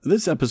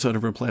This episode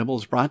of Replayable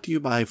is brought to you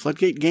by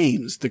Floodgate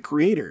Games, the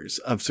creators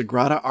of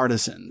Sagrada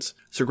Artisans.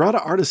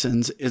 Sagrada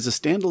Artisans is a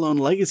standalone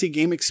legacy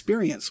game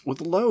experience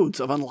with loads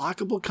of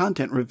unlockable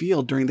content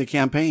revealed during the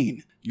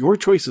campaign. Your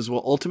choices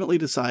will ultimately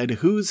decide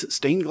whose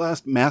stained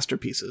glass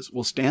masterpieces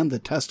will stand the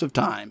test of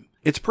time.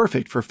 It's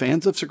perfect for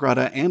fans of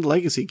Sagrada and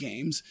legacy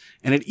games,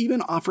 and it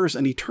even offers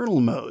an Eternal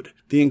mode.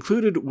 The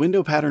included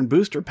window pattern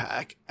booster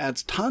pack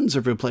adds tons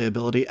of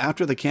replayability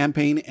after the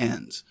campaign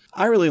ends.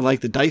 I really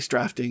like the dice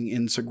drafting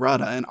in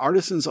Sagrada, and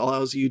Artisans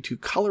allows you to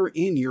color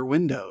in your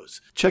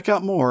windows. Check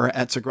out more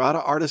at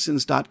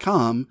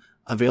sagradaartisans.com,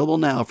 available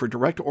now for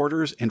direct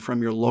orders and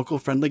from your local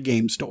friendly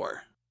game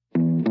store.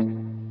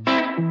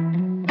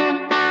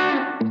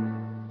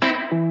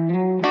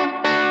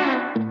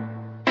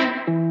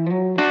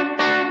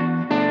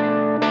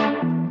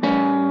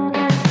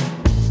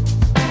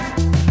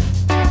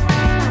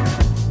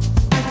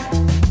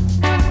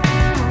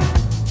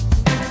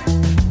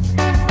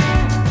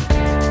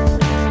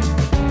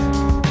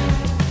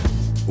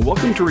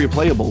 Welcome to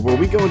Replayable, where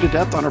we go into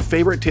depth on our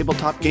favorite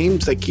tabletop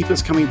games that keep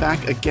us coming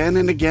back again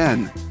and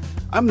again.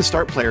 I'm the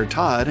start player,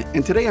 Todd,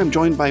 and today I'm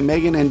joined by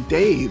Megan and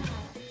Dave.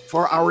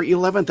 For our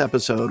 11th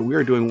episode, we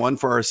are doing one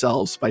for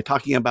ourselves by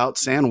talking about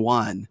San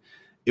Juan.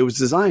 It was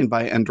designed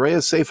by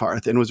Andreas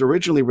Seyfarth and was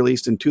originally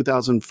released in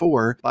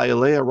 2004 by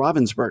Leah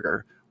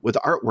Ravensburger, with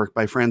artwork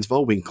by Franz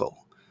Vohwinkel.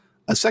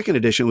 A second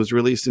edition was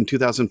released in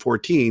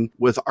 2014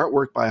 with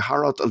artwork by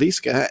Harald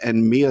Aliska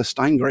and Mia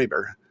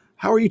Steingraber.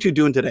 How are you two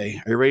doing today?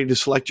 Are you ready to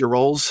select your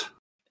roles?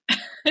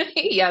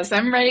 Yes,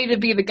 I'm ready to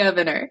be the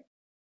governor.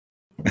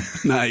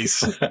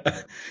 Nice.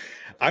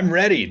 I'm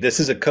ready. This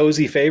is a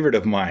cozy favorite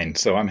of mine,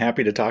 so I'm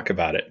happy to talk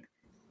about it.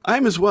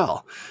 I'm as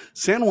well.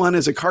 San Juan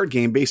is a card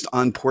game based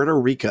on Puerto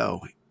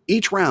Rico.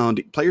 Each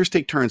round, players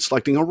take turns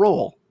selecting a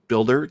role: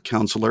 builder,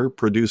 counselor,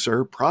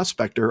 producer,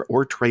 prospector,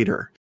 or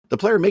trader. The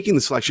player making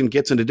the selection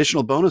gets an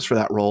additional bonus for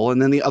that role, and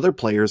then the other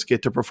players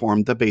get to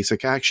perform the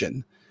basic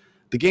action.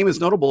 The game is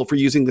notable for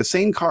using the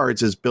same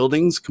cards as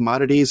buildings,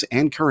 commodities,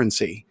 and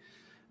currency.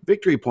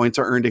 Victory points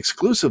are earned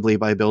exclusively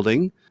by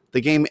building.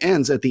 The game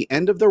ends at the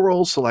end of the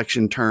role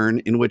selection turn,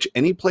 in which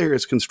any player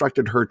has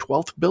constructed her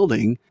 12th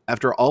building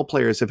after all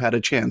players have had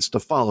a chance to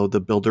follow the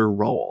builder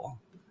role.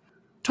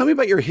 Tell me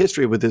about your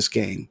history with this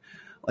game.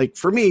 Like,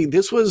 for me,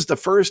 this was the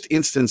first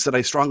instance that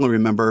I strongly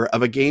remember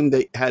of a game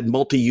that had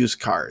multi-use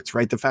cards,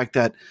 right? The fact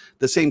that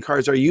the same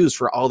cards are used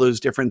for all those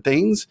different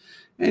things.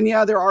 And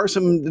yeah, there are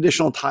some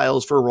additional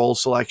tiles for role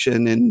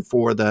selection and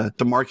for the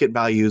market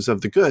values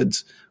of the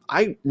goods.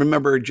 I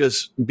remember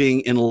just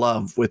being in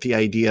love with the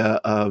idea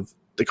of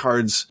the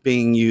cards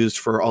being used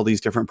for all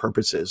these different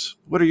purposes.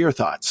 What are your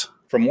thoughts?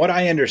 From what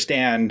I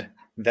understand,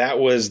 that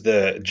was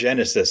the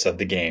genesis of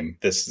the game,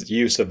 this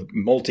use of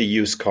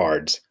multi-use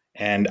cards.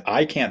 And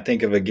I can't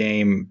think of a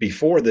game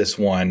before this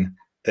one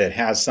that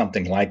has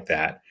something like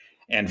that.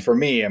 And for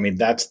me, I mean,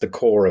 that's the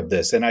core of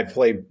this. And I've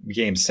played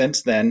games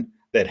since then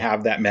that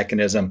have that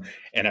mechanism.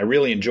 And I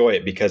really enjoy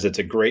it because it's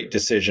a great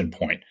decision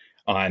point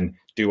on,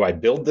 do I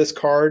build this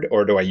card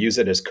or do I use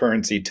it as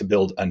currency to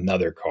build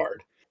another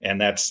card? And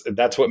that's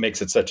what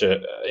makes it such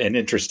an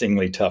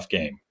interestingly tough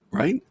game.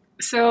 Right?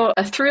 So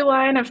a through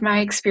line of my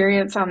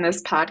experience on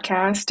this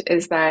podcast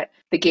is that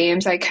the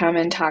games I come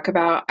and talk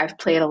about, I've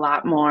played a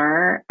lot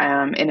more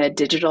in a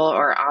digital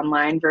or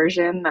online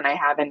version than I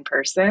have in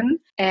person.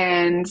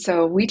 And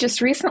so we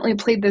just recently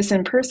played this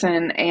in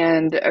person,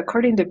 and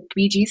according to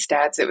BG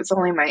stats, it was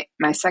only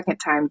my second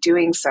time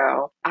doing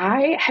so.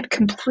 I had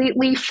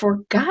completely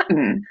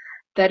forgotten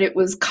that it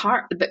was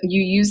that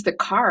you use the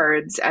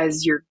cards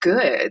as your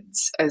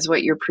goods, as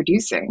what you're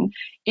producing.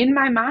 In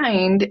my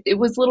mind, it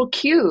was little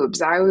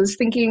cubes. I was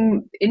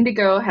thinking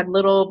Indigo had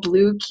little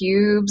blue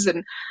cubes,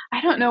 and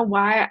I don't know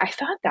why I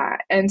thought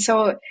that. And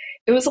so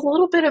it was a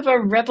little bit of a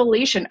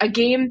revelation, a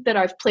game that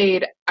I've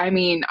played, I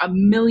mean, a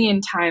million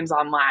times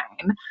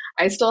online.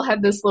 I still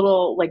had this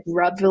little like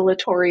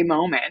revelatory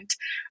moment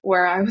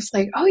where I was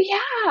like, oh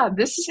yeah,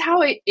 this is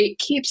how it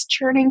keeps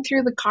churning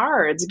through the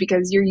cards,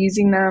 because you're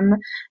using them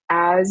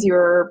as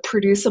your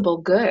producible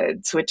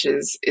goods, which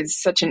is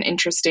such an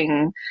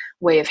interesting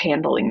way of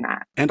handling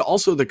that. And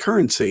also the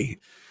currency.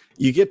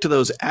 You get to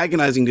those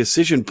agonizing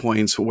decision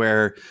points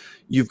where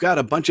you've got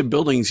a bunch of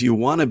buildings you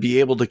want to be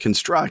able to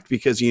construct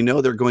because you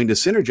know they're going to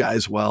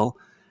synergize well,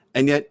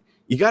 and yet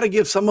you got to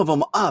give some of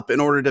them up in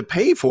order to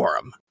pay for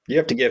them. You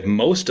have to give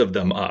most of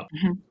them up.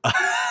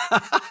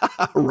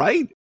 Mm-hmm.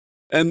 Right?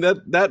 And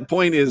that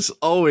point is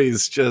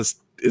always just,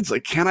 it's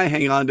like, can I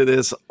hang on to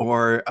this?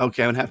 Or,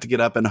 okay, I'm going to have to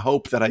get up and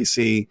hope that I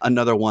see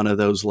another one of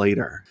those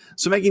later.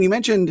 So Megan, you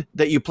mentioned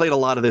that you played a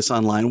lot of this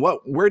online.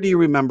 Where do you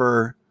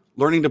remember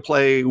learning to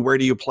play? Where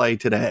do you play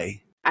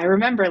today? I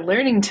remember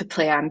learning to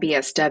play on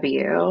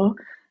BSW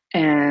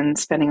and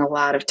spending a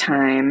lot of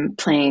time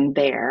playing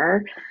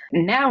there.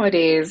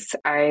 Nowadays,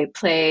 I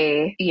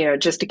play,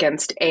 just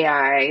against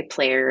AI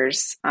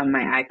players on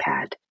my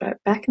iPad.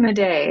 But back in the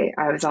day,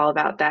 I was all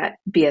about that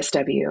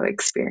BSW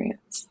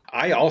experience.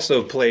 I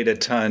also played a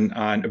ton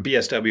on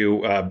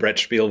BSW Brett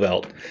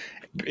Spielveld.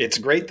 It's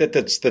great that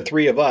that's the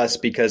three of us,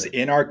 because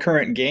in our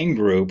current game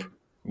group,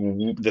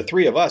 the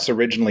three of us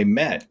originally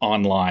met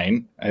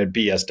online at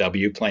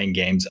BSW playing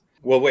games.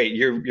 Well, wait,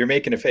 you're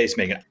making a face,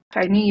 Megan.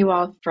 I knew you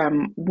all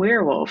from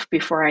Werewolf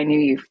before I knew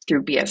you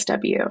through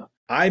BSW.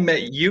 I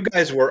met you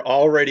guys were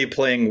already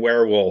playing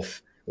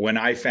Werewolf when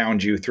I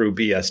found you through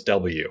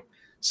BSW.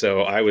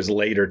 So I was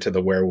later to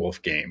the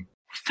Werewolf game.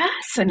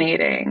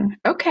 Fascinating.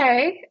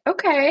 Okay.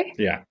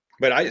 Yeah.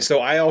 But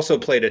I also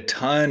played a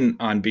ton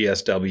on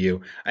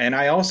BSW, and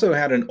I also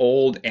had an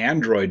old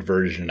Android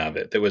version of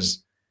it that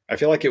was, I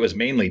feel like it was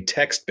mainly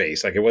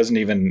text-based. Like it wasn't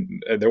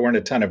even, there weren't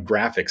a ton of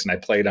graphics, and I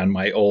played on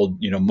my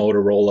old,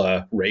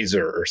 Motorola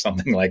Razr or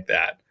something like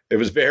that. It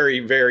was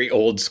very, very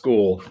old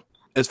school.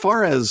 As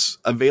far as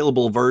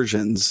available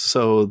versions,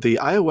 so the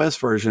iOS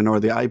version or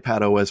the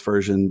iPad OS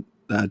version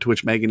to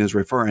which Megan is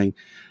referring,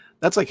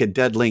 that's like a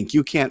dead link.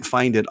 You can't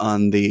find it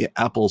on the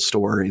Apple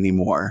Store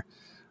anymore.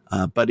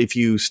 But if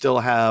you still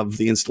have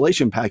the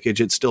installation package,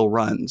 it still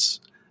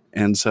runs.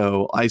 And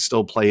so I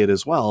still play it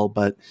as well,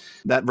 but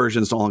that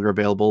version is no longer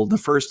available. The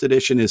first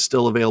edition is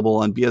still available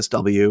on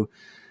BSW.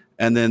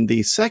 And then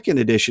the second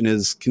edition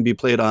can be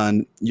played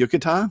on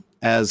Yucata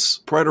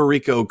as Puerto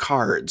Rico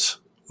cards,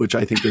 which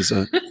I think is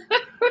a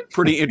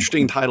pretty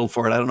interesting title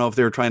for it. I don't know if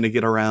they were trying to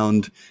get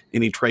around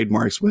any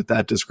trademarks with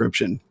that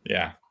description.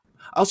 Yeah.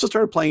 I also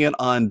started playing it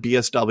on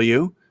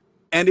BSW.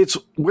 And it's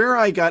where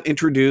I got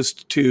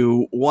introduced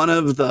to one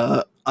of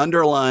the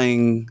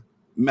underlying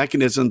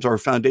mechanisms or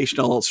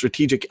foundational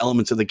strategic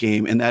elements of the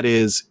game, and that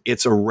is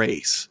it's a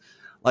race.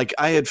 Like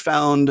I had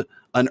found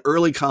an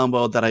early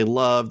combo that I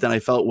loved and I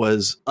felt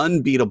was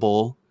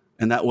unbeatable,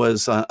 and that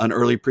was an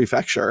early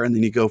prefecture. And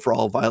then you go for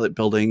all violet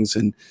buildings,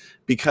 and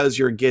because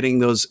you're getting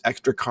those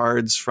extra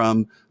cards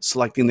from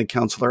selecting the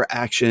counselor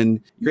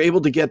action, you're able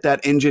to get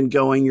that engine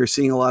going. You're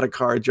seeing a lot of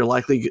cards. You're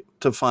likely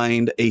to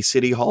find a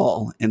city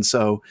hall. And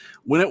so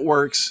when it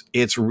works,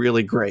 it's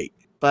really great.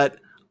 But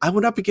I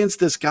went up against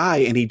this guy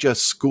and he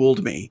just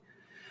schooled me.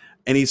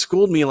 And he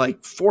schooled me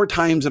like 4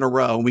 times in a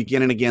row, and we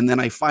get in again.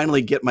 Then I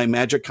finally get my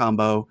magic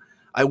combo.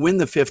 I win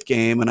the 5th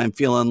game and I'm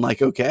feeling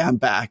like, okay, I'm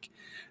back.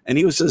 And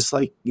he was just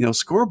like,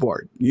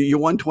 scoreboard. You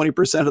won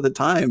 20% of the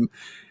time.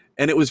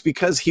 And it was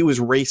because he was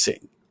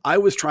racing. I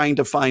was trying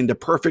to find a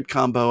perfect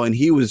combo and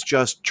he was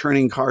just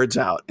churning cards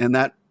out. And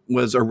that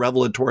was a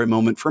revelatory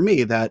moment for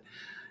me that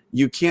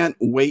you can't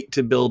wait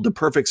to build the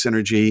perfect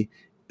synergy.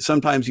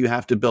 Sometimes you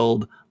have to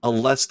build a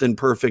less than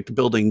perfect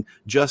building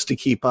just to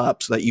keep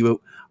up so that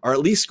you are at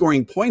least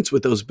scoring points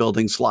with those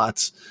building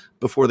slots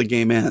before the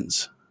game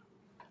ends.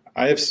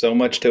 I have so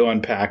much to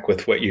unpack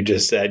with what you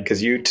just said,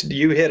 because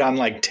you hit on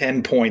like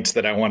 10 points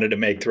that I wanted to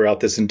make throughout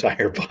this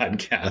entire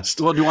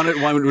podcast. Well, do you want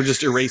to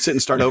just erase it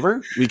and start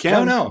over? We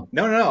can. No.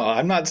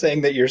 I'm not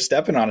saying that you're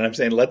stepping on it. I'm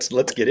saying let's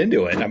get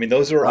into it. I mean,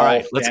 those are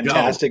all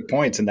fantastic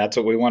points, and that's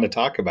what we want to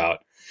talk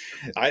about.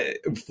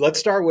 Let's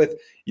start with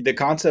the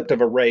concept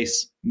of a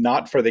race,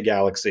 not for the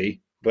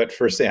galaxy, but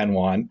for San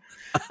Juan.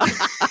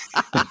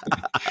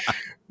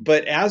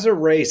 But as a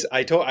race,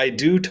 I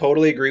do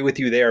totally agree with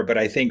you there, but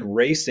I think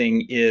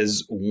racing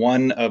is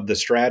one of the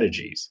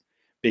strategies,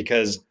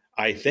 because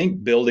I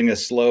think building a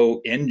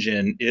slow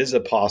engine is a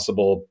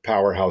possible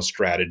powerhouse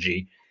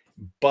strategy,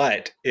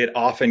 but it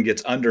often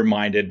gets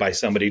undermined by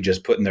somebody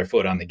just putting their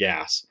foot on the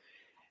gas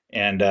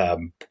and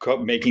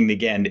making the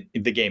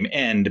game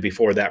end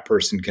before that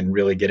person can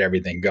really get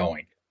everything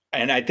going.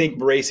 And I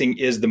think racing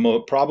is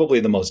probably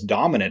the most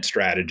dominant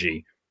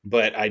strategy,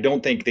 but I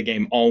don't think the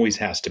game always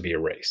has to be a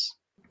race.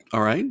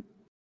 All right.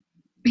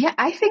 Yeah,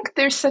 I think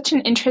there's such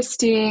an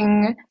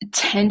interesting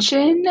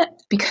tension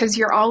because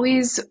you're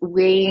always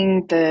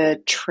weighing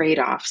the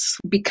trade-offs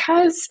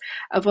because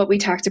of what we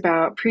talked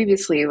about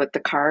previously with the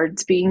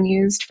cards being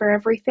used for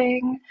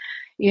everything.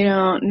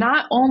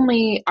 Not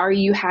only are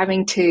you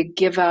having to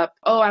give up,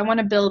 I want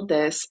to build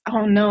this.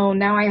 Oh no,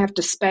 now I have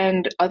to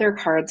spend other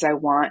cards I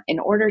want in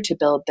order to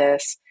build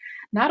this.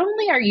 Not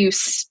only are you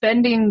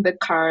spending the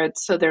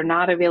cards so they're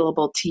not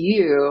available to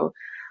you,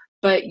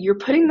 but you're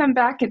putting them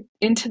back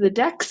into the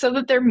deck so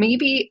that they're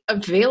maybe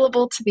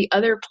available to the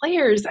other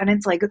players. And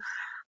it's like,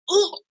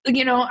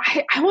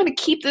 I want to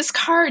keep this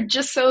card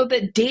just so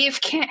that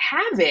Dave can't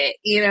have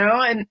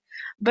it,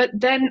 but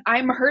then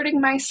I'm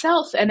hurting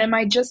myself. And am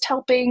I just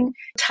helping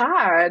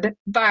Todd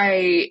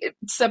by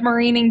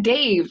submarining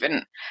Dave?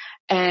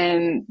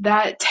 And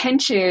that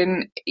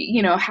tension,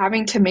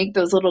 having to make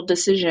those little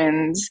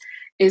decisions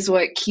is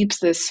what keeps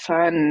this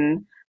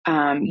fun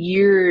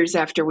years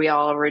after we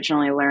all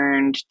originally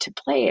learned to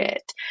play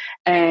it.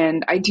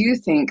 And I do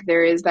think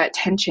there is that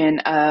tension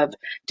of,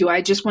 do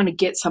I just want to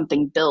get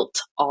something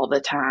built all the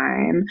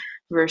time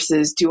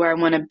versus do I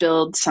want to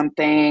build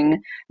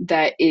something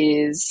that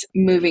is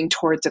moving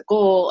towards a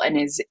goal and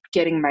is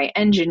getting my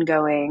engine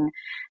going?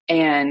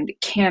 And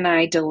can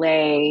I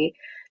delay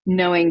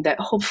knowing that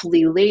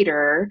hopefully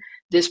later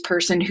this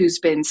person who's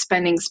been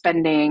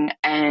spending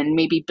and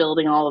maybe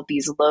building all of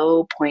these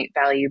low point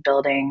value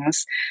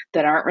buildings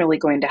that aren't really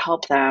going to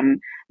help them,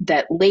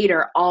 that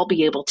later I'll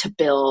be able to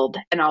build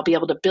and I'll be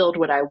able to build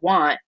what I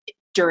want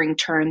during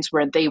turns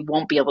where they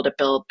won't be able to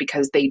build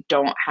because they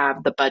don't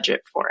have the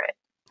budget for it.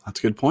 That's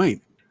a good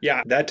point.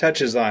 Yeah, that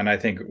touches on, I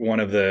think, one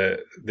of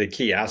the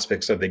key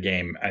aspects of the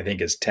game, I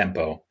think, is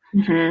tempo.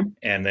 Mm-hmm.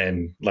 And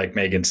then, like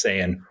Megan's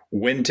saying,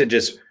 when to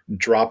just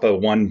drop a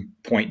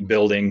 1-point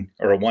building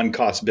or a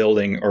 1-cost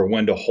building, or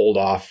when to hold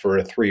off for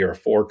a 3 or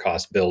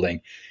 4-cost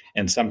building.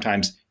 And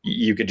sometimes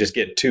you could just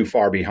get too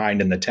far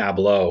behind in the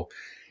tableau.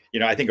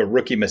 I think a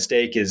rookie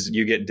mistake is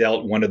you get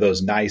dealt one of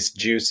those nice,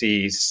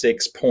 juicy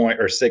 6-point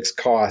or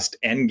 6-cost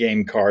end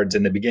game cards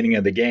in the beginning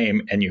of the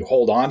game, and you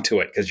hold on to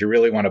it because you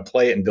really want to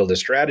play it and build a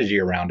strategy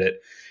around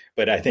it.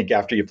 But I think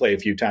after you play a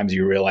few times,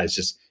 you realize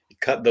just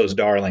cut those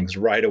darlings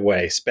right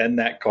away. Spend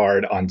that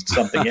card on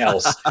something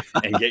else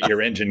and get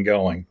your engine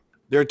going.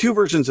 There are 2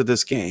 versions of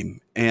this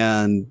game,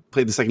 and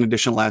played the second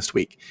edition last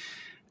week.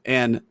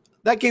 And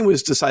that game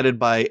was decided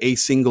by a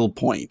single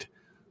point.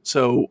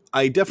 So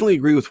I definitely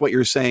agree with what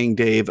you're saying,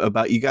 Dave,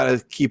 about you got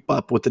to keep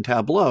up with the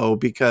tableau,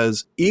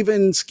 because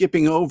even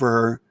skipping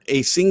over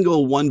a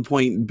single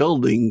 1-point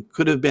building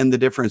could have been the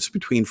difference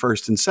between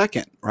first and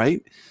second,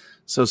 right?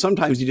 So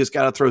sometimes you just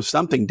got to throw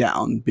something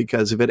down,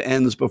 because if it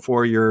ends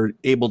before you're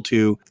able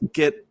to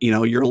get,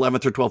 your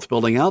 11th or 12th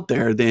building out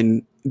there,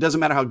 then it doesn't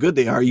matter how good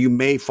they are, you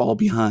may fall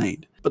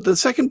behind. But the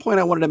second point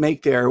I wanted to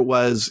make there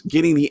was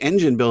getting the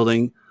engine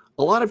building.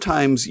 A lot of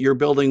times you're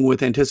building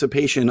with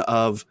anticipation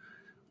of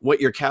what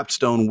your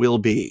capstone will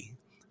be.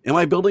 Am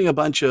I building a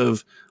bunch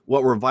of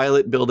what were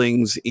violet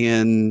buildings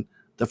in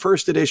the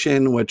first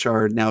edition, which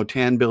are now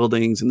tan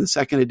buildings in the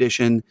second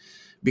edition,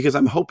 because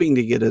I'm hoping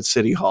to get a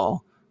city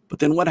hall? But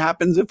then what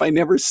happens if I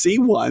never see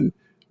one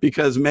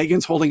because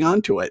Megan's holding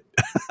on to it?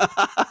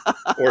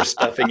 Or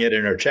stuffing it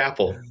in her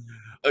chapel.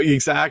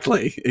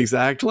 Exactly.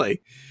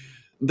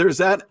 There's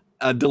that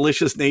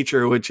delicious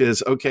nature, which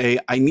is, okay,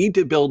 I need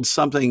to build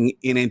something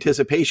in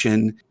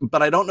anticipation,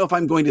 but I don't know if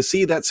I'm going to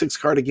see that 6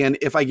 card again.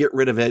 If I get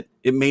rid of it,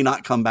 it may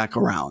not come back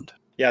around.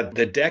 Yeah,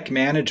 the deck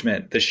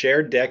management, the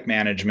shared deck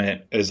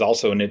management is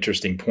also an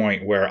interesting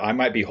point, where I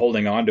might be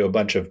holding on to a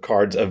bunch of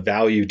cards of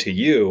value to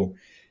you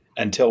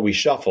until we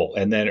shuffle.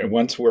 And then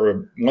once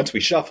we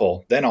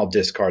shuffle, then I'll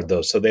discard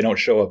those so they don't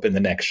show up in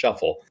the next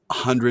shuffle.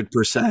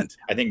 100%.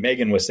 I think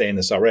Megan was saying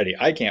this already.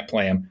 I can't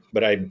play them,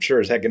 but I'm sure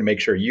as heck going to make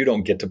sure you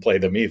don't get to play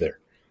them either.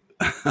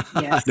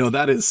 Yes. No,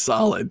 that is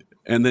solid.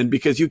 And then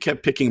because you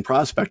kept picking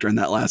Prospector in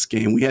that last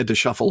game, we had to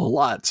shuffle a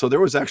lot. So there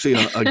was actually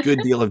a good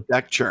deal of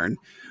deck churn,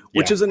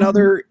 which is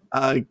another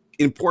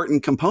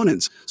important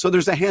components. So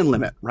there's a hand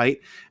limit, right?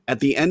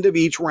 At the end of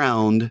each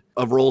round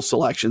of role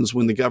selections,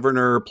 when the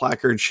governor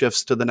placard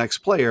shifts to the next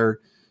player,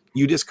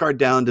 you discard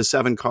down to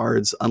 7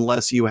 cards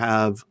unless you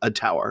have a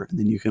tower, and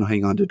then you can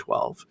hang on to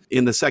 12.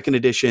 In the second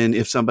edition,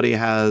 if somebody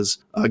has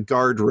a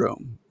guard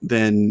room,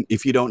 then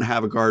if you don't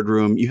have a guard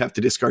room, you have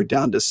to discard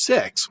down to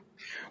 6.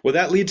 Well,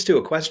 that leads to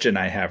a question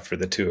I have for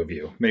the two of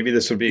you. Maybe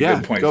this would be a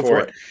good point for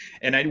it.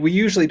 And we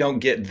usually don't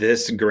get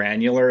this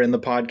granular in the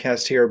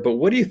podcast here, but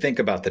what do you think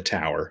about the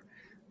tower?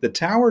 The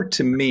tower,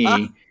 to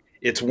me,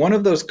 it's one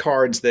of those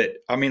cards that,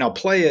 I'll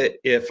play it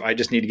if I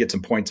just need to get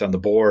some points on the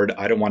board.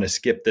 I don't want to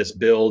skip this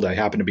build. I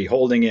happen to be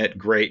holding it.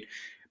 Great.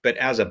 But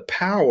as a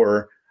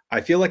power,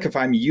 I feel like if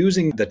I'm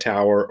using the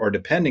tower or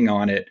depending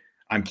on it,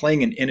 I'm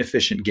playing an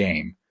inefficient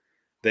game,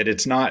 that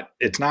it's not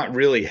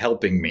really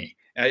helping me.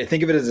 I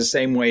think of it as the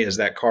same way as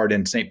that card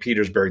in St.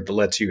 Petersburg that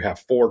lets you have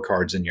 4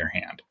 cards in your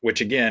hand, which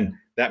again,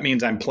 that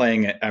means I'm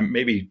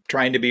maybe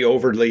trying to be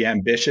overly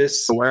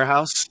ambitious. The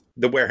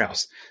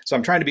warehouse. So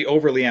I'm trying to be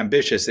overly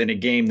ambitious in a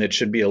game that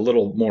should be a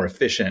little more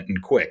efficient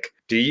and quick.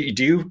 Do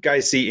you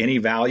guys see any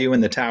value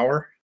in the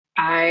tower?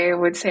 I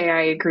would say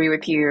I agree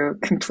with you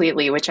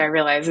completely, which I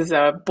realize is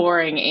a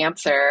boring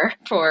answer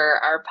for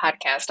our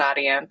podcast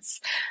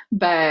audience.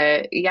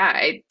 But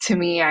yeah, to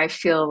me, I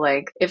feel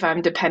like if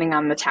I'm depending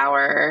on the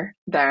tower,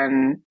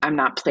 then I'm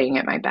not playing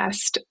at my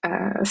best.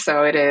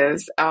 So it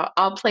is,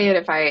 I'll play it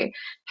if I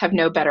have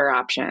no better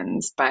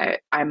options,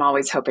 but I'm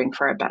always hoping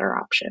for a better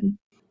option.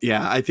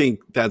 Yeah, I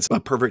think that's a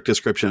perfect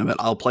description of it.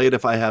 I'll play it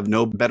if I have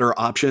no better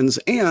options,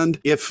 and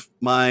if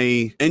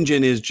my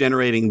engine is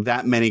generating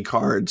that many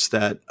cards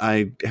that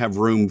I have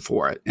room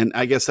for it. And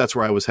I guess that's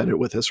where I was headed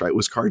with this, right,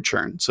 was card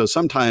churn. So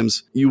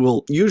sometimes you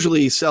will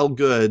usually sell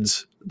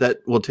goods that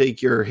will take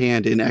your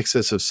hand in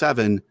excess of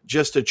 7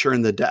 just to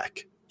churn the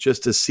deck,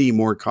 just to see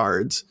more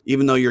cards,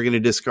 even though you're going to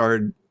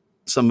discard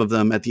some of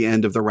them at the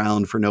end of the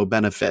round for no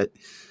benefit.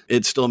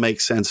 It still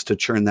makes sense to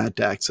churn that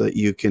deck so that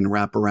you can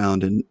wrap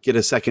around and get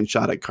a second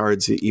shot at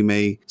cards that you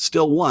may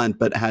still want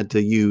but had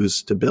to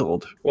use to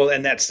build. Well,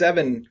 and that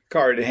 7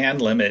 card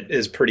hand limit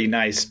is pretty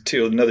nice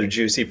too. Another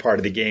juicy part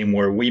of the game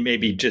where we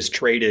maybe just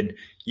traded,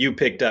 you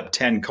picked up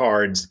 10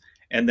 cards,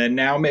 and then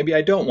now maybe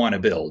I don't want to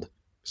build.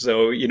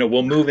 So,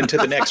 we'll move into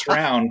the next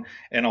round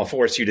and I'll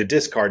force you to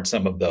discard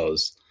some of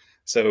those.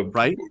 So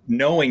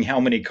knowing how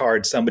many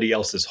cards somebody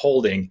else is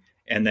holding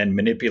and then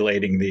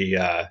manipulating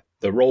the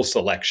role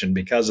selection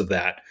because of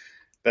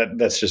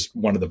that's just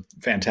one of the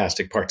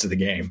fantastic parts of the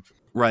game.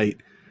 Right.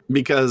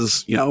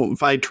 Because,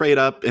 if I trade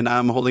up and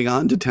I'm holding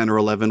on to 10 or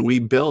 11, we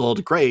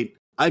build, great.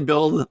 I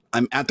build,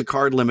 I'm at the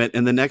card limit,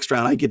 and the next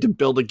round I get to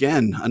build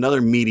again,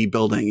 another meaty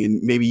building,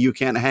 and maybe you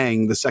can't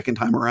hang the second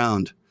time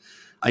around.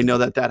 I know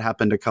that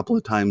happened a couple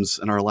of times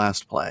in our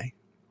last play.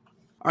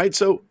 All right,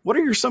 so what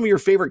are some of your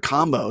favorite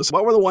combos?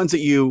 What were the ones that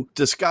you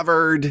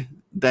discovered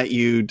that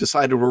you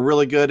decided were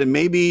really good and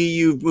maybe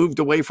you've moved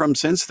away from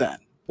since then?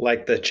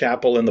 Like the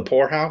chapel in the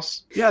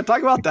poorhouse? Yeah,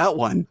 talk about that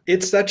one.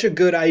 It's such a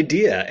good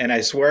idea, and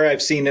I swear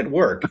I've seen it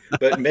work.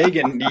 But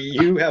Megan,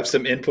 you have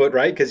some input,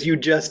 right? Because you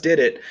just did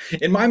it.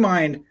 In my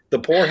mind, the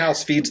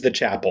poorhouse feeds the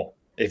chapel.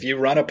 If you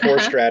run a poor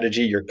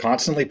strategy, you're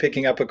constantly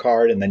picking up a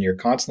card, and then you're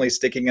constantly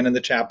sticking it in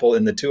the chapel,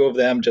 and the two of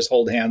them just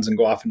hold hands and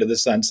go off into the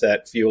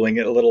sunset, fueling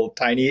a little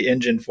tiny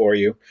engine for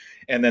you,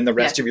 and then the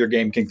rest of your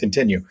game can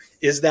continue.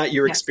 Is that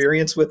your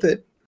experience with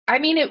it? I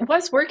mean, it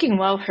was working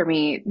well for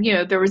me. You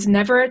know, there was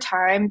never a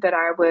time that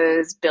I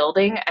was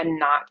building and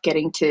not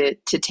getting to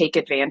take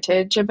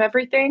advantage of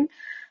everything.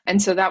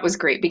 And so that was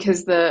great,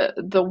 because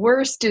the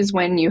worst is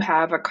when you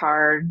have a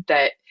card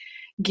that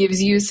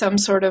gives you some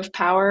sort of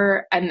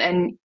power and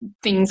then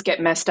things get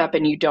messed up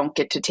and you don't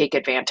get to take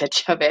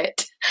advantage of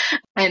it.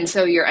 And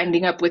so you're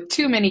ending up with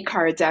too many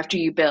cards after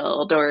you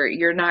build, or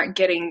you're not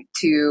getting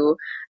to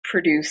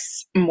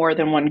produce more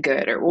than one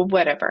good or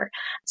whatever.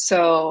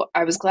 So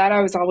I was glad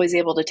I was always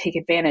able to take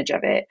advantage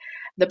of it.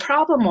 The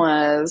problem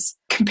was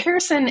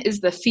comparison is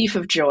the thief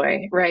of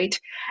joy, right?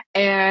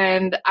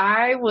 And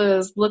I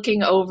was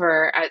looking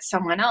over at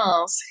someone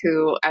else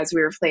who, as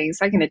we were playing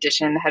second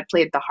edition, had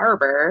played the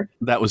Harbor.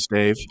 That was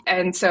Dave.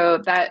 And so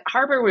that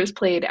Harbor was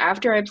played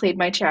after I played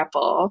my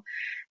chapel.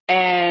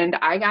 And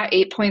I got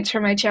 8 points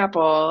from my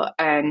chapel,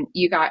 and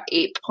you got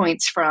 8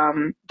 points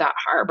from that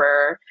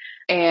Harbor.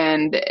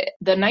 And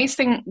the nice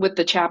thing with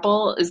the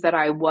chapel is that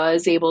I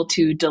was able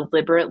to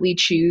deliberately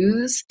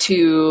choose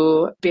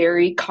to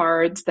bury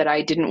cards that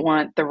I didn't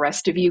want the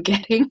rest of you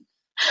getting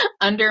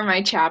under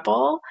my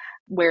chapel,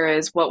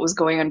 whereas what was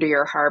going under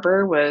your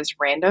Harbor was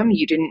random.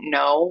 You didn't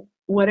know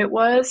what it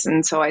was.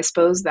 And so I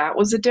suppose that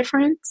was a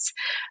difference.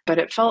 But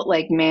it felt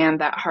like, man,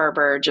 that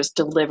Harbor just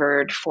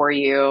delivered for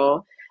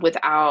you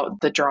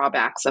without the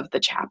drawbacks of the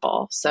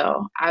chapel.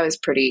 So I was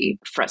pretty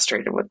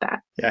frustrated with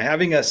that. Yeah,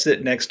 having us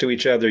sit next to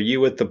each other,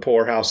 you with the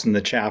poorhouse and the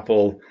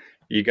chapel,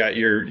 you got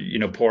your,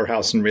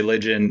 poorhouse and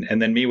religion,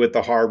 and then me with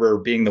the Harbor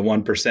being the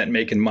 1%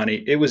 making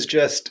money. It was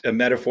just a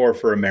metaphor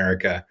for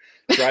America.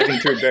 Driving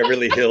through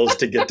Beverly Hills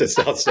to get to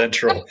South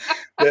Central,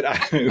 that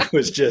I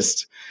was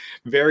just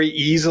very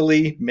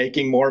easily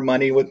making more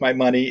money with my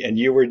money, and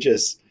you were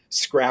just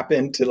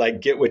scrapping to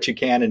get what you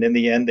can. And in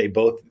the end, they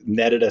both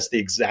netted us the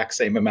exact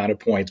same amount of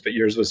points, but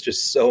yours was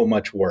just so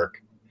much work.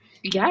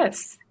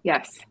 Yes.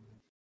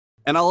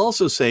 And I'll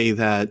also say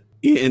that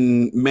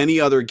in many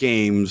other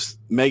games,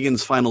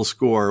 Megan's final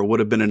score would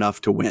have been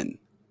enough to win.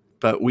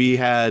 But we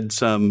had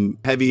some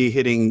heavy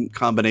hitting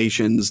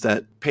combinations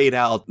that paid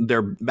out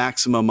their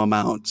maximum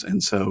amounts.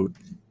 And so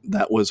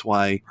that was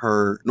why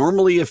her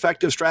normally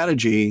effective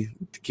strategy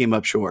came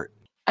up short.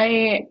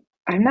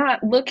 I'm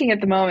not looking at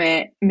the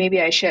moment.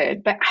 Maybe I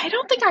should, but I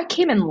don't think I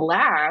came in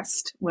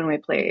last when we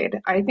played.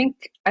 I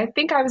think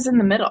I was in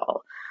the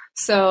middle.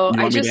 So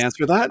you want me to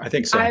answer that? I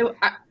think so.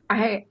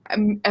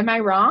 Am I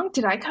wrong?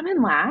 Did I come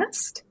in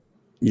last?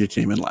 You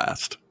came in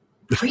last.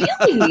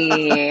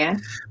 Really?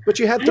 But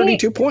you had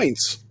 32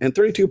 points, and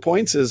 32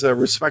 points is a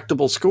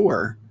respectable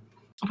score.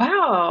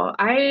 Wow.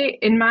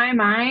 In my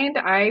mind,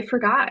 I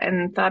forgot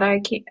and thought I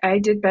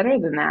did better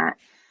than that.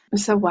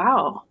 So,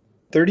 wow.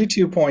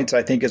 32 points,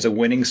 I think, is a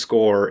winning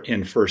score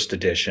in first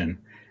edition.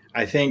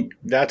 I think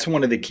that's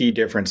one of the key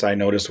difference I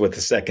noticed with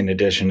the second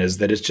edition is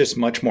that it's just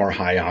much more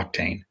high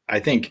octane. I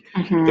think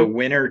the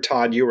winner,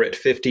 Todd, you were at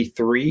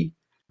 53.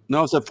 No,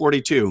 I was at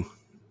 42,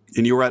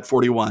 and you were at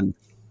 41.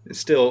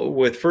 Still,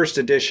 with first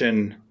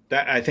edition,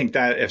 I think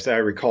that, if I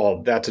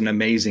recall, that's an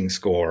amazing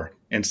score.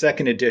 And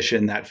second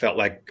edition, that felt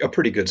like a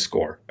pretty good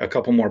score. A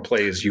couple more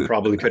plays, you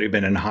probably could have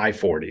been in high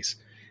 40s.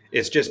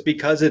 It's just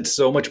because it's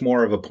so much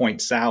more of a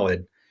point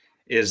salad,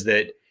 is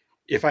that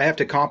if I have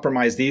to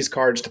compromise these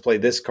cards to play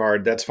this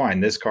card, that's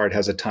fine. This card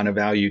has a ton of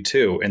value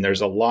too. And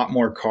there's a lot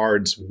more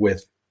cards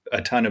with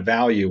a ton of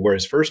value.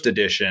 Whereas first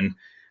edition,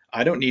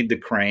 I don't need the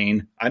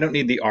crane. I don't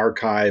need the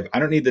archive. I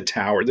don't need the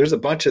tower. There's a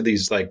bunch of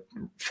these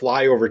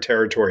flyover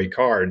territory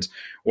cards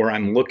where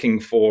I'm looking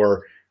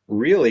for,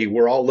 really,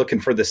 we're all looking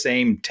for the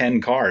same 10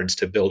 cards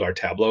to build our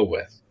tableau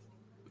with.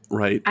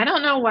 Right. I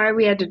don't know why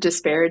we had to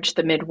disparage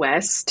the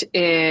Midwest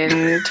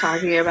in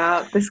talking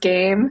about this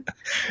game.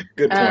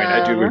 Good point.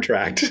 I do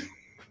retract.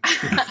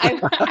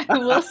 I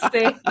will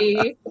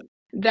say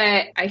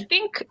that I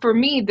think for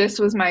me, this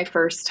was my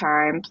first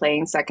time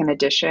playing second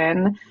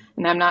edition.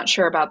 And I'm not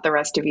sure about the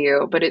rest of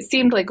you, but it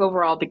seemed like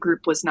overall the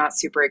group was not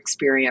super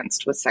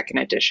experienced with second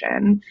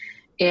edition.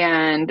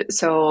 And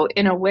so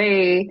in a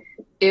way,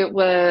 it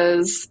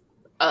was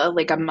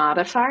like a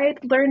modified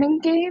learning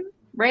game,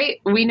 right?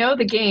 We know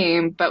the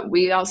game, but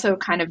we also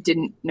kind of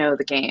didn't know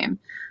the game.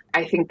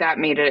 I think that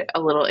made it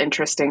a little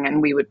interesting,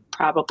 and we would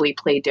probably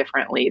play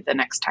differently the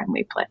next time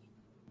we play.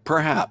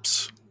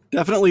 Perhaps.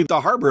 Definitely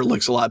the harbor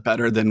looks a lot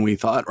better than we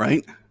thought,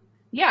 right?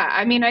 Yeah,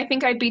 I mean, I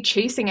think I'd be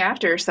chasing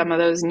after some of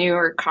those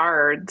newer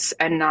cards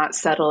and not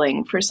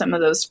settling for some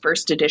of those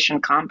first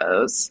edition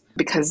combos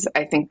because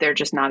I think they're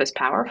just not as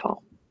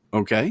powerful.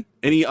 Okay.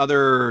 Any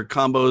other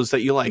combos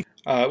that you like?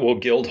 Well,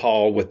 Guild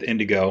Hall with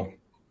Indigo,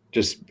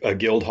 just a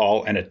Guild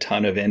Hall and a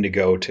ton of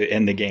Indigo to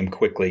end the game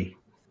quickly.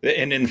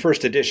 And in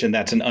first edition,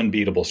 that's an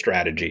unbeatable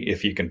strategy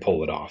if you can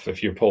pull it off.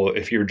 If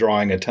you're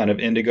drawing a ton of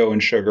Indigo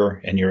and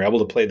sugar and you're able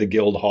to play the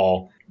Guild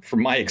Hall,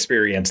 from my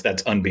experience,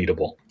 that's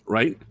unbeatable.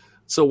 Right.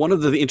 So one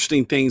of the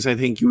interesting things I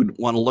think you would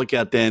want to look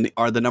at then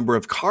are the number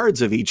of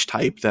cards of each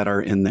type that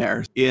are in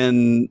there.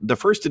 In the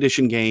first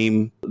edition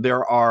game,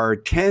 there are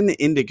 10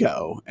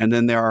 Indigo, and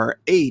then there are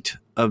 8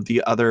 of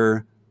the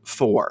other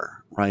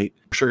 4, right?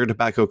 Sugar,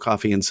 tobacco,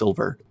 coffee, and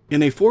silver.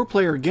 In a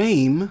 4-player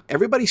game,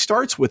 everybody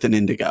starts with an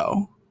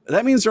Indigo.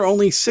 That means there are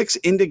only 6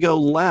 Indigo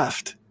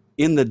left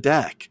in the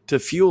deck to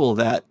fuel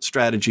that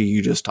strategy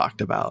you just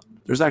talked about.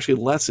 There's actually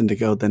less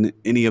Indigo than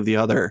any of the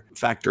other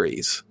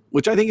factories,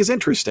 which I think is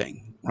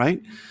interesting.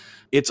 Right?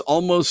 It's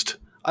almost,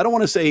 I don't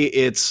want to say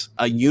it's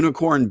a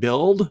unicorn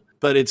build,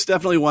 but it's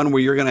definitely one where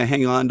you're going to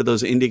hang on to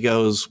those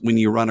Indigos when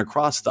you run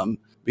across them,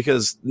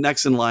 because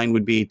next in line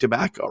would be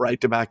tobacco, right?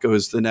 Tobacco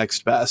is the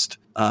next best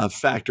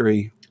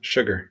factory.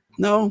 Sugar.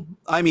 No,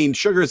 I mean,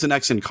 sugar is the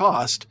next in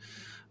cost.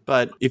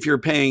 But if you're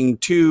paying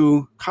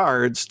 2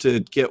 cards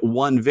to get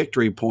 1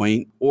 victory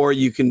point, or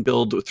you can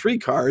build 3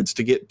 cards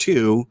to get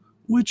 2,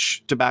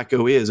 which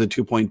tobacco is a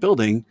 2-point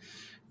building,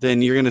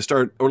 then you're going to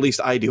start, or at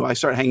least I do, I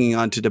start hanging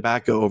on to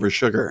tobacco over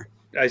sugar.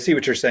 I see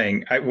what you're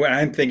saying. When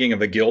I'm thinking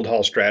of a Guild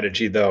Hall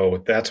strategy,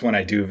 though, that's when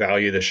I do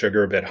value the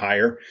sugar a bit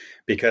higher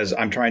because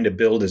I'm trying to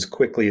build as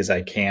quickly as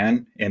I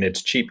can, and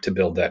it's cheap to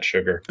build that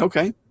sugar.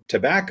 Okay.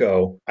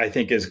 Tobacco, I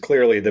think, is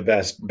clearly the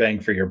best bang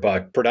for your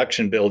buck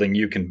production building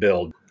you can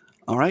build.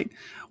 All right.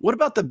 What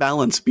about the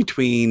balance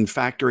between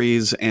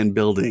factories and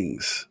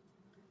buildings?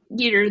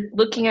 You're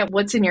looking at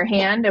what's in your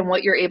hand and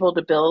what you're able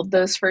to build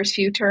those first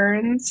few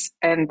turns,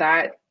 and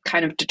that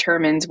kind of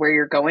determines where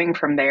you're going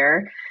from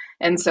there.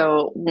 And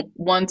so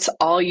once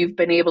all you've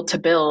been able to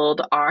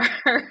build are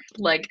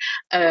like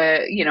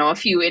a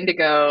few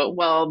Indigo,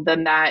 well,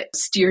 then that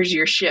steers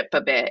your ship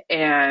a bit.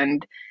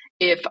 And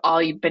if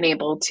all you've been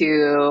able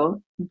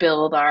to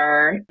build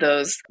are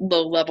those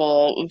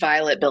low-level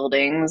violet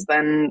buildings,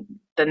 then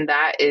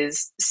that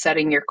is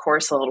setting your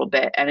course a little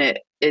bit, and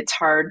it's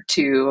hard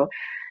to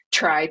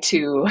try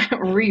to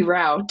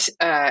reroute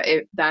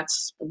if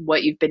that's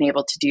what you've been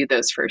able to do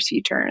those first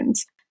few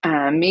turns.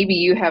 Maybe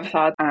you have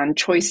thought on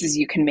choices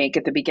you can make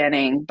at the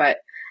beginning, but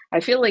I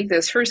feel like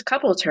those first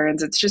couple of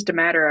turns, it's just a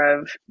matter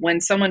of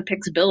when someone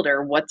picks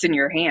builder, what's in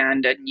your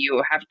hand, and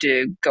you have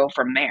to go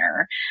from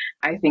there.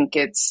 I think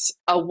it's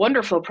a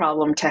wonderful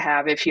problem to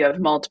have if you have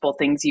multiple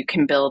things you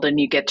can build and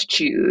you get to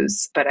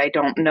choose, but I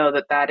don't know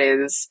that that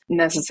is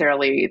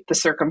necessarily the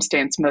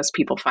circumstance most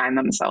people find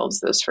themselves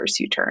those first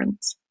few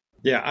turns.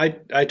 Yeah,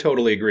 I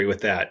totally agree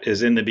with that.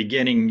 Is in the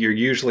beginning, you're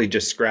usually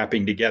just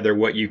scrapping together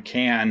what you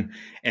can,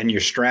 and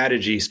your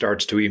strategy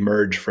starts to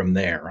emerge from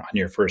there on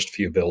your first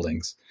few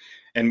buildings.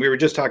 And we were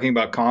just talking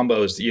about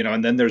combos,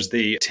 and then there's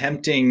the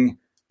tempting,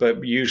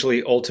 but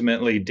usually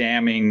ultimately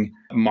damning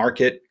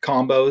market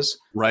combos.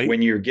 Right.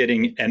 When you're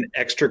getting an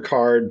extra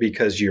card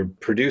because you're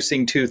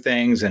producing 2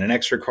 things, and an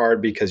extra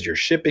card because you're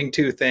shipping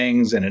 2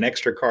 things, and an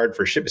extra card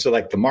for shipping. So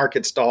like the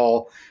market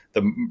stall,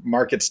 the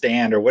market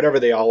stand, or whatever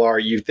they all are,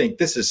 you think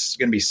this is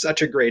going to be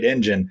such a great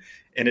engine,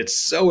 and it's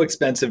so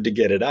expensive to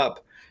get it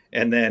up.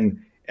 And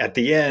then at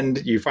the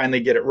end, you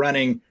finally get it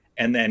running,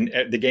 and then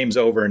the game's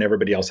over and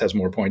everybody else has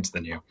more points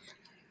than you.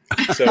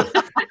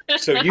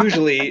 So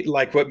usually,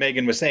 like what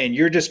Megan was saying,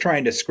 you're just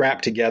trying to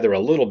scrap together a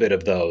little bit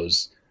of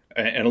those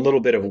and a little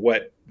bit of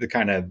what the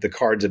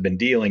cards have been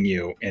dealing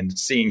you, and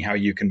seeing how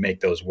you can make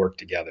those work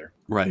together.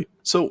 Right.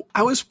 So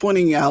I was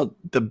pointing out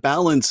the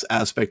balance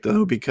aspect,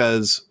 though,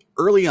 because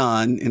early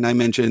on, and I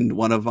mentioned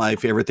one of my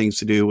favorite things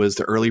to do was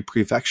the early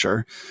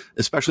prefecture,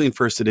 especially in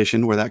first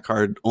edition, where that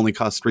card only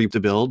cost 3 to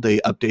build. They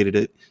updated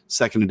it.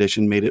 Second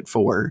edition made it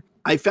 4.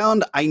 I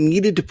found I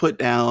needed to put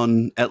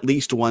down at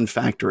least 1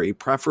 factory,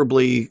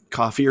 preferably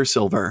coffee or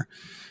silver,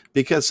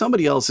 because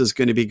somebody else is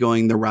going to be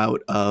going the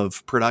route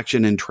of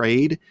production and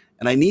trade.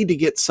 And I need to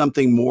get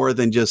something more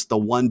than just the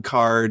 1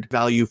 card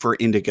value for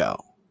Indigo,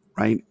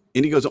 right?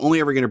 Indigo is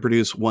only ever going to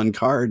produce 1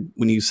 card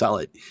when you sell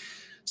it.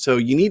 So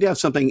you need to have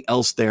something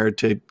else there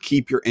to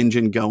keep your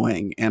engine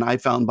going. And I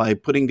found by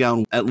putting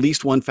down at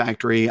least 1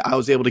 factory, I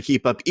was able to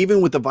keep up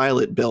even with the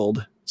violet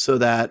build, so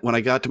that when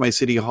I got to my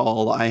city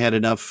hall, I had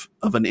enough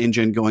of an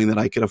engine going that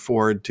I could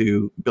afford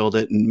to build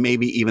it, and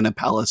maybe even a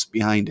palace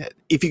behind it.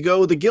 If you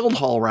go the guild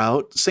hall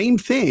route, same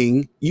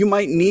thing. You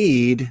might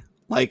need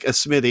like a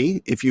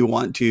smithy if you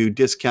want to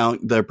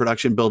discount the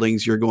production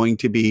buildings you're going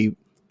to be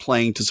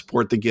playing to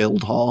support the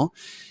guild hall.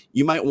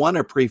 You might want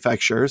a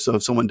prefecture. So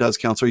if someone does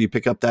counselor, you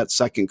pick up that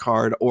second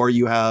card, or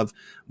you have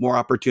more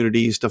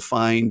opportunities to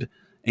find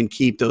and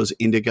keep those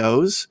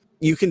Indigos.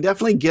 You can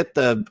definitely get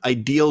the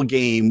ideal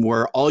game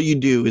where all you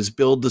do is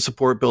build the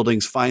support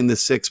buildings, find the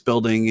 6th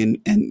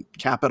building and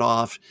cap it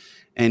off,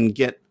 and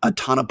get a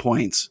ton of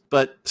points.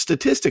 But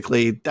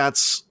statistically,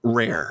 that's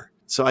rare.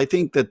 So I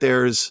think that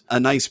there's a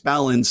nice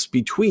balance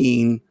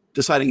between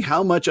deciding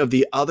how much of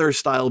the other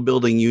style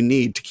building you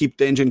need to keep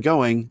the engine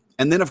going.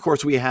 And then, of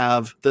course, we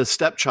have the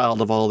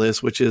stepchild of all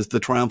this, which is the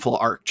triumphal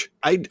arch.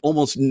 I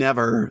almost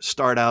never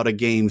start out a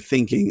game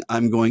thinking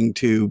I'm going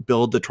to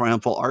build the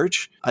triumphal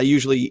arch. I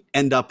usually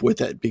end up with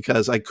it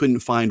because I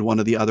couldn't find one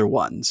of the other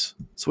ones.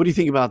 So what do you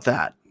think about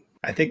that?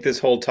 I think this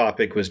whole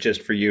topic was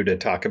just for you to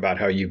talk about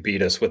how you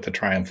beat us with the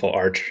triumphal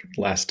arch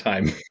last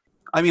time.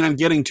 I mean, I'm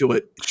getting to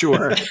it.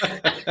 Sure.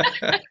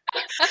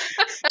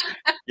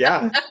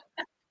 Yeah.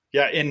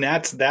 Yeah, and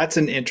that's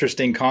an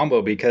interesting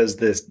combo because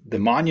the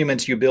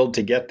monuments you build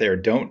to get there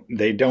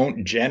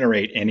don't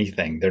generate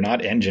anything. They're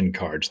not engine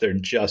cards. They're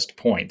just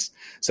points.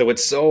 So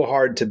it's so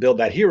hard to build.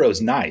 That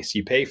hero's nice.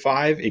 You pay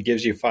 5, it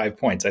gives you 5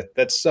 points.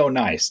 That's so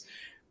nice.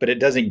 But it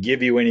doesn't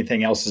give you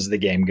anything else as the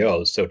game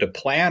goes. So to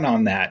plan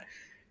on that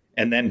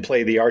and then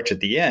play the arch at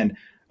the end,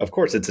 of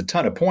course, it's a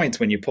ton of points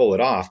when you pull it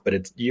off,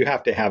 but you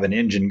have to have an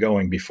engine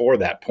going before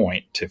that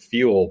point to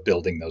fuel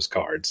building those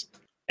cards.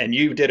 And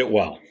you did it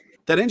well.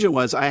 That engine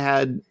was, I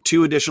had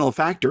 2 additional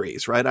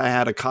factories, right? I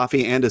had a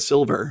coffee and a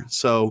silver.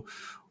 So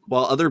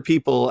while other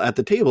people at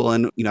the table,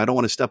 and I don't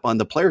want to step on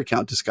the player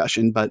count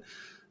discussion, but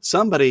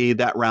somebody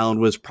that round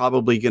was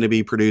probably going to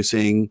be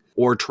producing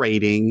or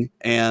trading.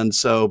 And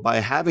so by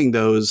having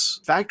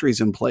those factories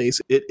in place,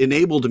 it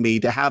enabled me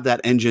to have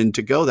that engine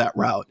to go that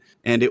route.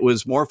 And it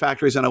was more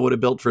factories than I would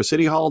have built for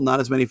City Hall, not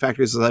as many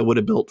factories as I would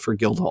have built for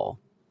Guildhall.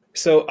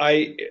 So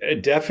I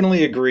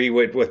definitely agree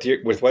with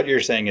what you're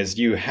saying is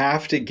you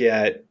have to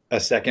get a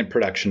second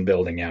production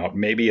building out,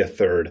 maybe a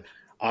third.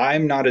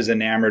 I'm not as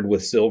enamored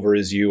with silver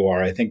as you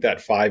are. I think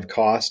that 5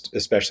 cost,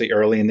 especially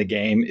early in the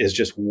game, is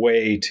just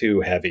way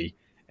too heavy.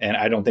 And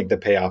I don't think the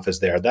payoff is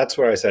there. That's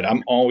where I said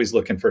I'm always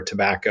looking for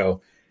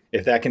tobacco.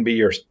 If that can be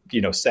your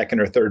second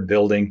or third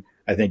building,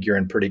 I think you're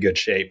in pretty good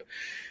shape.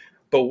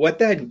 But what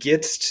that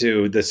gets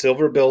to, the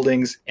silver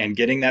buildings and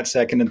getting that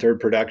second and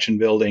third production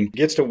building,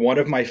 gets to one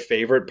of my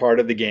favorite part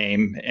of the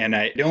game. And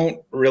I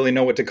don't really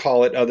know what to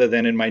call it other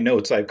than in my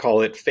notes, I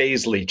call it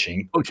phase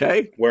leeching.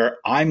 Okay. Where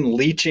I'm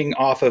leeching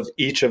off of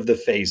each of the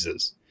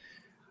phases.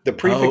 The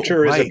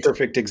prefecture is a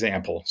perfect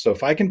example. So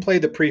if I can play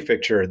the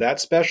prefecture, that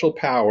special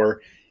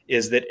power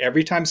is that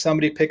every time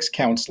somebody picks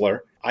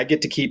counselor, I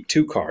get to keep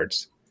 2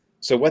 cards.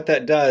 So what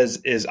that does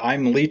is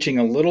I'm leeching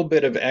a little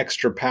bit of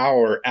extra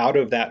power out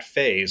of that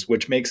phase,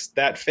 which makes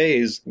that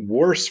phase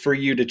worse for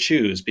you to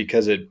choose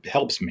because it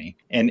helps me.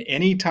 And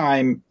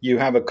anytime you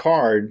have a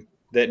card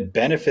that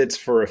benefits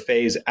for a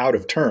phase out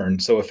of turn,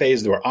 so a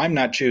phase where I'm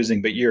not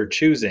choosing, but you're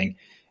choosing,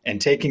 and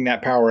taking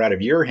that power out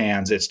of your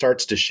hands, it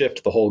starts to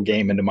shift the whole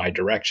game into my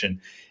direction.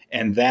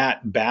 And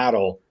that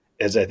battle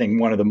is, I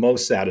think, one of the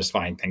most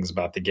satisfying things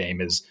about the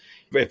game is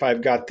if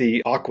I've got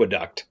the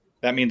aqueduct,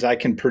 that means I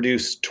can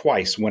produce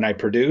twice when I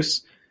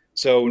produce.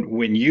 So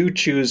when you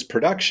choose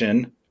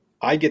production,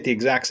 I get the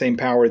exact same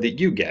power that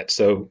you get.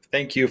 So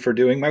thank you for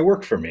doing my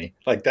work for me.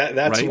 Like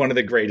that's right. One of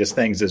the greatest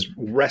things is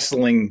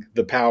wrestling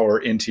the power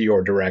into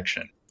your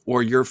direction.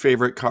 Or your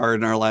favorite card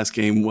in our last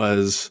game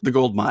was the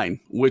gold mine,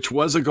 which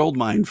was a gold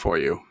mine for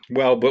you.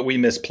 Well, but we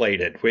misplayed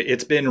it.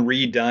 It's been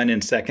redone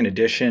in second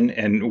edition,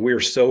 and we're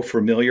so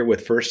familiar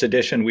with first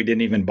edition, we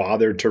didn't even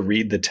bother to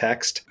read the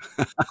text.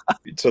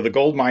 So the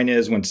gold mine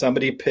is when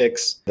somebody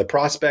picks the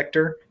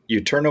prospector,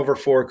 you turn over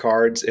 4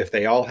 cards. If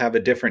they all have a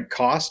different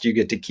cost, you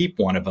get to keep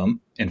one of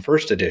them in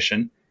first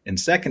edition. In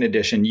second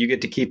edition, you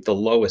get to keep the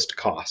lowest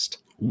cost.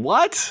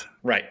 What?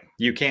 Right.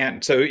 You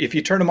can't. So if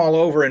you turn them all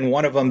over and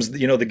one of them's,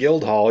 the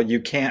guild hall,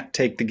 you can't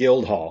take the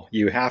guild hall.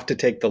 You have to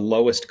take the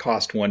lowest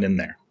cost one in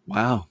there.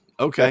 Wow.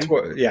 Okay.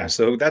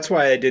 So that's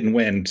why I didn't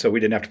win. So we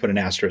didn't have to put an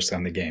asterisk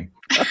on the game.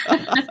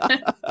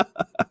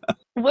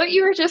 What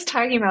you were just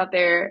talking about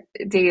there,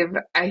 Dave,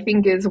 I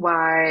think is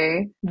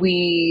why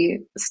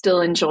we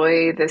still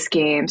enjoy this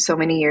game so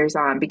many years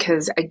on.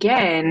 Because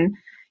again,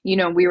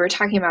 we were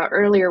talking about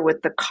earlier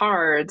with the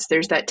cards,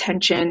 there's that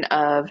tension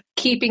of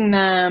keeping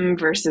them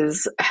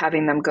versus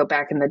having them go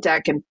back in the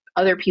deck and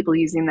other people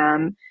using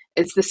them.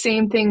 It's the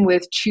same thing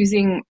with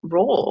choosing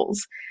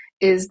roles,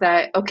 is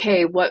that,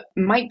 okay, what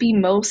might be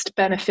most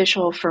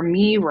beneficial for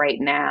me right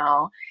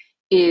now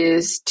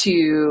is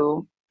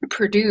to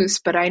produce,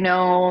 but I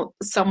know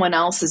someone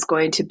else is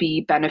going to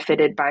be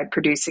benefited by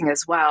producing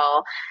as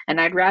well. And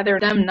I'd rather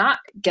them not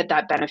get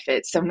that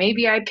benefit. So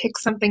maybe I pick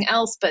something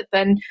else, but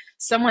then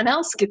someone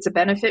else gets a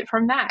benefit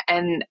from that.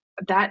 And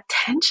that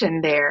tension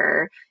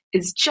there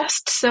is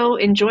just so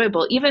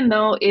enjoyable, even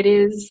though it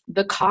is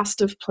the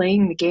cost of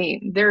playing the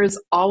game. There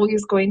is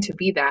always going to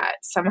be that.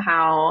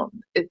 Somehow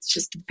it's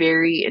just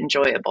very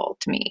enjoyable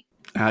to me.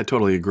 I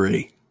totally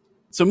agree.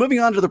 So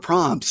moving on to the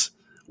prompts.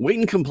 Weight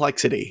and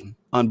complexity.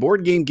 On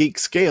Board Game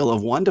Geek's scale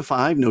of 1 to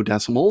 5, no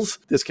decimals.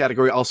 This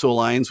category also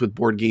aligns with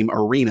Board Game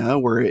Arena,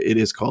 where it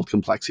is called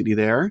complexity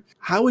there.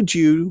 How would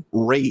you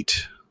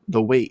rate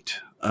the weight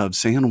of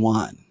San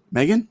Juan?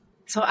 Megan?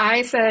 So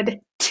I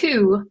said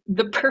 2,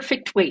 the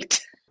perfect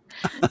weight.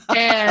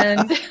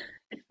 And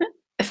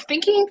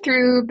Thinking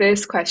through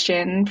this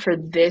question for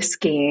this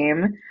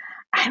game,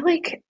 I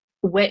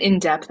went in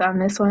depth on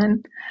this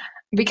one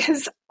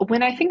because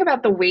when I think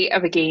about the weight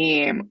of a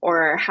game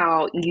or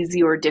how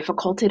easy or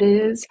difficult it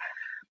is,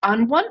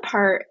 on one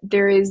part,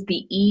 there is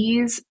the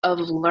ease of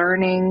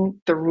learning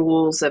the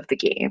rules of the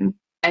game.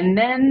 And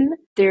then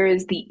there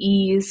is the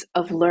ease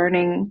of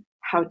learning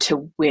how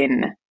to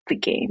win the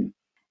game.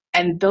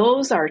 And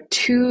those are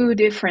two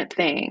different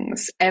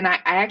things. And I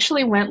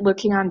actually went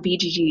looking on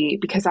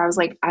BGG because I was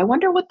like, I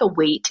wonder what the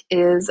weight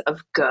is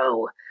of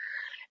Go.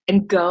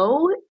 And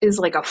Go is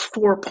like a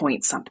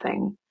 4-point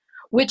something,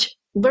 which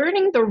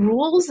learning the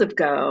rules of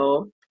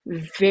Go,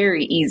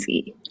 very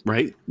easy.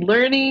 Right.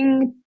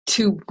 Learning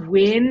to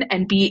win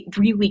and be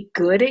really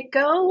good at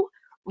Go,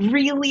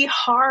 really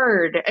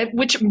hard,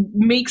 which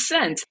makes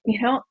sense,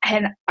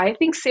 and I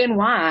think San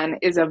Juan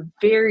is a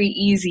very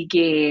easy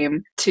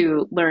game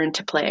to learn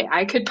to play.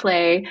 I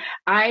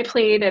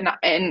played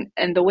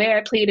and the way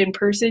I played in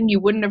person, you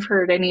wouldn't have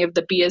heard any of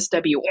the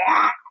BSW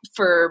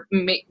for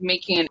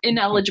making an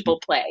ineligible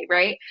play,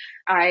 right?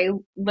 I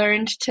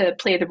learned to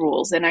play the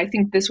rules, and I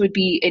think this would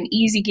be an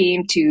easy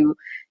game to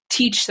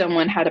teach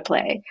someone how to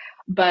play.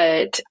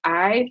 But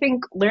I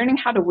think learning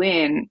how to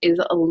win is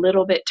a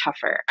little bit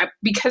tougher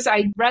because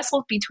I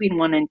wrestled between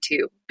 1 and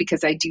 2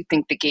 because I do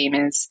think the game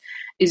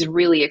is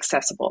really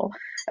accessible.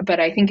 But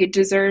I think it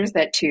deserves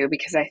that 2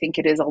 because I think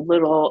it is a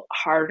little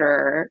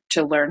harder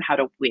to learn how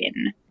to win.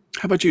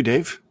 How about you,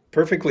 Dave?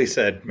 Perfectly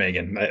said,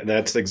 Megan.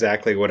 That's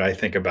exactly what I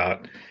think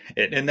about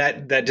it. And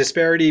that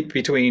disparity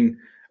between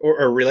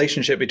or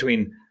relationship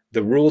between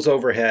the rules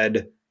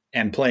overhead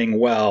and playing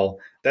well,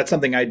 that's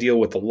something I deal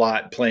with a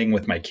lot playing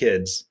with my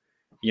kids.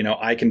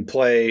 I can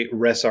play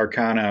Res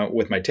Arcana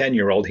with my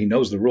 10-year-old. He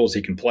knows the rules.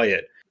 He can play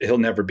it. He'll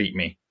never beat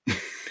me.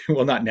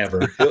 Well, not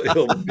never.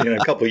 He'll in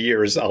a couple of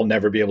years, I'll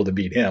never be able to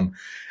beat him.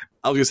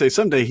 I was going to say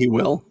someday he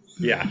will.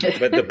 Yeah.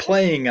 But the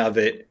playing of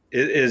it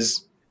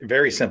is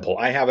very simple.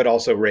 I have it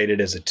also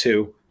rated as a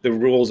 2. The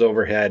rules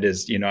overhead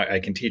is, I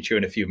can teach you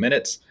in a few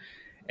minutes.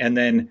 And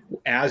then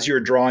as you're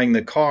drawing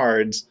the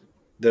cards,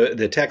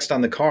 the text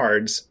on the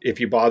cards, if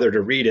you bother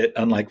to read it,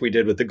 unlike we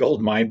did with the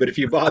gold mine, but if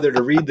you bother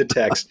to read the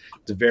text,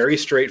 it's very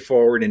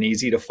straightforward and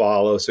easy to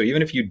follow. So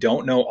even if you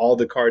don't know all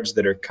the cards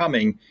that are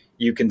coming,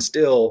 you can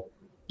still,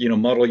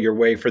 muddle your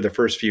way for the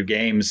first few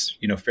games,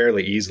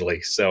 fairly easily.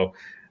 So,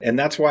 and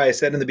that's why I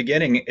said in the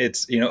beginning,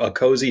 it's, a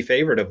cozy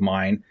favorite of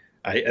mine.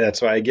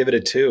 That's why I give it a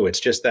 2. It's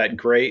just that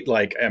great,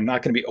 I'm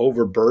not going to be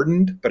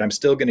overburdened, but I'm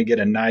still going to get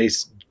a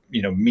nice,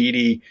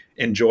 meaty,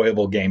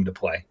 enjoyable game to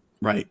play.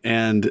 Right.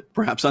 And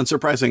perhaps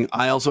unsurprising,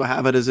 I also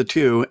have it as a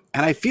 2.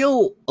 And I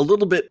feel a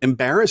little bit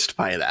embarrassed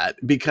by that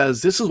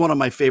because this is one of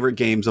my favorite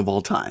games of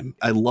all time.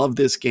 I love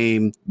this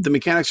game. The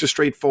mechanics are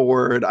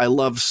straightforward. I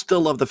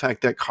still love the fact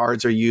that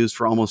cards are used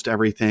for almost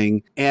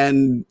everything.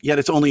 And yet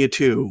it's only a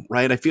 2,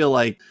 right? I feel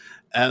like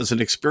as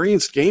an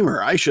experienced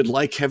gamer, I should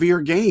like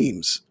heavier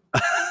games.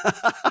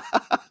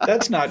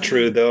 That's not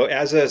true, though.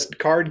 As a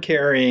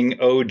card-carrying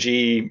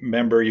OG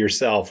member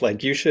yourself,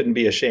 you shouldn't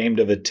be ashamed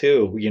of it,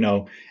 too.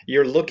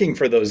 You're looking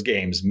for those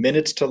games.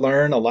 Minutes to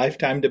learn, a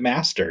lifetime to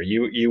master.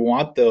 You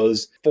want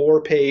those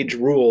 4-page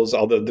rules,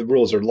 although the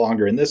rules are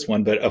longer in this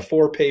one, but a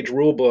 4-page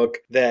rule book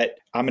that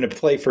I'm going to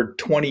play for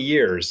 20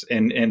 years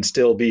and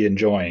still be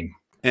enjoying.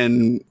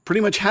 And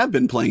pretty much have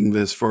been playing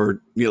this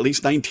for at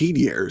least 19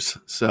 years.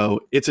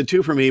 So it's a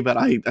 2 for me, but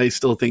I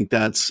still think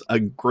that's a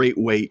great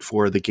weight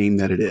for the game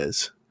that it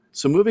is.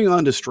 So moving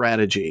on to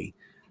strategy.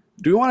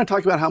 Do we want to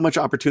talk about how much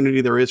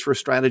opportunity there is for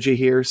strategy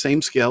here?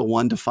 Same scale,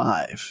 1 to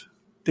 5.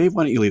 Dave,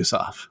 why don't you lead us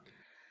off?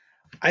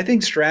 I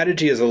think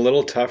strategy is a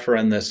little tougher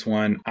on this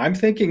one. I'm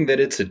thinking that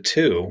it's a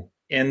 2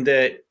 in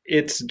that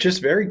it's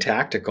just very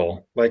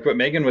tactical. Like what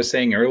Megan was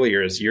saying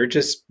earlier is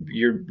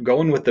you're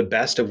going with the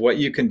best of what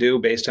you can do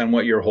based on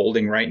what you're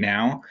holding right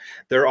now.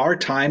 There are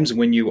times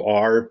when you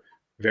are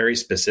very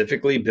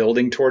specifically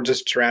building towards a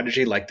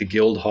strategy like the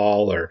Guild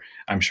Hall, or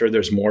I'm sure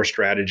there's more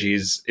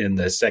strategies in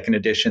the 2nd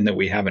edition that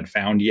we haven't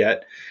found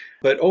yet.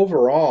 But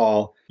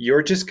overall,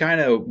 you're just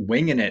kind of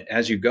winging it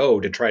as you go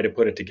to try to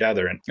put it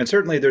together. And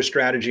certainly there's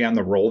strategy on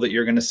the role that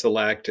you're going to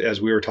select,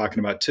 as we were talking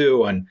about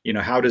too, on,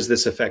 how does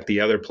this affect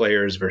the other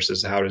players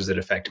versus how does it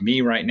affect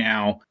me right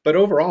now? But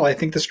overall, I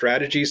think the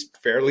strategy is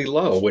fairly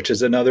low, which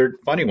is another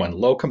funny one.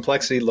 Low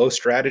complexity, low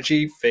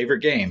strategy, favorite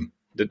game.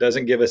 That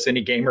doesn't give us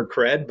any gamer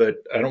cred, but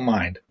I don't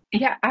mind.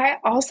 Yeah, I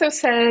also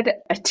said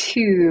a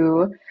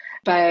 2.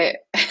 But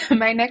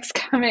my next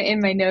comment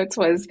in my notes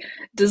was,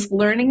 does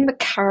learning the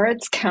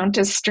cards count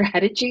as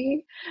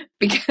strategy?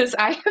 Because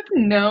I have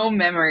no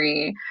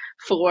memory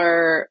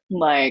for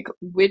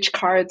which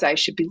cards I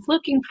should be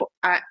looking for.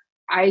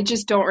 I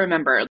just don't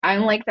remember.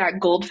 I'm like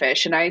that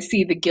goldfish and I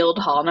see the guild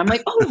hall and I'm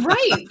like, oh,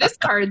 right, this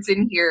card's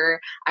in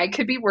here. I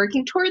could be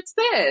working towards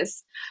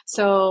this.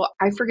 So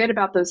I forget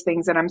about those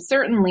things. And I'm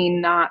certainly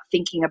not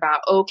thinking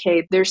about,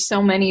 okay, there's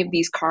so many of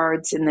these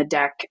cards in the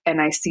deck and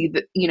I see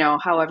that,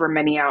 however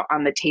many out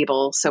on the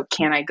table. So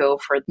can I go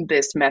for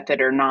this method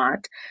or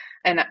not?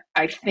 And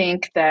I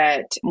think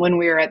that when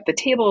we were at the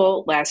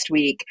table last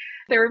week,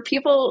 there were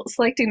people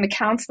selecting the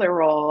counselor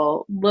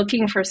role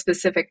looking for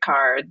specific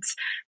cards.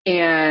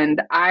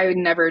 And I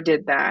never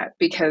did that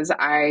because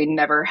I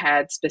never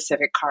had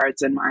specific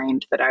cards in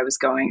mind that I was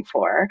going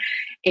for.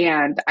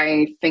 And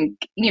I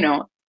think,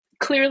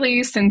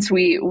 clearly, since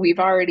we've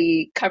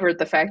already covered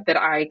the fact that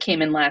I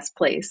came in last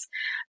place,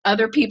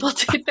 other people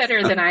did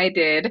better than I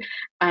did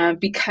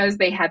because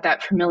they had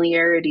that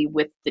familiarity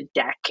with the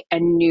deck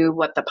and knew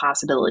what the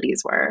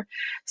possibilities were.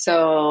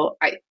 So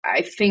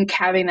I think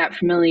having that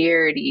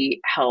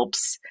familiarity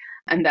helps,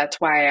 and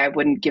that's why I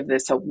wouldn't give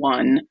this a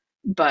 1.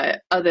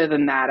 But other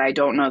than that, I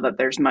don't know that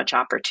there's much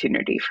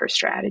opportunity for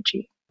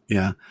strategy.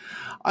 Yeah.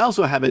 I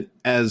also have it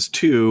as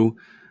 2.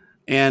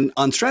 And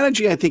on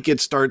strategy, I think it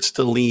starts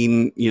to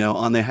lean,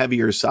 on the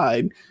heavier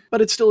side,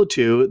 but it's still a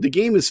 2. The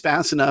game is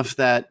fast enough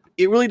that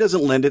it really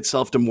doesn't lend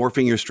itself to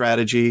morphing your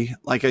strategy.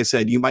 Like I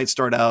said, you might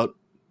start out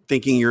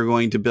thinking you're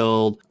going to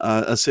build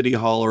a city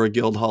hall or a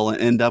guild hall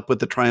and end up with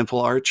the Triumphal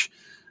Arch.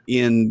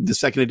 In the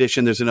second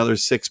edition, there's another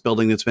 6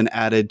 building that's been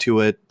added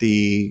to it,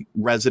 the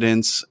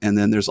residence, and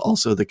then there's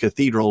also the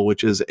cathedral,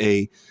 which is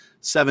a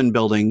 7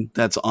 building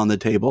that's on the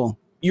table.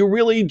 You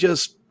really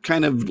just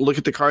kind of look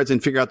at the cards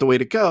and figure out the way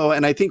to go.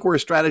 And I think where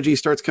strategy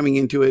starts coming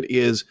into it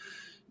is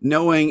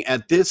knowing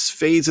at this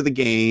phase of the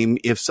game,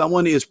 if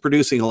someone is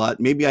producing a lot,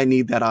 maybe I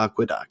need that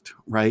aqueduct,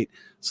 right?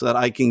 So that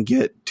I can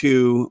get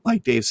to,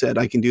 like Dave said,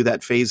 I can do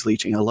that phase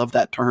leeching. I love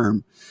that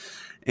term.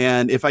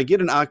 And if I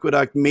get an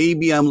aqueduct,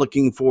 maybe I'm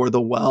looking for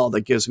the well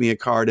that gives me a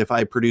card if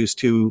I produce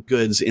 2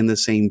 goods in the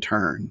same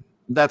turn.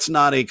 That's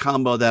not a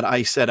combo that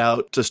I set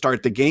out to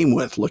start the game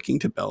with looking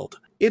to build.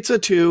 It's a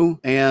 2,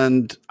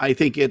 and I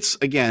think it's,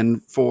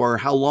 again, for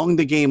how long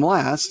the game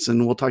lasts,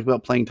 and we'll talk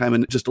about playing time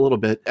in just a little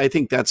bit, I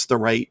think that's the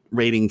right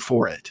rating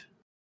for it.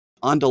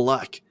 On to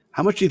luck.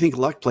 How much do you think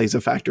luck plays a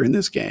factor in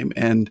this game?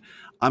 And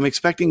I'm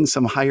expecting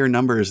some higher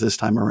numbers this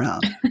time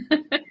around.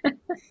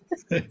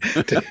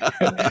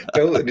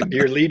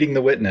 You're leading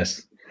the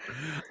witness.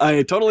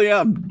 I totally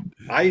am.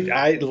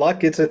 I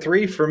luck, it's a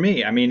 3 for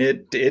me. I mean,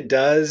 it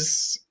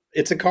does...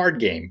 It's a card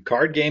game.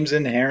 Card games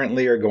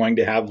inherently are going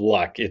to have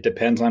luck. It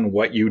depends on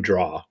what you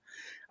draw.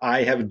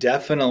 I have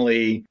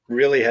definitely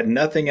really had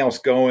nothing else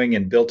going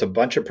and built a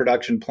bunch of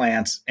production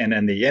plants, and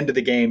in the end of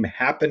the game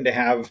happened to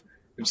have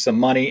some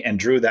money and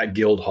drew that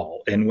guild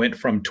hall and went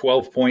from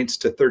 12 points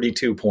to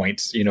 32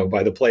 points,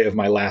 by the play of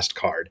my last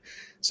card.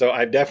 So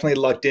I've definitely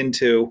lucked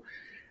into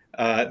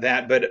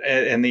that. But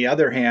on the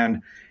other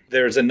hand,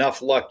 there's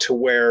enough luck to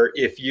where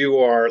if you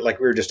are, like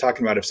we were just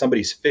talking about, if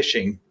somebody's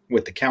fishing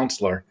with the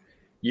counselor,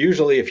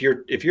 usually if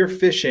you're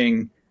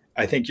fishing,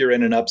 I think you're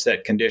in an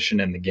upset condition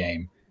in the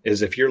game.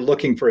 Is if you're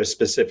looking for a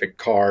specific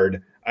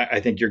card,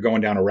 I think you're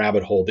going down a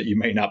rabbit hole that you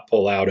may not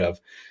pull out of.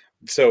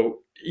 So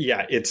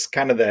yeah, it's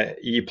kind of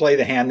you play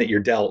the hand that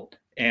you're dealt.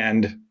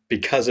 And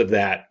because of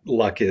that,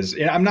 luck is,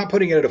 I'm not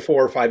putting it at a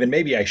 4 or 5, and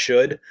maybe I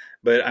should,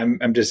 but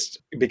I'm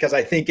just, because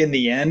I think in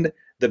the end,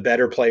 the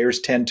better players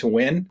tend to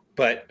win,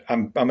 but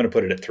I'm going to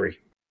put it at 3.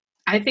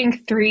 I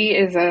think 3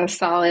 is a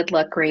solid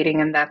luck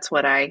rating, and that's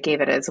what I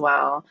gave it as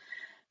well.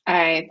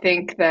 I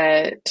think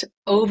that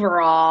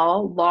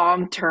overall,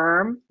 long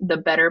term, the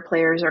better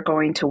players are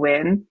going to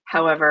win.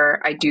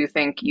 However, I do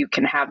think you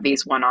can have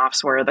these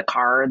one-offs where the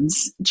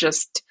cards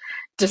just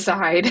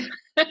decide.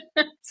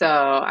 So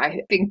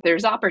I think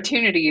there's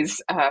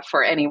opportunities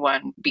for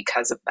anyone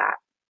because of that.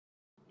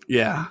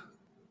 Yeah,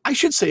 I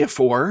should say a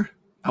 4.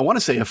 I want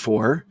to say a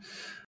 4.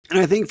 And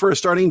I think for a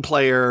starting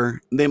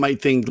player, they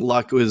might think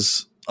luck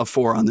was a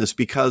 4 on this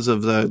because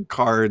of the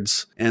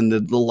cards and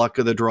the luck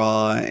of the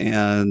draw.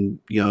 And,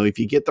 if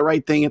you get the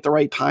right thing at the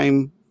right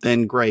time,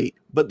 then great.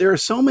 But there are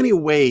so many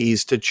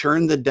ways to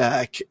churn the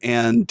deck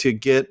and to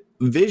get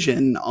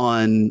vision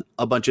on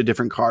a bunch of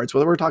different cards,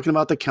 whether we're talking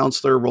about the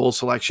counselor role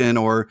selection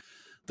or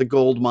the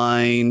gold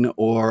mine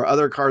or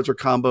other cards or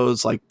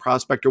combos like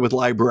prospector with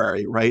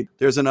library, right?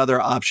 There's another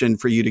option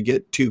for you to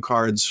get 2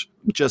 cards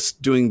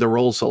just doing the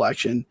role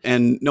selection,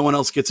 and no one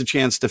else gets a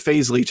chance to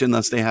phase leech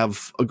unless they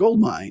have a gold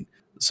mine.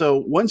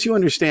 So once you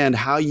understand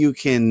how you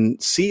can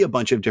see a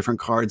bunch of different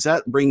cards,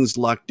 that brings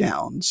luck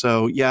down.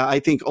 So yeah, I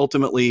think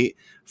ultimately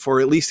for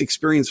at least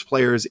experienced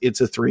players, it's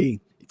a 3.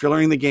 If you're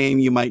learning the game,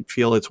 you might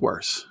feel it's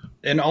worse.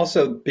 And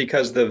also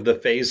because of the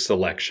phase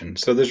selection.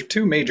 So there's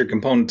 2 major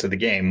components of the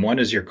game. One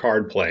is your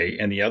card play,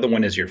 and the other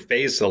one is your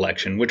phase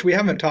selection, which we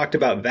haven't talked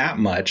about that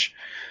much,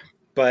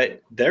 but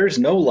there's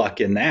no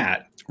luck in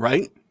that.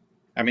 Right?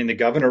 I mean, the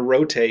governor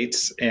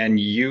rotates, and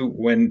you,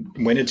 when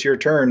it's your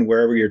turn,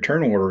 wherever your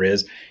turn order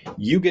is,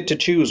 you get to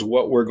choose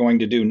what we're going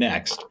to do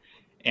next.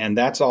 And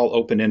that's all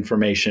open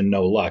information,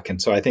 no luck.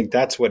 And so I think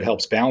that's what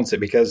helps balance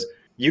it, because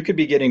you could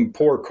be getting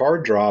poor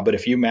card draw, but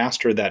if you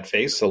master that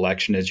phase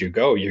selection as you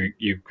go,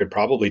 you could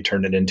probably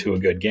turn it into a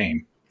good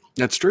game.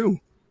 That's true.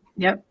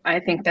 Yep, I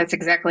think that's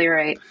exactly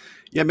right.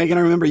 Yeah, Megan,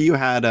 I remember you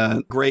had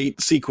a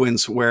great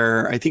sequence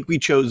where I think we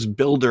chose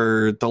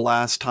Builder the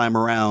last time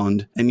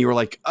around, and you were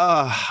like,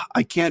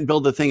 I can't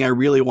build the thing I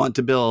really want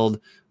to build,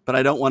 but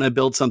I don't want to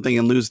build something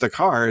and lose the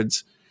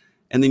cards.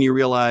 And then you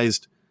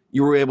realized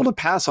you were able to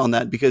pass on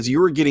that because you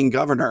were getting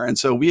governor. And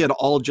so we had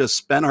all just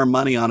spent our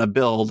money on a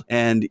build,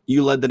 and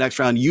you led the next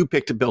round. You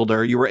picked a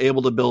builder. You were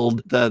able to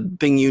build the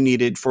thing you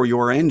needed for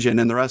your engine.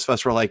 And the rest of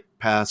us were like,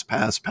 pass,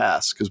 pass,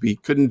 pass, because we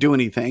couldn't do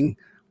anything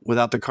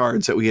without the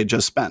cards that we had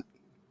just spent.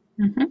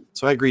 Mm-hmm.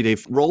 So I agree,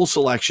 Dave. Role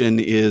selection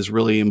is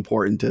really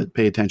important to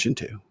pay attention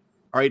to.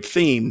 All right,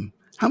 theme.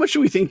 How much do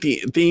we think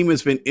the theme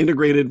has been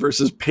integrated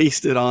versus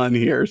pasted on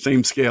here?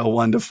 Same scale,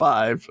 1 to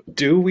 5.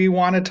 Do we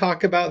want to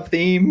talk about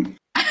theme?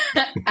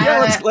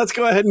 Yeah, let's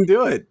go ahead and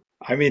do it.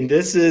 I mean,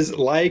 this is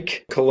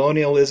like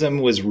colonialism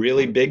was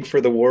really big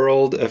for the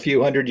world a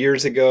few hundred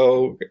years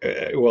ago.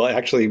 Well,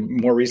 actually,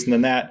 more recent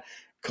than that.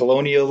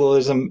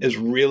 Colonialism is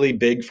really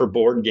big for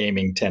board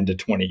gaming 10 to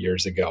 20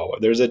 years ago.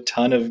 There's a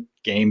ton of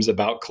games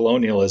about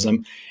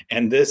colonialism,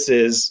 and this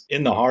is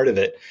in the heart of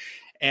it.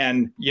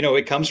 And,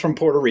 it comes from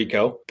Puerto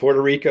Rico.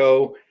 Puerto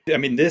Rico, I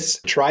mean, this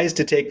tries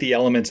to take the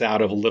elements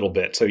out of a little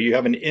bit. So you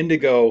have an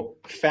indigo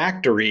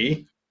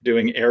factory,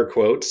 doing air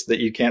quotes that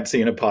you can't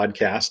see in a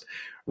podcast.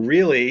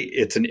 Really,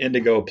 it's an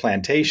indigo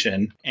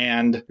plantation,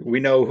 and we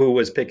know who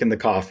was picking the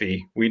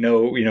coffee. We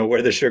know,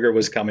 where the sugar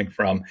was coming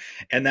from.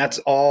 And that's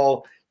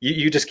all,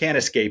 you just can't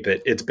escape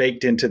it. It's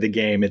baked into the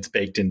game. It's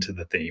baked into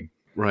the theme.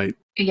 Right.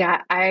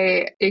 Yeah,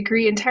 I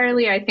agree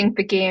entirely. I think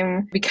the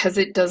game, because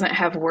it doesn't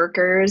have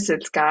workers,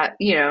 it's got,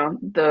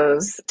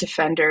 those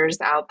defenders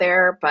out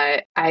there,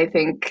 but I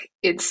think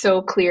it's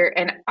so clear.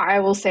 And I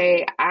will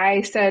say,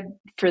 I said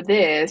for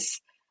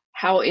this,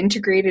 how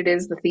integrated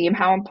is the theme?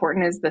 How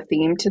important is the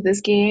theme to this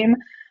game?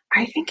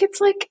 I think it's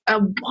like a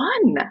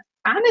 1.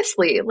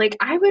 Honestly, like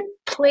I would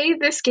play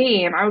this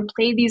game. I would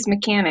play these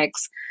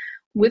mechanics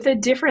with a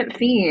different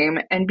theme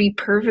and be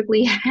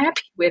perfectly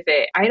happy with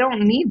it. I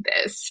don't need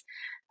this.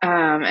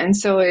 And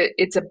so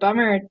it's a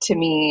bummer to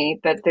me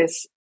that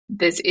this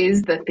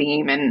is the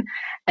theme.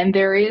 And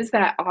there is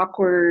that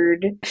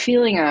awkward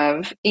feeling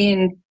of,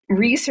 in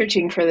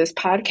researching for this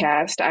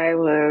podcast, I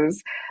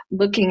was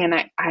looking and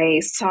I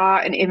saw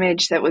an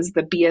image that was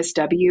the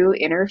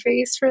BSW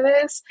interface for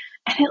this,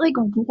 and it like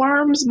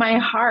warms my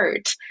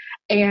heart.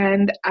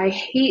 And I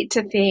hate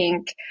to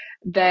think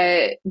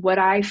that what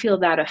I feel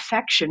that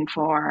affection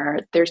for,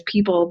 there's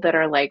people that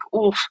are like,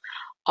 oof,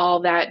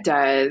 all that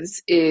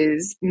does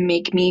is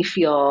make me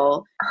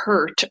feel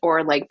hurt,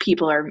 or like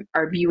people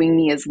are viewing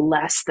me as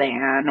less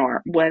than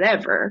or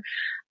whatever.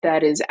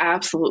 That is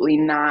absolutely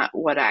not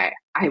what I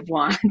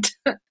want.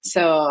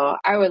 So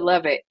I would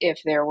love it if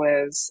there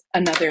was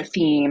another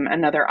theme,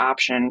 another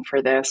option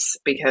for this,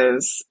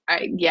 because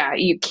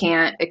you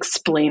can't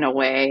explain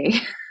away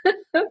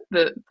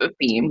the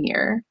theme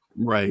here.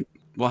 Right.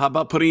 Well, how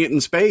about putting it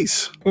in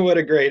space? What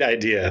a great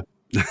idea.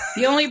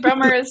 The only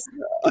bummer is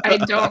I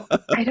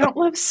don't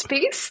love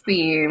space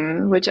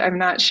theme, which I'm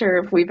not sure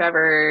if we've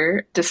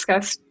ever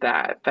discussed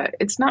that, but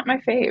it's not my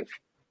fave.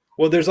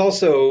 Well, there's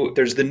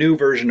the new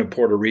version of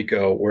Puerto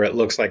Rico where it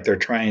looks like they're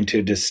trying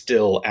to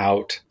distill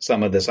out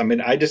some of this. I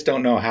mean, I just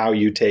don't know how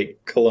you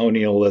take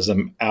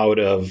colonialism out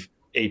of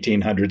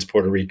 1800s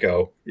Puerto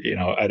Rico.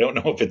 I don't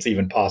know if it's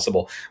even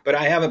possible, but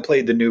I haven't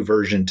played the new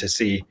version to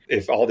see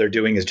if all they're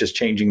doing is just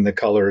changing the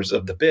colors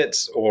of the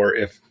bits, or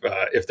if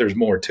there's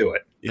more to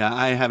it. Yeah,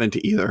 I haven't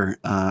either.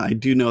 I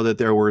do know that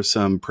there were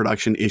some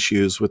production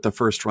issues with the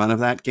first run of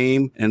that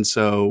game. And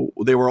so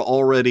they were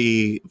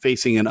already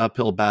facing an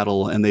uphill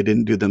battle, and they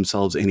didn't do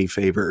themselves any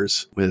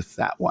favors with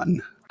that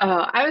one.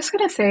 I was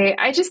going to say,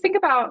 I just think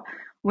about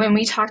when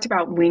we talked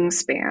about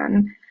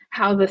Wingspan,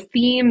 how the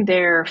theme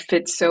there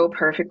fits so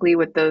perfectly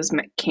with those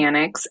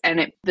mechanics,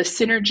 and the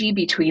synergy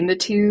between the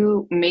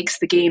two makes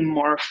the game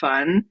more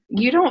fun.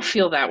 You don't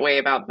feel that way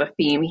about the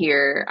theme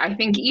here. I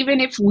think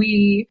even if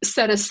we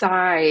set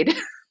aside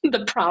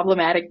the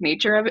problematic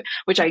nature of it,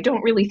 which I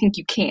don't really think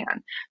you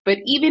can, but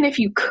even if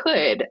you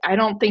could, I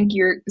don't think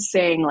you're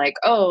saying like,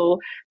 oh,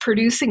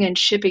 producing and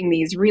shipping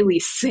these really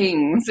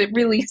sings. It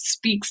really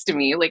speaks to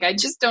me. Like, I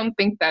just don't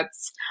think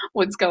that's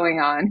what's going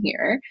on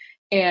here.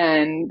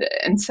 And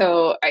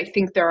so I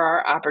think there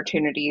are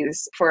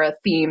opportunities for a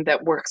theme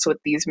that works with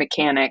these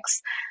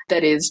mechanics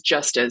that is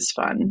just as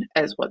fun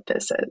as what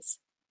this is.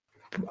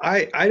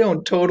 I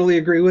don't totally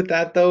agree with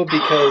that, though,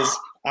 because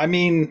I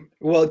mean,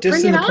 well,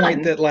 just in the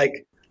point that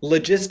like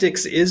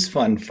logistics is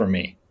fun for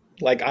me.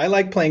 Like, I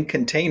like playing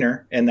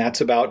container, and that's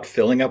about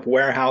filling up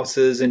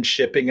warehouses and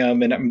shipping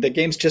them. And the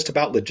game's just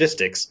about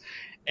logistics,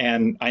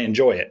 and I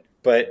enjoy it.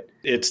 But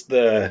it's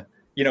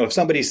if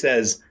somebody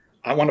says,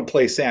 I want to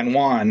play San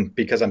Juan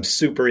because I'm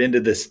super into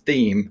this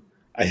theme,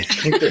 I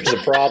think there's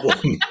a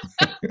problem.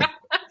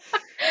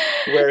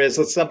 Whereas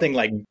with something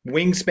like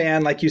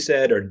Wingspan, like you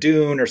said, or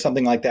Dune or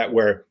something like that,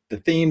 where the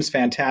theme's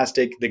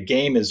fantastic, the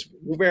game is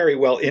very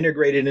well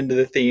integrated into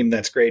the theme,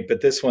 that's great.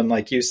 But this one,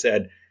 like you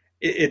said,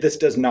 this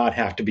does not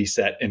have to be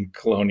set in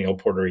colonial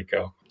Puerto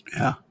Rico.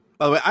 Yeah.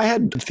 By the way, I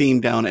had theme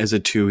down as a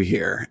 2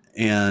 here,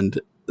 and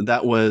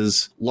that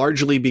was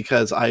largely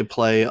because I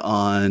play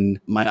on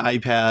my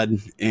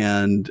iPad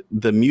and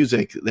the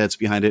music that's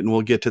behind it. And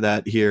we'll get to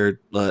that here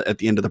at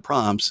the end of the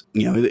prompts.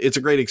 You know, it's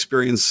a great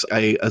experience.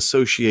 I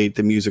associate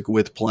the music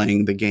with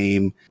playing the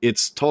game.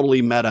 It's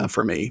totally meta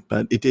for me,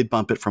 but it did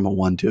bump it from a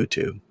 1 to a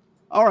 2.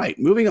 All right,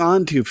 moving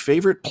on to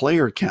favorite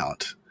player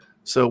count.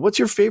 So what's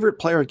your favorite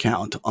player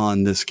count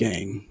on this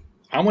game?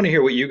 I want to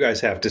hear what you guys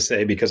have to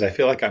say because I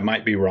feel like I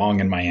might be wrong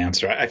in my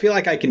answer. I feel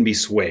like I can be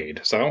swayed.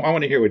 So I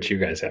want to hear what you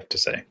guys have to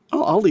say.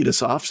 I'll lead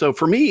us off. So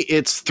for me,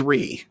 it's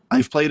 3.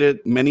 I've played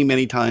it many,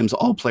 many times,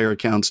 all player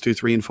accounts, 2,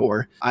 3, and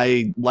 4.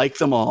 I like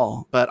them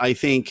all, but I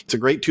think it's a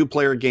great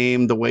 2-player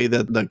game. The way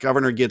that the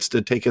governor gets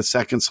to take a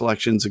second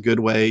selection is a good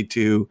way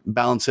to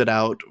balance it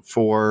out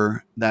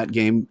for that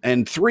game.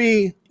 And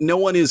 3, no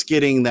one is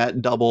getting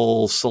that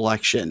double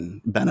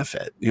selection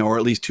benefit, or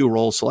at least 2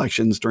 role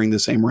selections during the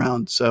same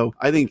round. So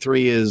I think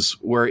 3 is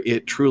where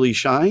it truly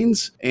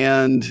shines.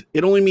 And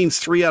it only means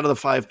 3 out of the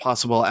 5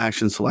 possible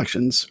action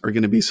selections are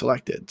going to be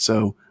selected.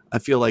 So I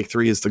feel like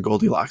 3 is the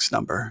Goldilocks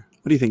number.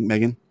 What do you think,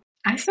 Megan?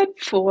 I said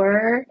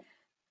 4.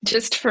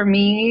 Just for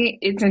me,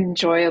 it's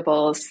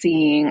enjoyable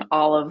seeing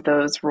all of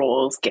those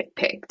roles get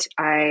picked.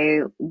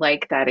 I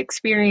like that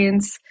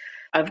experience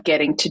of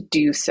getting to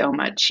do so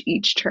much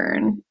each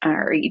turn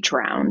or each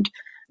round.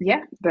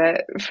 Yeah,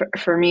 but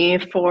for me,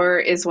 4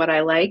 is what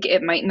I like.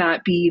 It might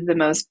not be the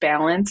most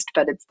balanced,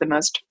 but it's the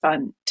most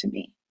fun to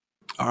me.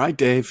 All right,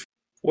 Dave.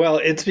 Well,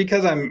 it's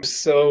because I'm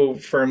so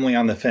firmly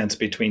on the fence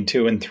between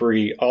 2 and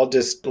 3.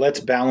 Let's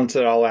balance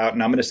it all out.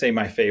 And I'm going to say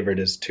my favorite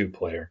is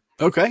 2-player.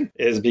 Okay.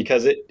 Is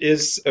because it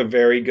is a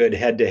very good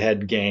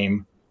head-to-head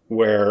game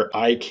where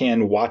I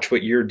can watch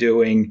what you're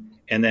doing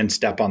and then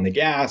step on the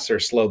gas or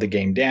slow the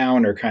game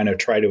down or kind of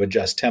try to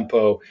adjust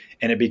tempo.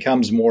 And it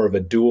becomes more of a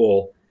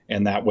duel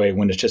in that way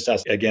when it's just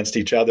us against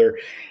each other.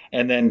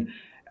 And then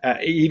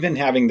even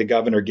having the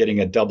governor getting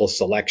a double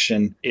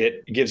selection,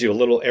 it gives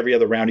you every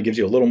other round, it gives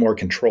you a little more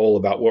control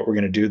about what we're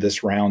going to do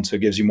this round. So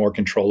it gives you more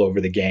control over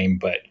the game.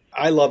 But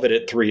I love it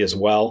at 3 as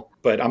well.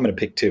 But I'm going to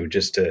pick 2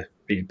 just to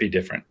be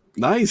different.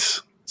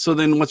 Nice. So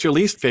then what's your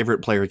least favorite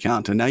player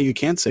count? And now you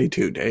can't say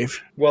 2,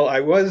 Dave. Well, I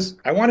want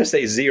to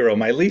say 0.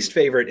 My least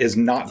favorite is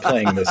not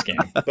playing this game,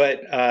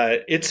 but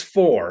it's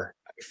 4.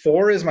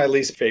 4 is my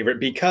least favorite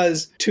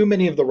because too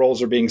many of the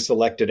roles are being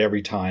selected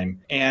every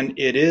time. And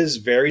it is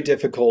very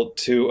difficult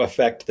to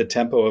affect the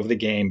tempo of the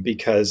game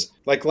because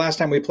like last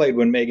time we played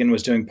when Megan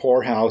was doing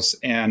Poorhouse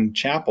and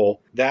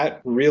Chapel,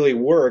 that really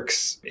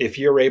works if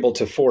you're able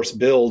to force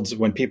builds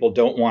when people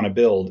don't want to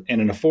build. And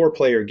in a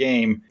 4-player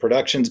game,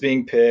 production's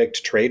being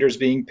picked, traders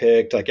being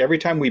picked. Like every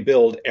time we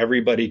build,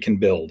 everybody can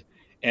build.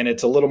 And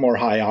it's a little more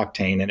high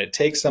octane and it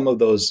takes some of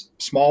those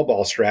small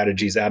ball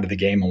strategies out of the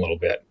game a little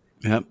bit.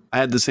 Yep, I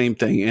had the same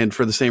thing, and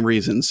for the same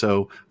reason.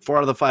 So 4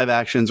 out of the 5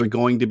 actions are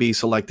going to be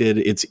selected.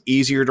 It's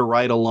easier to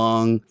ride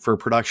along for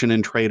production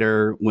and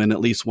trader when at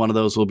least one of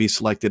those will be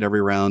selected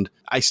every round.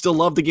 I still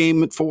love the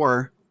game at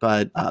 4,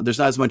 but there's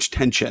not as much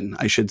tension,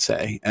 I should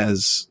say,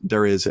 as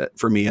there is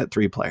for me at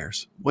 3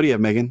 players. What do you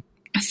have, Megan?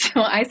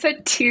 So I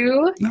said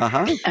 2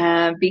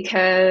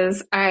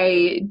 because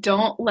I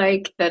don't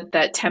like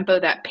that tempo,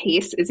 that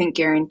pace isn't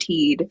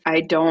guaranteed.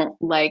 I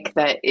don't like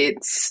that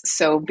it's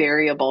so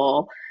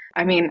variable.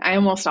 I mean, I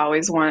almost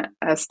always want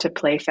us to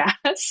play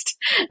fast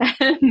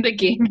and the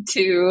game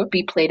to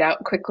be played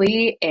out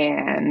quickly.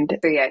 And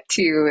so yeah,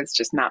 2 is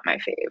just not my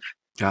fave.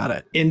 Got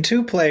it. In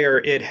 2-player,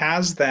 it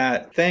has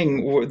that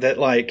thing that,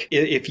 like,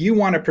 if you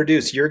want to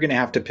produce, you're going to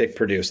have to pick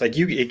produce. Like,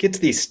 it gets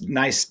these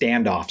nice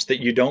standoffs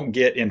that you don't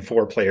get in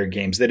 4-player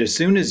games, that as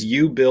soon as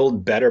you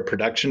build better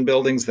production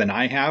buildings than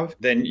I have,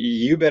 then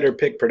you better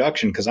pick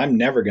production because I'm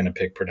never going to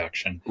pick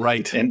production.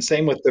 Right. And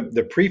same with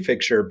the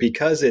prefixture,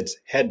 because it's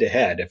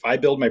head-to-head. If I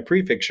build my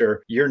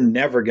prefixture, you're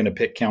never going to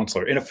pick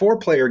counselor. In a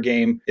 4-player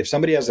game, if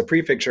somebody has a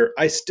prefixture,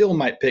 I still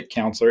might pick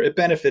counselor. It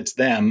benefits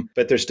them,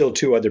 but there's still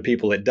 2 other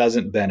people it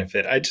doesn't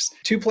benefit.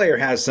 2-player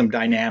has some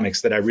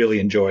dynamics that I really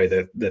enjoy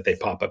that they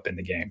pop up in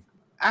the game.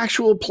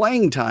 Actual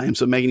playing time.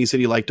 So Megan, you said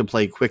you like to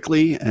play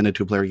quickly in a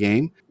 2-player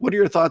game. What are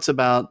your thoughts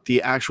about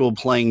the actual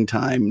playing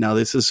time? Now,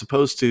 this is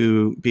supposed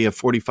to be a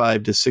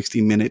 45 to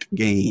 60 minute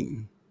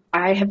game.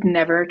 I have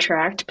never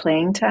tracked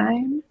playing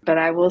time, but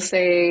I will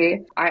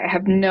say I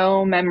have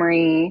no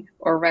memory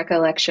or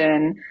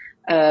recollection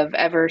of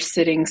ever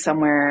sitting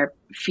somewhere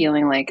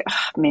feeling like,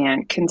 oh,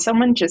 man, can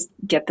someone just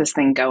get this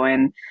thing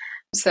going?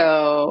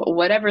 So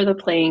whatever the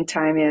playing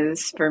time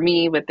is for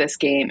me with this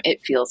game,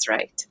 it feels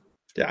right.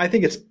 Yeah, I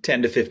think it's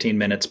 10 to 15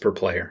 minutes per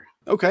player.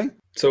 Okay.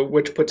 So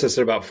which puts us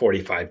at about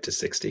 45 to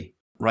 60.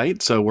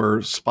 Right. So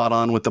we're spot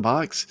on with the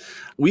box.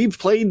 We've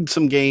played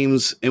some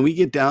games and we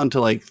get down to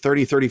like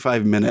 30,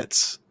 35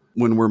 minutes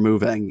when we're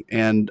moving.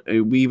 And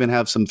we even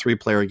have some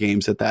 3-player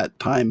games at that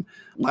time.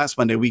 Last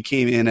Monday, we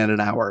came in at an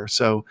hour.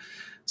 So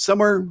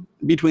somewhere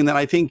between that,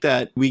 I think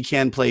that we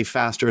can play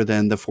faster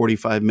than the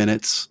 45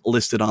 minutes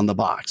listed on the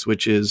box,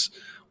 which is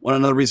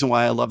another reason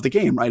why I love the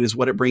game, right, is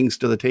what it brings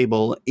to the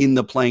table in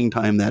the playing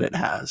time that it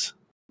has.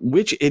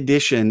 Which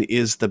edition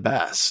is the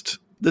best?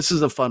 This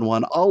is a fun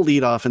one. I'll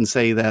lead off and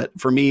say that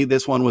for me,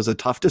 this one was a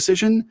tough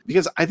decision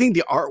because I think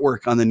the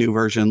artwork on the new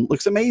version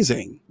looks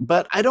amazing,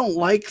 but I don't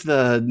like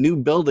the new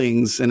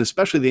buildings and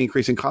especially the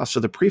increasing cost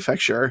of the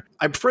prefecture.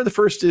 I prefer the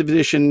first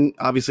edition.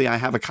 Obviously, I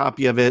have a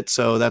copy of it,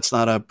 so that's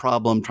not a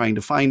problem trying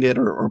to find it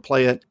or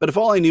play it. But if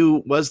all I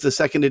knew was the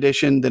second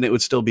edition, then it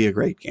would still be a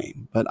great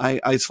game. But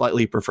I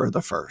slightly prefer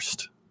the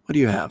first. What do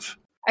you have?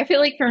 I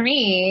feel like for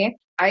me,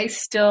 I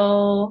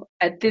still,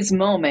 at this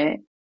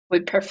moment,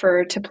 would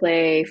prefer to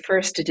play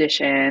first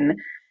edition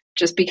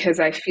just because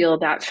I feel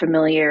that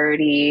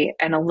familiarity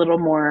and a little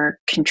more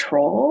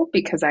control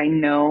because I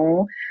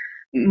know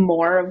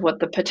more of what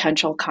the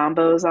potential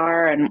combos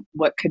are and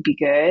what could be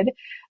good.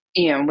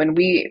 You know, when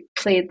we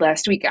played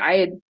last week,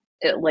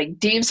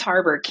 Dave's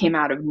Harbor came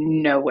out of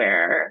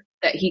nowhere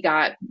that he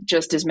got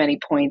just as many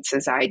points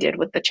as I did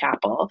with the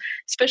chapel,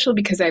 especially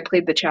because I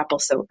played the chapel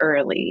so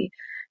early.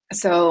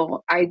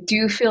 So I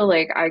do feel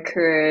like I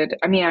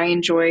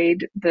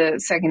enjoyed the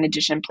second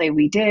edition play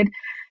we did,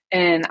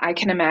 and I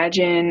can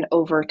imagine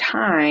over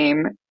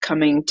time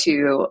coming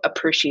to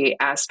appreciate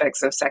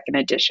aspects of second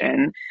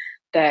edition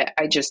that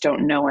I just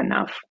don't know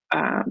enough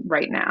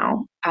right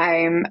now.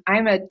 I'm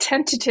a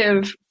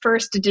tentative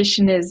first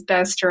edition is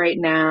best right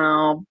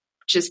now,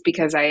 just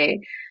because I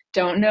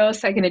don't know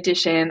second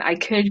edition. I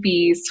could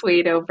be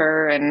swayed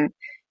over and,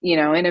 you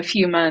know, in a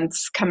few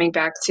months coming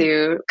back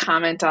to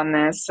comment on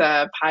this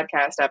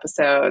podcast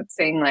episode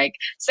saying like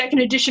second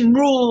edition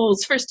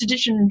rules, first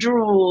edition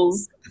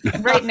rules.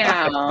 Right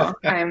now,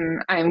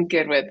 I'm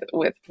good with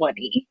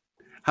 1E.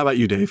 How about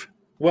you, Dave?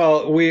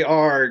 Well, we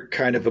are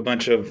kind of a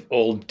bunch of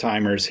old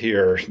timers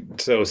here.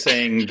 So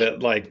saying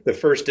that like the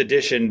first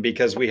edition,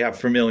 because we have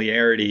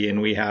familiarity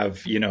and we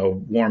have, you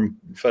know, warm,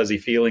 fuzzy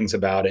feelings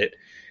about it.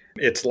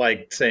 It's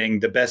like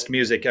saying the best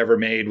music ever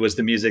made was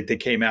the music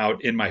that came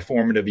out in my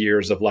formative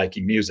years of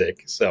liking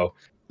music. So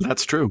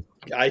that's true.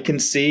 I can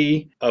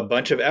see a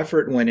bunch of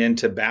effort went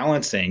into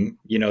balancing,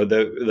 you know,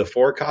 the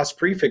 4-cost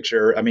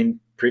prefecture. I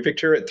mean,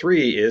 prefecture at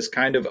 3 is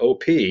kind of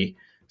OP.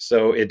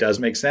 So it does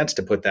make sense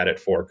to put that at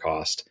 4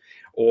 cost.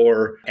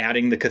 Or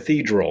adding the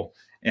cathedral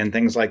and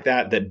things like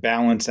that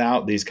balance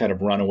out these kind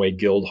of runaway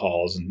guild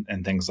halls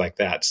and things like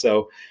that.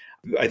 So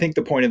I think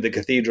the point of the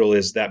cathedral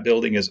is that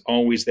building is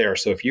always there.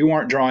 So if you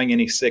aren't drawing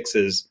any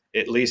 6s,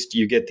 at least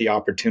you get the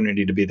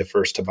opportunity to be the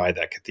first to buy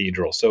that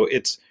cathedral. So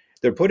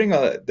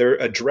they're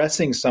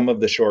addressing some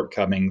of the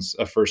shortcomings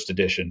of first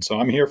edition. So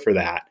I'm here for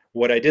that.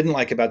 What I didn't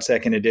like about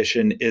second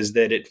edition is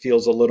that it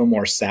feels a little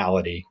more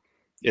salady,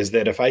 is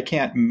that if I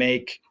can't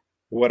make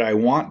what I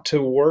want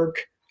to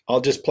work,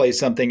 I'll just play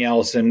something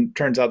else. And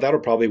turns out that'll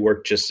probably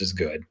work just as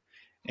good.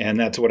 And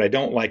that's what I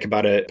don't like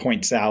about a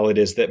point salad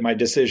is that my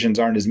decisions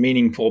aren't as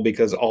meaningful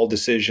because all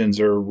decisions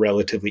are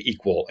relatively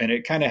equal. And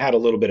it kind of had a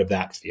little bit of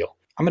that feel.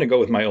 I'm going to go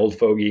with my old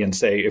fogey and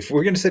say, if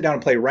we're going to sit down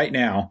and play right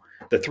now,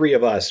 the 3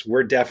 of us,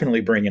 we're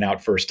definitely bringing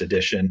out first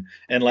edition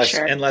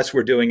unless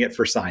we're doing it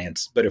for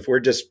science. But if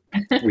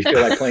we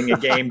feel like playing a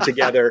game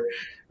together,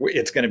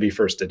 it's going to be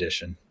first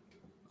edition.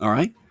 All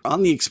right.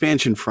 On the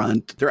expansion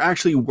front, there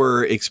actually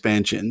were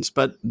expansions,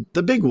 but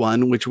the big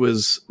one, which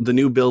was the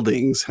new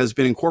buildings, has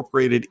been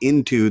incorporated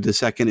into the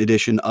second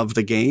edition of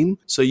the game.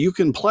 So you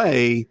can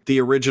play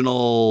the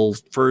original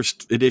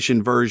first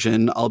edition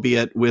version,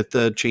 albeit with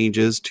the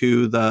changes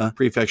to the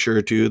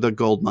prefecture, to the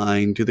gold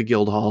mine, to the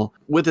guild hall,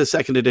 with a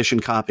second edition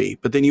copy.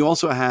 But then you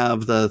also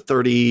have the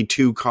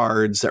 32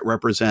 cards that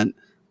represent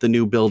the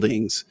new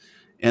buildings.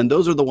 And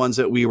those are the ones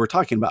that we were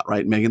talking about,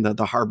 right, Megan, that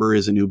the harbor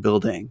is a new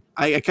building.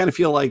 I kind of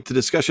feel like the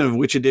discussion of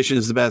which edition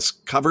is the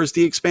best covers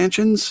the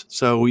expansions.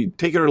 So we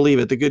take it or leave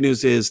it. The good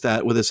news is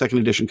that with a second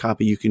edition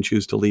copy, you can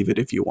choose to leave it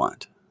if you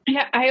want.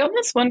 Yeah, I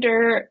almost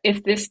wonder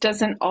if this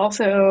doesn't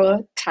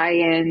also tie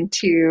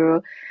into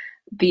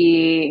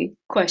the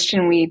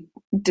question we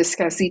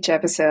discuss each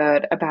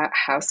episode about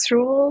house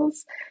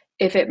rules,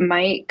 if it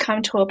might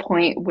come to a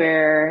point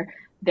where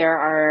there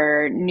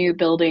are new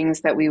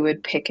buildings that we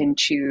would pick and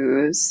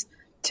choose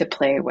to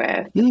play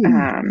with.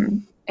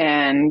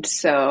 And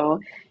so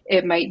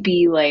it might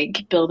be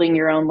like building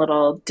your own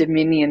little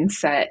Dominion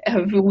set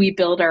we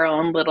build our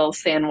own little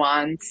San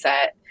Juan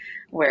set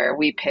where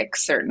we pick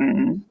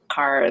certain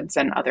cards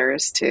and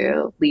others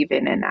to leave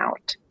in and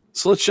out.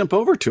 So let's jump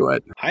over to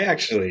it. I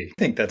actually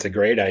think that's a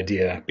great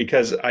idea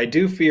because I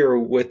do fear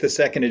with the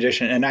second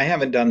edition, and I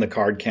haven't done the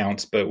card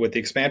counts, but with the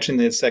expansion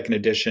in the second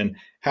edition,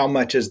 how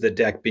much is the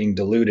deck being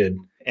diluted?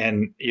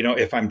 And, you know,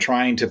 if I'm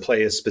trying to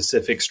play a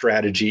specific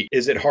strategy,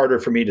 is it harder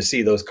for me to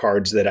see those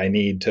cards that I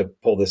need to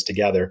pull this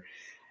together?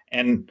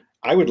 And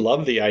I would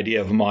love the idea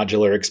of a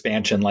modular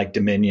expansion like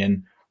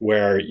Dominion,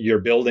 where you're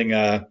building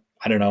a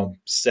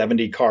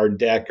 70 card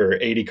deck or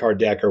 80 card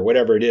deck or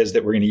whatever it is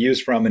that we're going to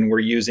use from, and we're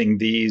using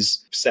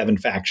these 7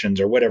 factions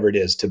or whatever it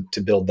is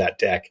to build that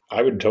deck.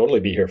 I would totally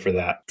be here for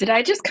that. Did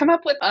I just come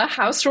up with a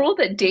house rule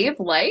that Dave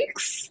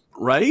likes?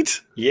 Right?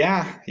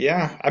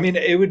 Yeah. I mean,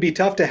 it would be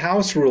tough to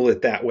house rule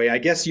it that way. I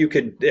guess you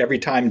could every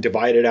time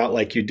divide it out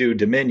like you do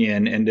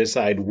Dominion and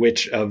decide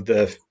which of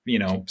the,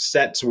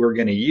 sets we're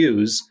going to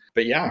use.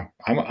 But yeah,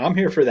 I'm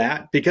here for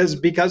that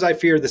because I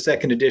fear the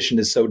second edition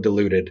is so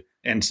diluted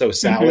and so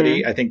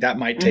salady. I think that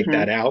might take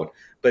that out,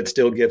 but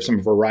still give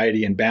some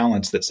variety and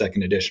balance that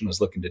second edition was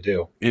looking to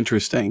do.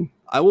 Interesting.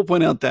 I will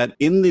point out that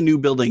in the new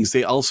buildings,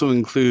 they also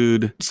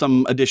include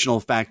some additional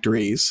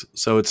factories.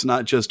 So it's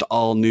not just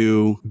all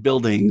new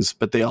buildings,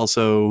 but they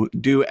also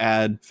do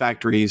add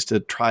factories to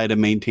try to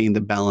maintain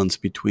the balance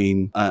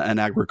between an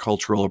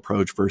agricultural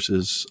approach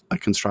versus a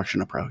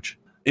construction approach.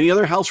 Any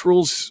other house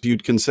rules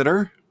you'd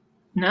consider?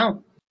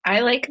 No. I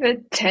like the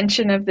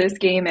tension of this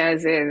game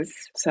as is,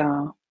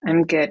 so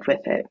I'm good with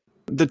it.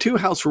 The two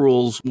house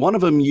rules, one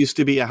of them used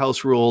to be a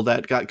house rule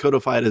that got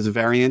codified as a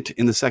variant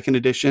in the second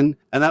edition,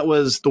 and that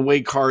was the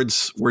way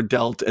cards were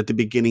dealt at the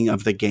beginning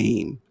of the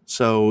game.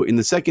 So in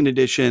the second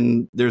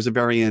edition, there's a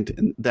variant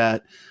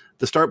that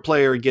the start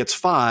player gets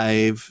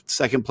 5,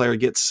 second player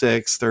gets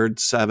 6,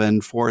 third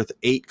 7, fourth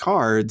 8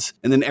 cards,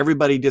 and then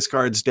everybody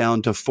discards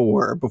down to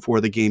 4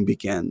 before the game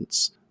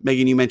begins.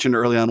 Megan, you mentioned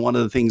early on, one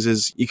of the things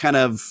is you kind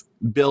of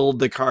build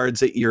the cards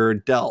that you're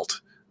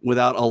dealt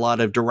without a lot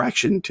of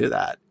direction to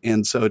that.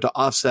 And so to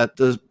offset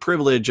the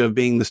privilege of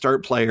being the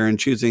start player and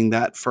choosing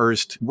that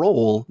first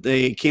roll,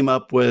 they came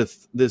up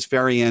with this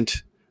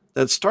variant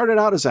that started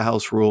out as a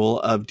house rule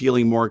of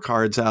dealing more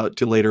cards out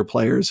to later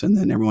players, and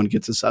then everyone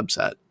gets a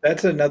subset.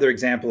 That's another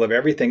example of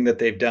everything that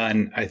they've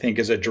done, I think,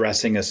 is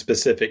addressing a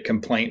specific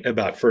complaint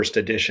about first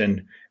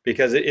edition,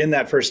 because in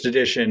that first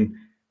edition,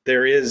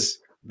 there is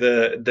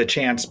the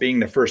chance, being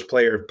the first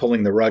player, of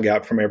pulling the rug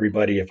out from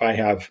everybody. If I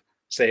have,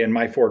 say, in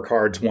my 4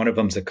 cards, one of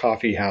them's a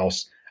coffee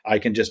house, I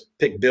can just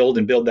pick build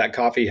and build that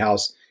coffee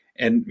house,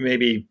 and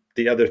maybe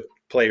the other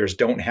players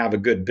don't have a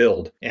good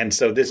build. And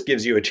so this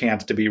gives you a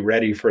chance to be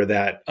ready for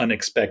that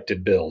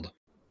unexpected build.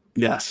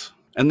 Yes.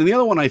 And then the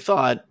other one I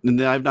thought,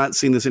 and I've not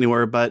seen this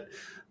anywhere, but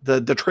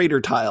the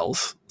trader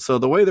tiles. So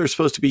the way they're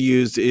supposed to be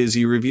used is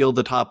you reveal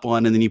the top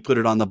one and then you put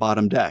it on the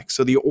bottom deck.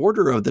 So the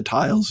order of the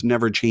tiles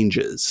never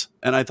changes.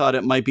 And I thought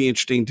it might be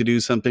interesting to do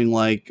something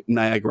like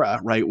Niagara,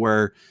 right?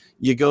 Where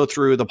you go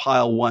through the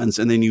pile once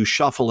and then you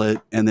shuffle it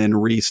and then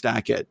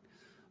restack it.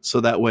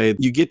 So that way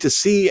you get to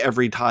see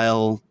every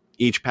tile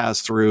each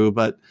pass through,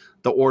 but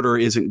the order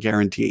isn't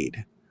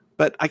guaranteed.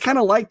 But I kind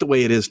of like the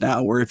way it is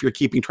now, where if you're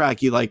keeping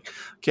track, you like,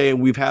 okay,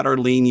 we've had our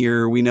lean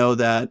year. We know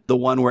that the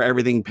one where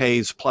everything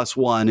pays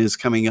 +1 is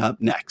coming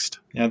up next.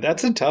 Yeah,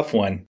 that's a tough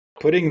one.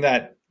 Putting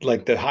that,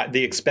 like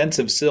the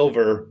expensive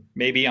silver,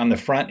 maybe on the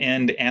front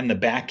end and the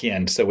back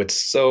end, so it's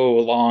so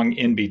long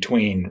in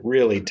between,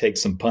 really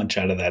takes some punch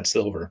out of that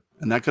silver.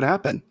 And that could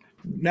happen.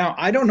 Now,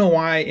 I don't know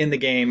why in the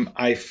game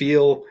I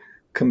feel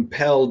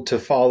compelled to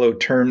follow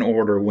turn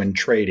order when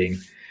trading,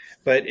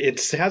 but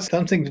it has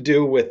something to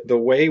do with the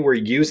way we're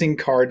using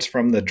cards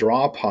from the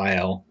draw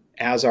pile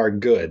as our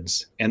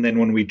goods. And then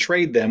when we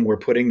trade them, we're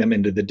putting them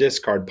into the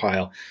discard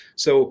pile.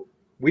 So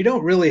we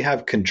don't really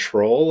have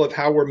control of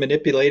how we're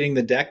manipulating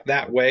the deck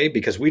that way,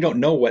 because we don't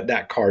know what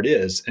that card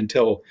is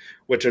until,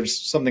 which is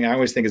something I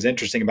always think is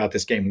interesting about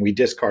this game, we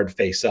discard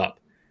face up,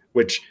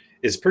 which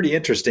is pretty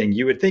interesting.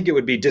 You would think it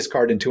would be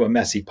discard into a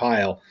messy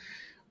pile.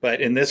 But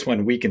in this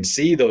one, we can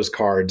see those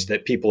cards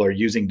that people are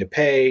using to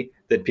pay,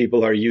 that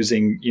people are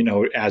using,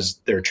 as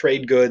their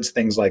trade goods,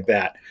 things like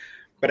that.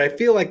 But I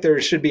feel like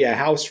there should be a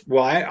house.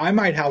 Well, I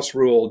might house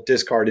rule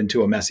discard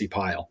into a messy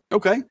pile.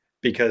 Okay.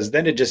 Because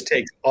then it just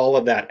takes all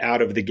of that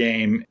out of the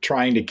game.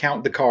 Trying to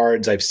count the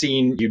cards. I've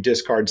seen you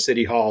discard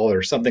City Hall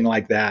or something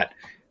like that.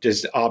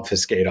 Just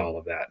obfuscate all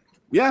of that.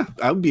 Yeah,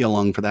 I would be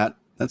along for that.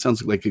 That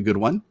sounds like a good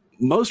one.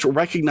 Most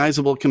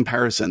recognizable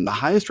comparison, the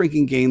highest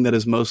ranking game that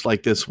is most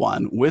like this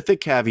one, with a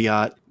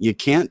caveat, you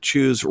can't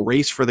choose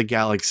Race for the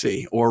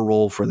Galaxy or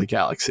Roll for the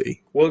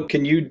Galaxy. Well,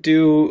 can you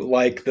do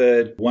like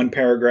the one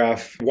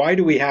paragraph? Why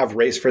do we have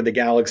Race for the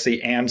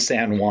Galaxy and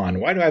San Juan?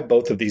 Why do I have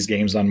both of these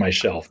games on my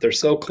shelf? They're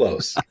so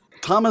close.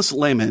 Thomas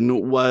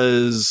Lehman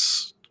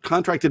was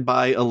contracted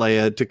by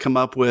Alea to come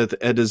up with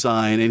a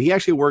design, and he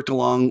actually worked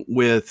along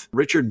with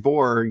Richard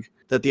Borg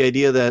that the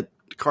idea that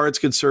cards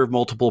could serve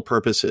multiple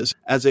purposes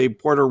as a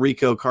Puerto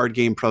Rico card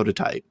game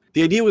prototype.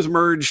 The idea was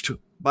merged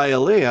by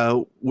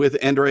Alea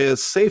with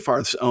Andreas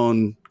Seyfarth's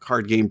own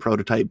card game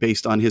prototype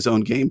based on his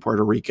own game,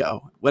 Puerto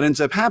Rico. What ends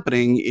up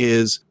happening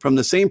is from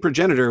the same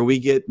progenitor, we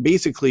get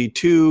basically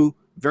 2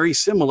 very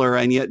similar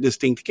and yet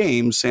distinct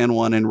games, San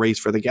Juan and Race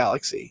for the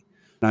Galaxy.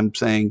 And I'm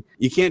saying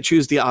you can't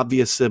choose the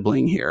obvious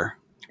sibling here.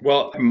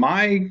 Well,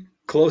 my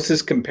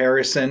closest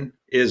comparison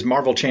is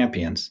Marvel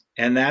Champions.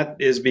 And that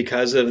is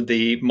because of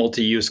the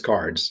multi-use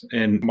cards.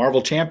 In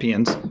Marvel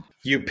Champions,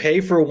 you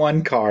pay for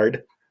one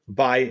card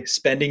by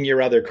spending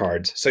your other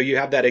cards. So you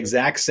have that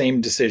exact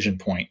same decision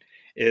point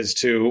as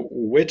to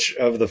which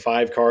of the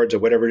 5 cards or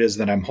whatever it is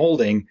that I'm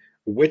holding,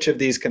 which of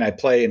these can I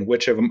play and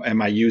which of them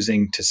am I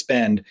using to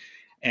spend?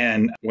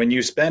 And when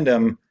you spend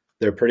them,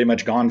 they're pretty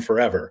much gone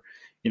forever.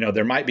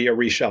 There might be a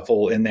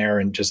reshuffle in there,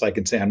 and just like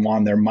in San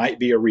Juan, there might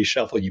be a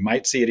reshuffle. You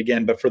might see it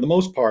again, but for the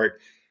most part,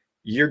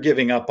 you're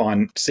giving up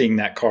on seeing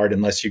that card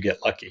unless you get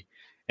lucky.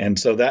 And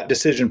so that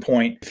decision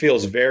point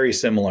feels very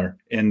similar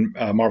in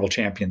Marvel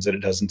Champions that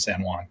it does in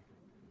San Juan.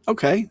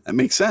 Okay, that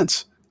makes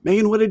sense.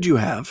 Megan, what did you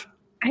have?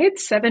 I had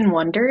Seven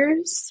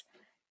Wonders.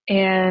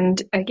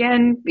 And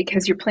again,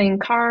 because you're playing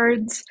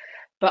cards,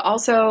 but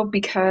also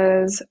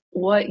because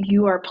what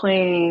you are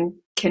playing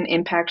can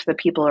impact the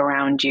people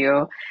around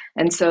you.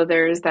 And so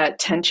there's that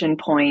tension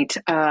point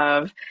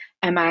of,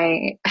 am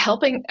I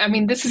helping? I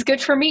mean, this is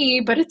good for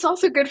me, but it's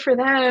also good for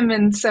them.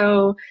 And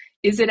so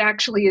is it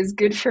actually as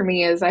good for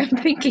me as I'm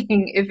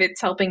thinking if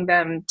it's helping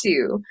them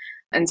too?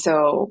 And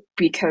so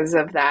because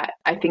of that,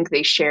 I think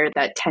they share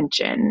that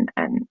tension,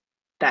 and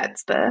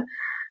that's the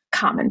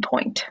common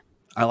point.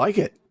 I like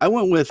it. I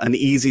went with an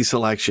easy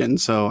selection.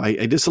 So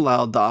I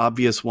disallowed the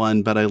obvious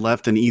one, but I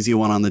left an easy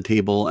one on the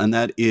table, and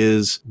that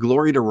is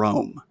Glory to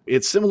Rome.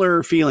 It's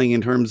similar feeling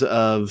in terms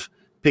of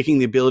picking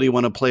the ability you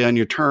want to play on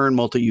your turn,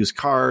 multi-use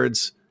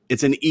cards.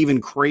 It's an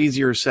even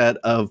crazier set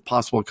of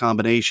possible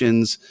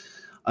combinations.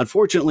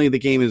 Unfortunately, the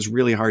game is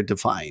really hard to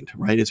find,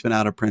 right? It's been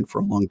out of print for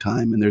a long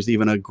time, and there's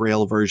even a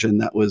Grail version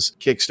that was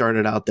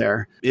kickstarted out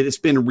there. It has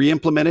been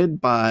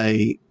re-implemented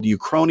by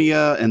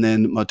Uchronia and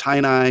then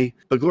Motainai,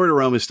 but Glory to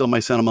Rome is still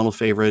my sentimental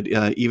favorite,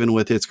 even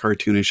with its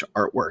cartoonish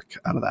artwork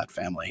out of that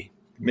family.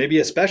 Maybe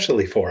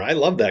especially I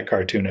love that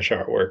cartoonish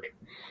artwork.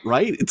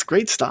 Right? It's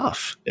great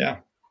stuff. Yeah.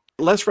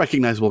 Less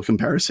recognizable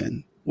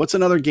comparison. What's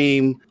another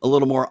game a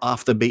little more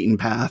off the beaten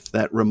path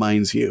that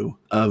reminds you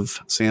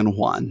of San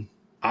Juan?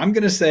 I'm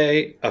going to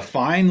say a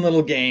fine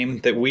little game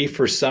that we,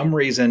 for some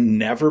reason,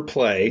 never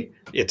play.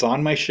 It's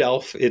on my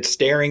shelf. It's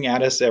staring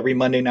at us every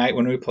Monday night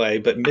when we play,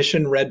 but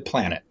Mission Red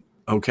Planet.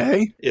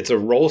 Okay. It's a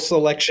role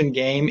selection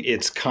game.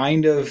 It's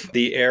kind of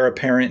the heir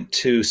apparent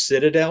to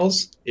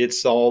Citadels. It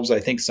solves,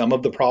 I think, some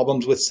of the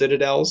problems with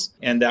Citadels.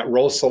 And that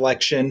role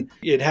selection,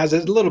 it has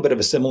a little bit of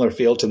a similar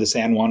feel to the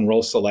San Juan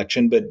role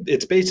selection, but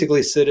it's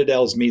basically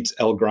Citadels meets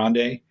El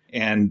Grande.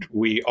 And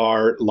we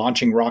are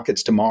launching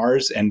rockets to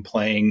Mars and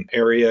playing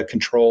area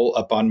control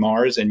up on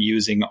Mars and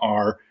using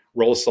our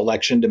role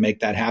selection to make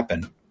that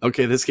happen.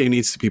 Okay, this game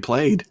needs to be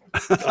played.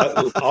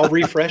 I'll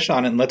refresh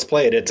on it and let's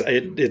play it.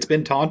 It's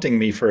been taunting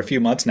me for a few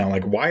months now.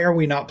 Like, why are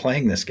we not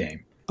playing this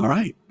game? All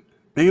right.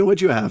 Megan,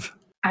 what'd you have?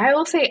 I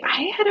will say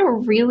I had a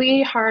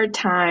really hard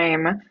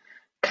time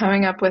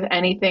coming up with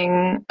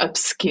anything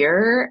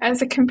obscure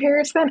as a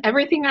comparison.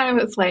 Everything I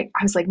was like,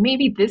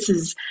 maybe this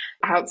is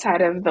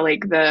outside of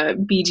the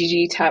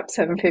BGG top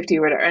 750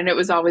 or whatever. And it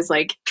was always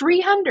like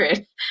 300.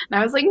 And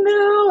I was like,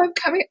 no,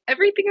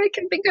 everything I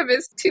can think of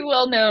is too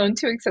well known,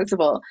 too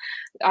accessible.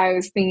 I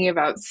was thinking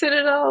about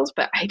Citadels,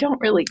 but I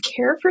don't really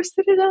care for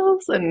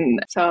Citadels. And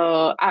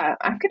so I'm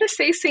going to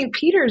say St.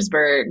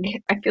 Petersburg.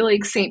 I feel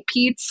like St.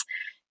 Pete's,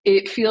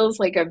 it feels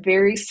like a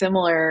very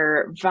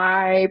similar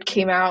vibe,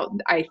 came out,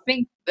 I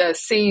think, the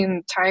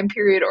same time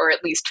period, or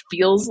at least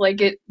feels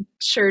like it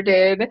sure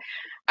did.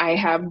 I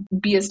have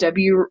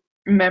BSW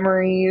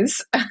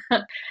memories.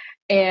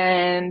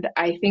 And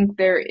I think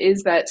there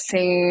is that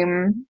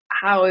same,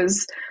 how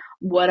is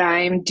what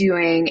I'm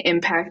doing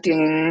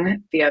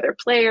impacting the other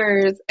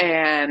players?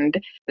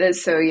 And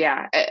so,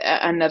 yeah,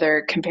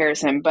 another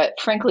comparison. But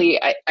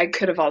frankly, I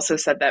could have also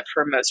said that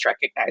for most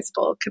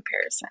recognizable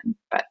comparison.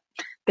 But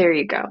there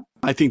you go.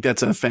 I think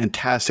that's a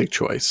fantastic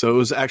choice. So it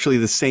was actually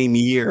the same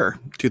year,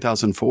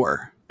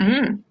 2004.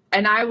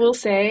 And I will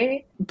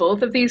say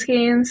both of these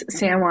games,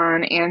 San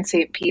Juan and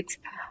St. Pete's,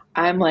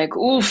 I'm like,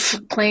 oof,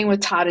 playing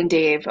with Todd and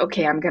Dave.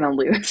 Okay, I'm going to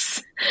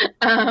lose.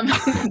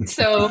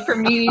 So for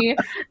me,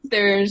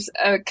 there's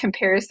a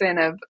comparison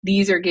of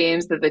these are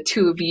games that the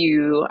two of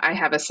you, I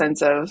have a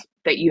sense of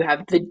that you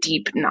have the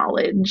deep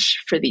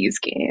knowledge for these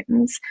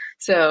games.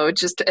 So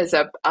just as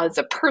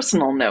a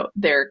personal note,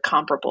 they're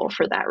comparable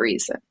for that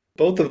reason.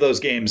 Both of those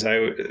games,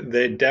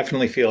 they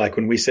definitely feel like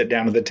when we sit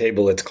down at the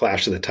table, it's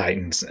Clash of the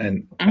Titans.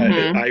 And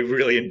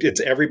it's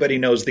everybody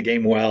knows the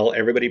game well,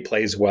 everybody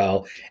plays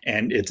well,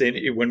 and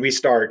when we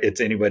start,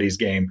 it's anybody's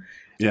game.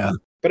 Yeah.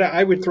 But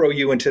I would throw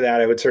you into that.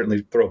 I would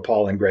certainly throw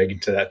Paul and Greg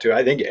into that too.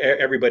 I think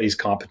everybody's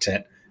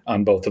competent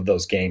on both of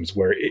those games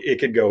where it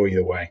could go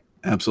either way.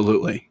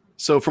 Absolutely.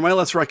 So for my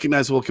less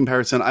recognizable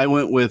comparison, I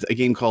went with a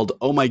game called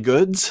Oh My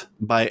Goods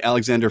by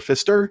Alexander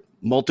Pfister.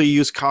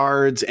 Multi-use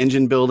cards,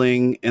 engine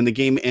building, and the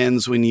game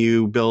ends when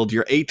you build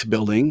your 8th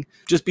building.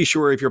 Just be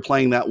sure if you're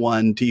playing that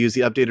one to use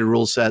the updated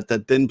rule set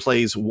that then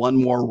plays one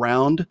more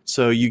round,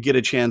 so you get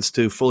a chance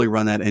to fully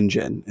run that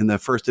engine. In the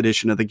first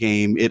edition of the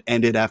game, it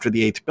ended after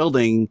the 8th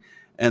building,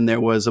 and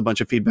there was a bunch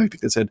of feedback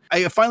that said,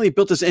 I finally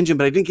built this engine,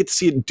 but I didn't get to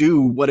see it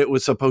do what it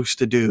was supposed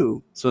to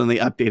do. So then they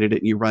updated it,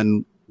 and you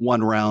run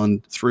one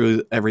round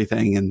through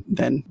everything, and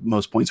then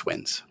most points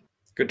wins.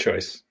 Good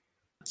choice.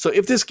 So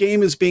if this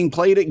game is being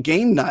played at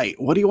game night,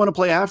 what do you want to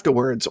play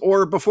afterwards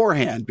or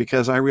beforehand?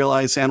 Because I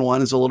realize San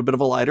Juan is a little bit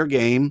of a lighter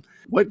game.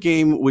 What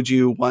game would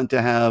you want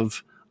to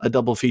have a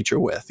double feature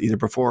with, either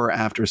before or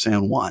after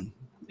San Juan?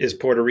 Is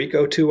Puerto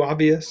Rico too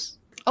obvious?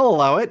 I'll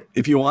allow it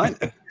if you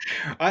want.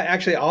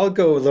 I'll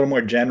go a little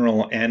more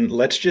general, and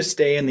let's just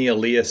stay in the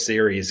Aaliyah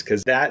series,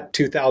 because that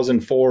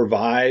 2004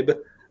 vibe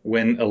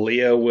when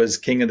Aaliyah was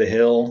King of the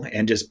Hill,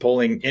 and just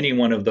pulling any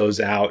one of those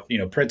out,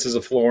 Princess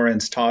of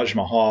Florence, Taj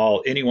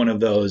Mahal, any one of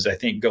those, I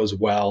think goes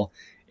well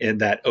in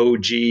that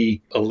OG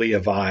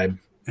Aaliyah vibe.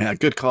 Yeah,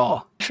 good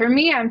call. For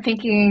me, I'm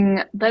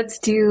thinking let's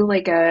do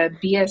like a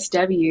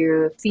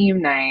BSW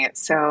theme night.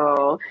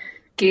 So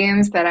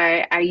games that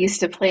I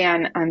used to play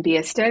on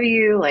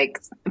BSW, like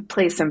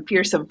play some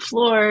Fearsome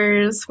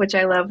Floors, which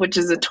I love, which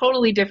is a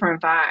totally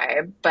different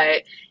vibe,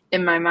 but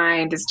in my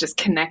mind is just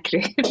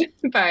connected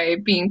by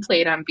being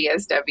played on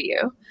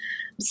BSW.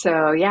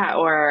 So yeah,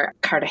 or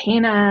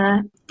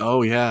Cartagena.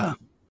 Oh, yeah.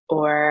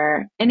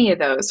 Or any of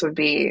those would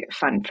be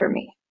fun for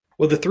me.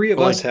 Well, the three of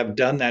us have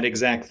done that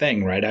exact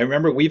thing, right? I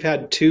remember we've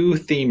had 2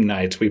 theme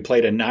nights. We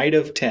played a night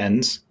of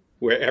 10s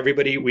where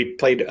we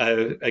played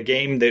a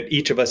game that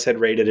each of us had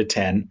rated a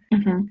 10.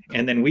 Mm-hmm.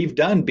 And then we've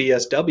done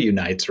BSW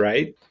nights,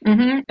 right?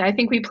 Mm-hmm. I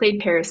think we played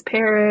Paris.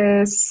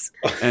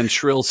 And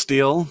Shrill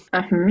Steel.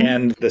 Uh-huh.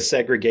 And the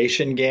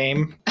segregation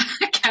game.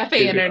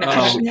 Cafe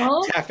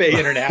International. Cafe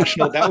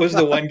International. That was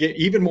the one game,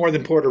 even more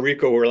than Puerto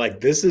Rico. We're like,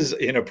 this is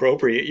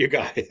inappropriate, you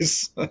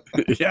guys.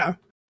 Yeah.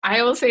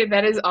 I will say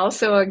that is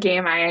also a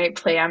game I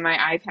play on my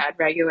iPad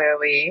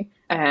regularly,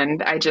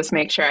 and I just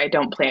make sure I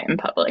don't play it in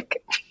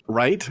public.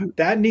 Right?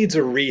 That needs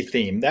a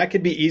retheme. That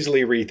could be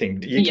easily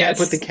rethemed. You can't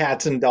put the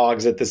cats and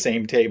dogs at the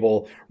same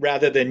table,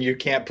 rather than you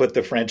can't put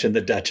the French and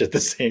the Dutch at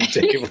the same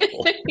table.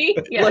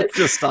 Yes. Let's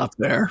just stop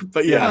there.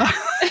 But yeah.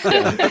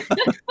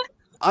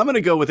 I'm going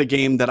to go with a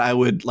game that I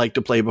would like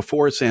to play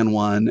before San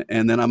Juan,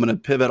 and then I'm going to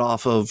pivot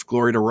off of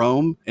Glory to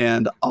Rome,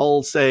 and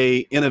I'll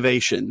say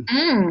Innovation,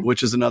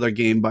 which is another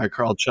game by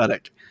Carl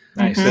Chudik.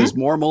 Nice. There's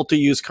more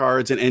multi-use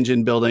cards and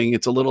engine building.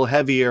 It's a little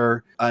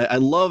heavier. I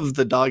love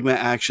the dogma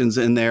actions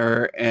in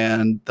there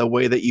and the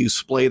way that you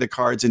splay the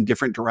cards in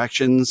different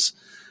directions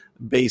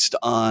based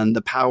on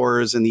the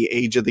powers and the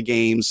age of the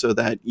game so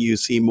that you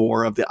see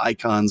more of the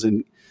icons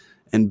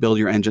and build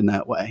your engine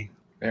that way.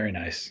 Very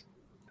nice.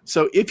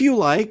 So if you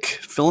like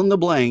fill in the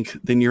blank,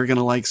 then you're going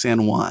to like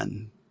San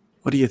Juan.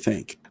 What do you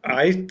think?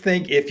 I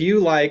think if you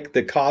like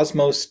the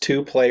Cosmos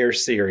 2-player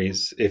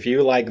series, if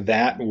you like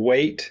that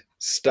weight,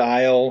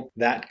 style,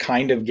 that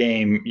kind of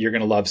game, you're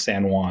going to love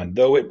San Juan.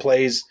 Though it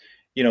plays,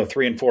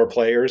 3 and 4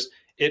 players,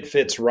 it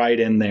fits right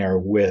in there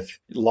with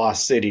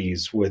Lost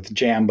Cities, with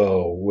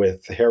Jambo,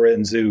 with Hera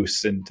and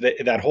Zeus, and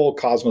that whole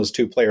Cosmos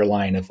 2-player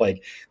line. If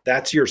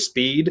that's your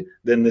speed,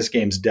 then this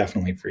game's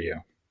definitely for you.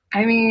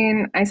 I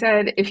mean, I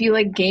said, if you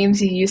like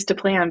games you used to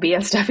play on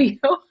BSW,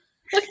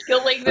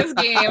 you'll like this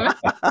game.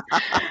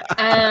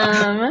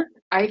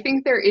 I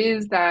think there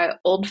is that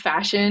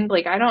old-fashioned,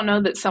 I don't know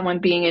that someone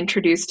being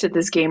introduced to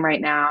this game right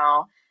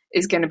now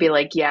is going to be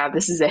like, yeah,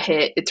 this is a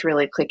hit. It's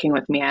really clicking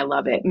with me. I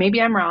love it.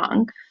 Maybe I'm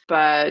wrong,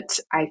 but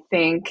I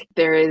think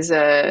there is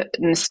a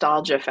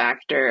nostalgia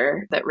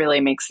factor that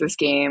really makes this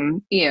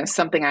game,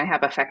 something I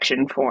have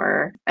affection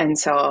for. And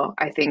so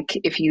I think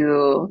if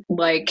you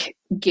like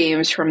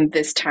games from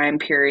this time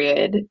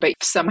period, but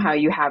somehow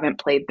you haven't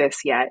played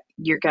this yet,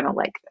 you're going to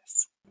like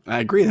this. I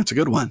agree. That's a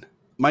good one.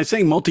 My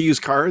saying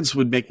multi-use cards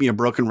would make me a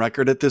broken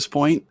record at this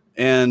point.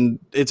 And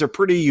it's a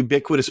pretty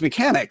ubiquitous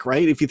mechanic,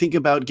 right? If you think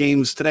about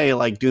games today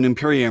like Dune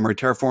Imperium or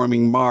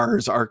Terraforming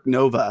Mars, Ark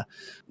Nova,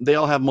 they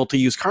all have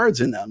multi-use cards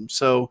in them.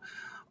 So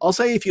I'll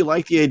say if you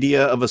like the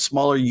idea of a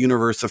smaller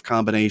universe of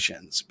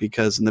combinations,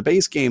 because in the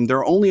base game, there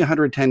are only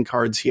 110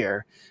 cards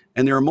here,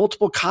 and there are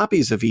multiple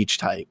copies of each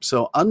type.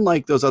 So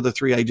unlike those other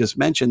 3 I just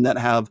mentioned that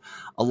have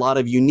a lot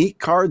of unique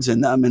cards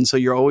in them, and so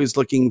you're always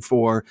looking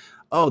for,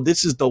 oh,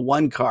 this is the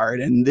one card,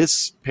 and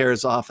this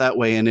pairs off that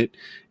way, and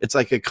it's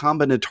like a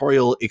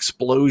combinatorial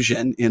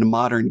explosion in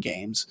modern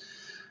games.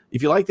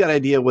 If you like that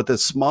idea with a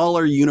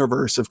smaller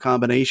universe of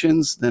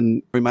combinations,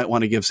 then we might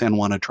want to give San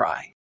Juan a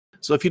try.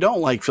 So if you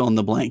don't like fill in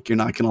the blank, you're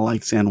not going to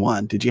like San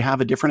Juan. Did you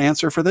have a different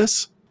answer for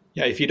this?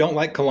 Yeah, if you don't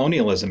like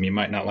colonialism, you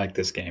might not like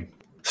this game.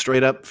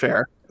 Straight up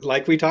fair.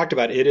 Like we talked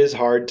about, it is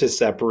hard to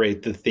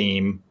separate the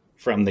theme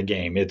from the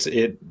game.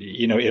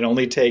 It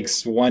only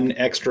takes one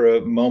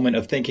extra moment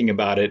of thinking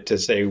about it to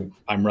say,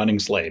 I'm running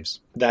slaves.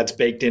 That's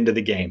baked into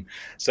the game.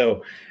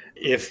 So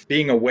if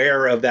being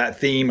aware of that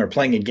theme or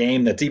playing a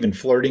game that's even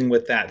flirting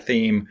with that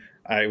theme,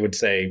 I would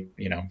say,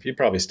 you'd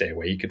probably stay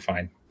away. You could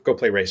go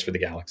play Race for the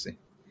Galaxy.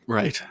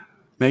 Right.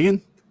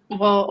 Megan?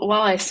 Well,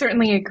 while I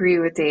certainly agree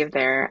with Dave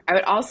there, I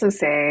would also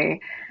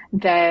say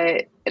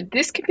that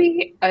this could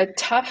be a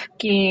tough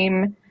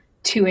game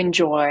to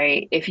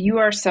enjoy if you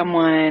are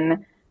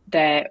someone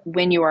that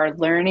when you are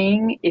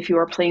learning, if you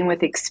are playing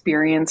with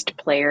experienced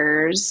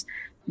players,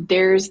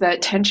 there's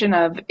that tension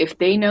of if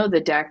they know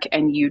the deck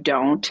and you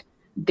don't,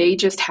 they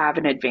just have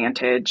an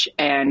advantage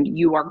and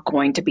you are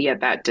going to be at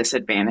that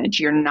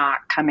disadvantage. You're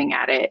not coming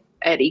at it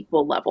at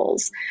equal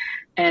levels.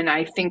 And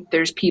I think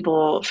there's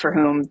people for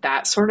whom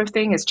that sort of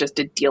thing is just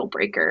a deal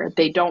breaker.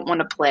 They don't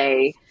want to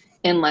play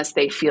unless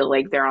they feel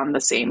like they're on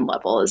the same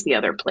level as the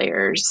other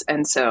players.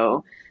 And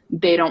so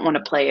they don't want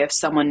to play if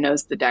someone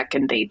knows the deck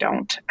and they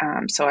don't.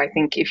 So I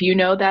think if you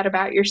know that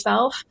about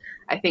yourself,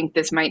 I think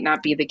this might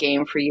not be the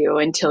game for you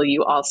until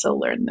you also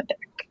learn the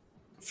deck.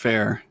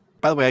 Fair.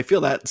 By the way, I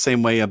feel that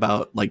same way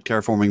about like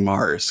Terraforming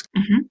Mars,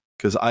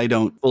 because I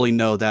don't fully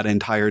know that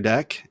entire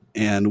deck.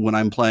 And when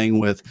I'm playing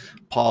with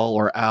Paul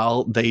or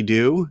Al, they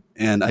do.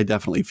 And I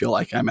definitely feel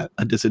like I'm at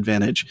a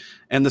disadvantage.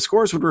 And the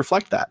scores would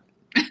reflect that.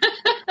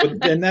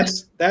 And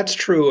that's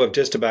true of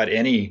just about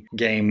any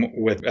game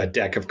with a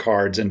deck of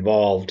cards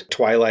involved.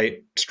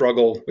 Twilight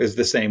Struggle is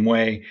the same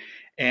way.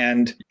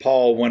 And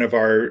Paul, one of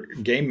our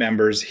game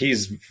members,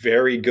 he's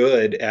very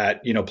good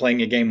at,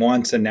 playing a game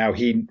once, and now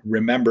he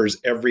remembers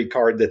every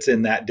card that's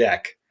in that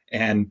deck.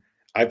 And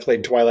I've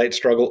played Twilight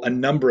Struggle a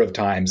number of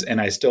times, and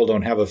I still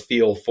don't have a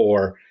feel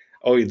for,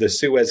 the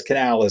Suez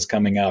Canal is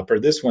coming up, or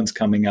this one's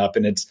coming up.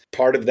 And it's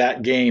part of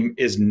that game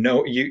is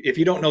if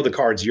you don't know the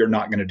cards, you're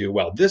not going to do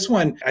well. This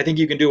one, I think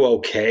you can do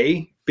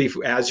okay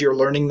as you're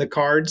learning the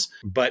cards,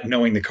 but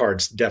knowing the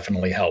cards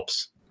definitely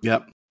helps.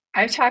 Yep.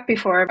 I've talked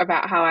before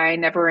about how I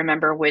never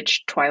remember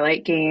which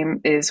Twilight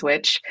game is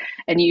which,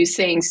 and you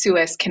saying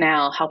Suez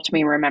Canal helped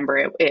me remember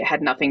it. It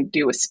had nothing to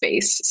do with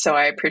space, so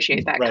I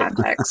appreciate that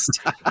context.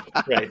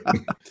 Right.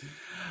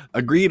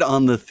 Agreed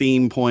on the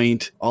theme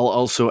point. I'll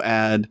also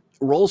add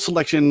role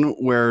selection,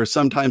 where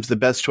sometimes the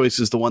best choice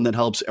is the one that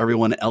helps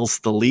everyone else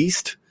the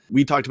least.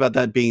 We talked about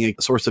that being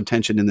a source of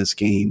tension in this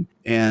game.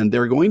 And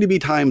there are going to be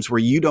times where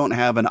you don't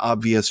have an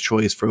obvious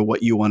choice for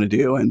what you want to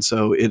do. And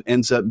so it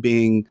ends up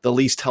being the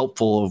least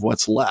helpful of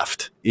what's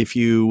left. If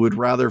you would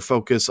rather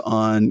focus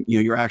on,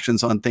 your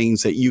actions on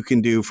things that you can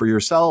do for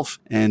yourself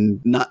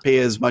and not pay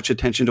as much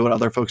attention to what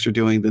other folks are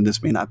doing, then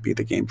this may not be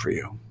the game for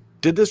you.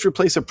 Did this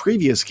replace a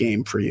previous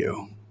game for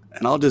you?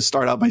 And I'll just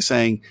start out by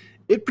saying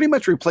it pretty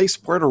much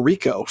replaced Puerto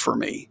Rico for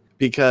me,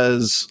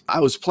 because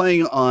I was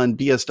playing on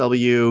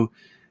BSW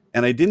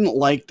and I didn't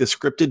like the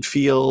scripted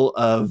feel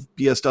of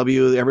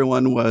BSW.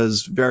 Everyone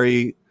was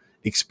very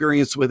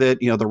experienced with it,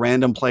 the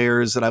random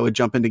players that I would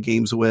jump into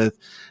games with.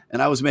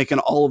 And I was making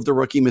all of the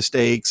rookie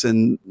mistakes,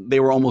 and they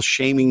were almost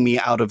shaming me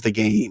out of the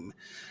game.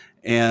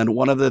 And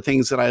one of the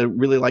things that I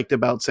really liked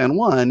about San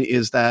Juan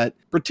is that,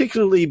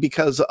 particularly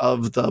because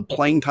of the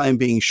playing time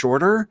being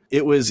shorter,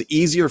 it was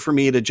easier for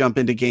me to jump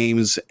into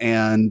games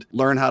and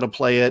learn how to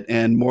play it,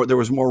 and there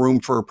was more room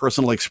for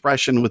personal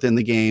expression within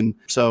the game.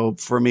 So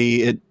for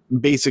me, it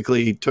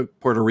basically took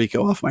Puerto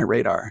Rico off my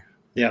radar.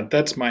 Yeah,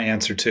 that's my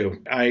answer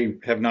too. I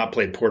have not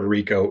played Puerto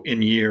Rico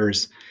in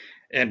years,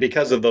 and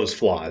because of those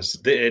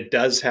flaws, it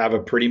does have a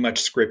pretty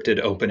much scripted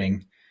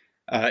opening.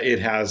 It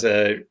has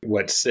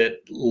what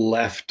sit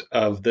left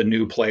of the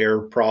new player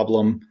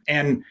problem.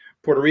 And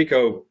Puerto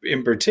Rico,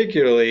 in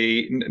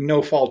particularly,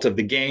 no fault of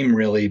the game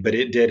really, but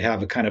it did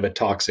have a kind of a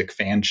toxic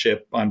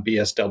fanship on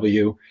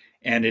BSW.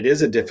 And it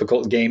is a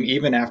difficult game,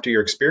 even after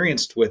you're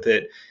experienced with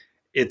it.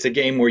 It's a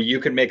game where you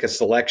can make a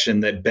selection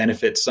that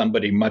benefits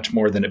somebody much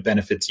more than it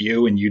benefits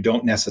you, and you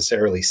don't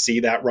necessarily see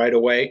that right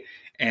away.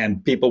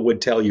 And people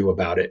would tell you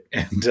about it.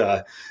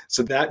 And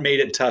so that made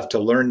it tough to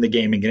learn the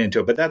game and get into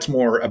it. But that's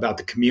more about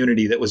the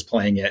community that was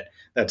playing it.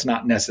 That's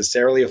not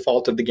necessarily a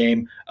fault of the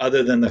game,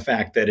 other than the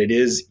fact that it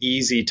is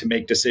easy to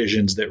make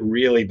decisions that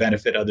really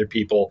benefit other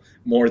people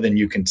more than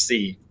you can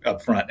see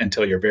up front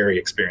until you're very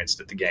experienced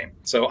at the game.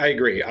 So I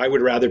agree. I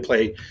would rather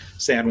play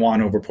San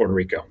Juan over Puerto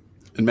Rico.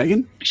 And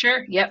Megan?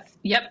 Sure. Yep.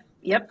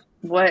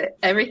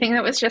 Everything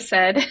that was just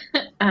said.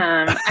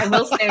 I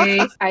will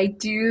say, I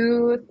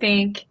do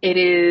think it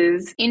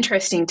is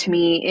interesting to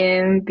me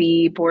in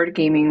the board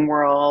gaming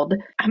world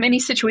how many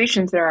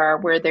situations there are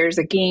where there's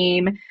a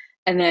game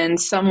and then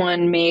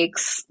someone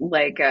makes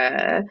like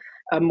a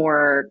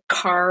more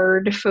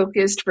card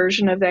focused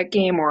version of that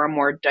game, or a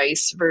more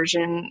dice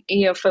version,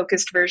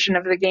 focused version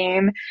of the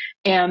game.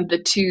 And the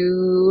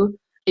two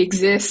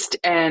exist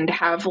and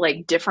have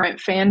like different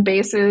fan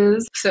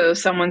bases. So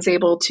someone's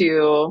able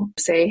to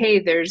say, hey,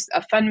 there's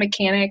a fun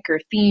mechanic or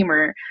theme,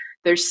 or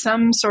there's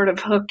some sort of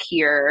hook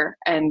here.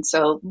 And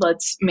so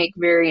let's make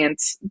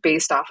variants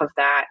based off of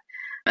that,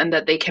 and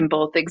that they can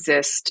both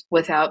exist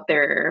without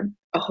there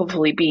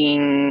hopefully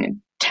being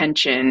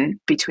tension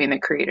between the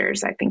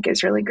creators, I think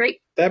is really great.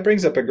 That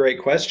brings up a great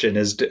question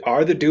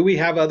do we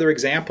have other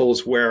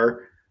examples where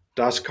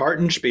Das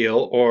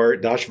Kartenspiel or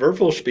Das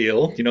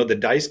Würfelspiel, the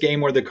dice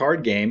game or the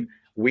card game,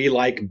 we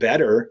like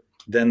better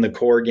than the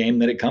core game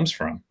that it comes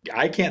from?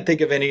 I can't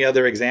think of any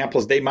other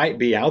examples. They might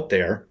be out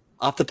there.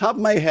 Off the top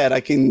of my head, I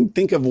can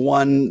think of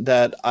one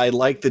that I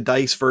like the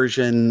dice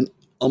version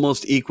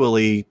almost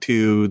equally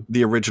to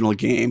the original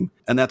game,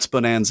 and that's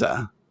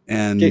Bonanza.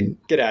 And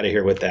get out of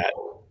here with that.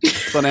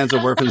 Bonanza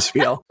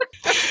Würfelspiel.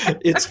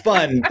 It's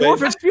fun. But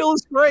Würfelspiel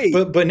is great.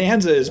 But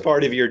Bonanza is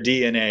part of your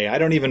DNA. I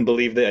don't even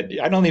believe that.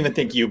 I don't even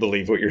think you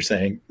believe what you're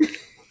saying.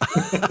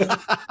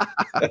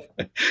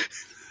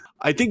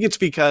 I think it's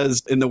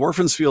because in the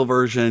Würfelspiel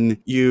version,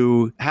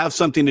 you have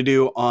something to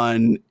do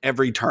on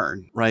every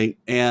turn, right?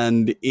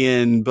 And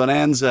in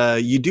Bonanza,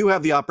 you do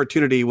have the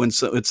opportunity when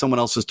it's someone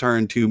else's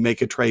turn to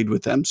make a trade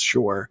with them,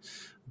 sure.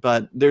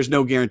 But there's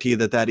no guarantee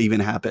that even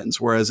happens.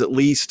 Whereas at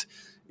least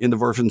in the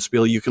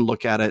Wurfenspiel, you can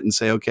look at it and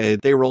say, okay,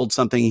 they rolled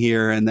something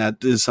here and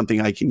that is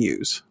something I can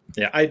use.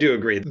 Yeah, I do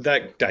agree.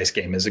 That dice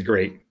game is a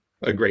great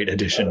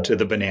addition to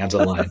the Bonanza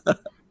line.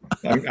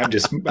 I'm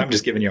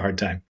just giving you a hard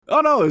time.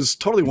 Oh, no, it was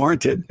totally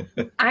warranted.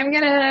 I'm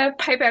going to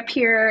pipe up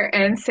here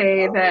and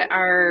say that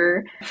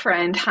our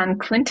friend Han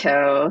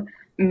Clinto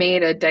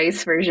made a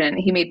dice version.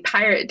 He made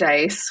Pirate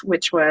Dice,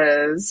 which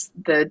was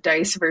the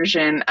dice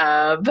version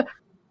of,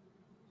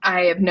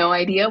 I have no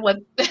idea what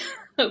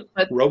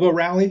Robo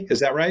Rally,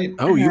 is that right?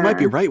 Oh, you might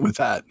be right with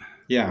that.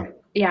 Yeah.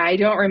 Yeah, I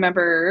don't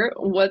remember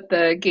what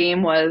the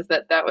game was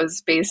that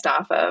was based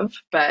off of,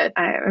 but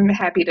I'm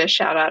happy to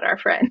shout out our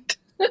friend.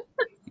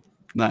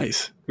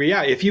 Nice. Well,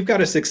 yeah, if you've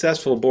got a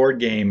successful board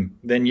game,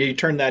 then you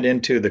turn that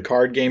into the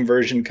card game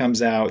version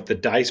comes out, the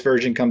dice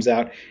version comes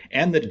out,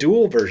 and the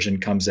duel version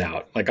comes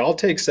out. Like, I'll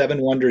take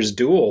Seven Wonders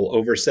Duel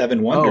over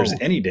Seven Wonders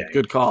any day.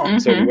 Good call. Mm-hmm,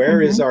 So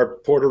where is our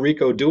Puerto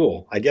Rico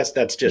duel? I guess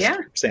that's just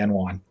San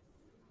Juan.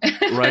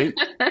 Right?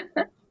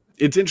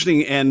 It's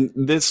interesting, and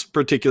this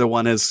particular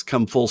one has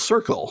come full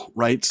circle,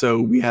 right?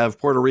 So we have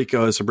Puerto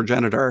Rico as a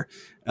progenitor,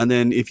 and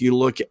then if you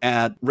look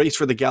at Race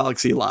for the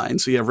Galaxy line,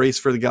 so you have Race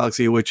for the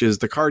Galaxy, which is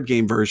the card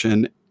game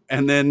version,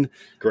 and then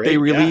they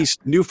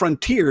released New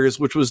Frontiers,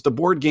 which was the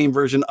board game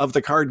version of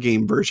the card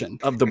game version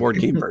of the board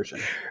game version.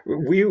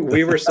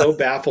 We were so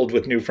baffled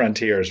with New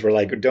Frontiers. We're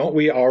like, don't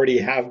we already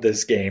have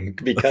this game?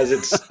 Because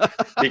it's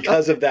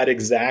because of that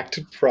exact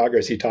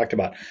progress you talked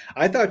about.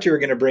 I thought you were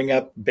going to bring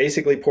up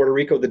basically Puerto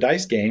Rico, the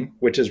dice game,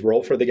 which is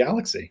Roll for the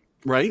Galaxy.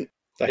 Right.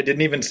 I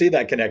didn't even see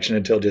that connection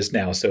until just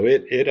now. So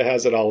it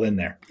has it all in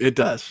there. It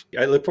does.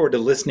 I look forward to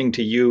listening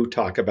to you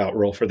talk about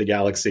Roll for the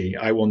Galaxy.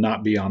 I will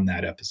not be on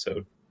that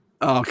episode.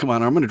 Oh, come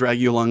on. I'm going to drag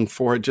you along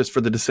for it just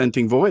for the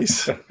dissenting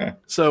voice.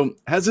 So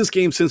has this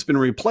game since been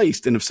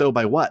replaced? And if so,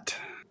 by what?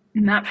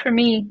 Not for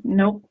me.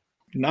 Nope.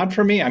 Not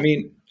for me. I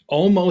mean,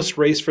 almost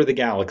Race for the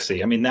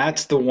Galaxy. I mean,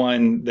 that's the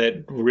one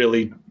that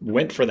really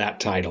went for that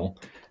title.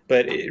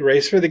 But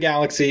Race for the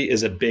Galaxy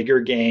is a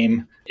bigger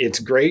game. It's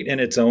great in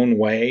its own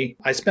way.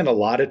 I spend a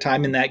lot of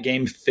time in that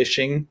game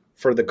fishing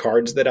for the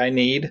cards that I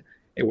need.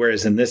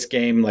 Whereas in this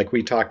game, like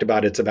we talked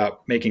about, it's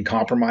about making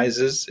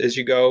compromises as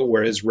you go.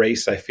 Whereas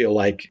Race, I feel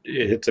like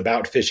it's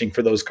about fishing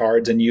for those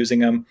cards and using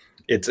them.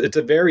 It's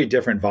a very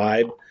different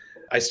vibe.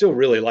 I still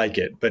really like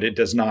it, but it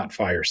does not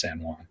fire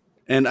San Juan.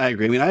 And I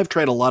agree. I mean, I've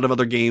tried a lot of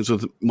other games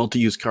with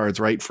multi-use cards,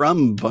 right?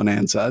 From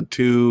Bonanza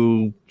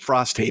to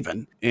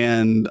Frosthaven.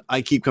 And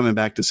I keep coming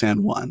back to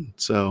San Juan.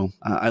 So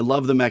I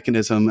love the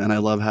mechanism and I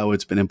love how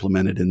it's been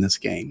implemented in this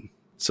game.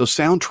 So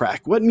soundtrack,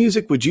 what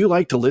music would you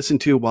like to listen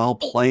to while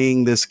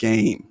playing this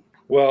game?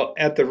 Well,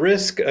 at the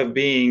risk of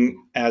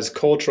being as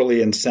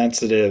culturally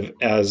insensitive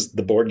as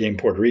the board game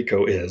Puerto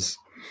Rico is,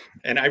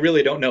 and I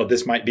really don't know,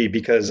 this might be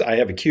because I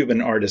have a Cuban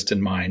artist in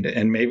mind,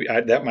 and maybe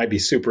that might be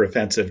super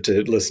offensive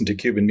to listen to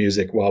Cuban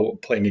music while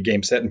playing a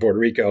game set in Puerto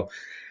Rico.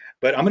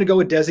 But I'm going to go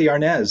with Desi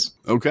Arnaz.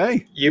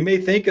 Okay. You may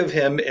think of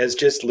him as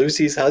just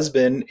Lucy's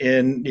husband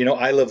in,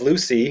 I Love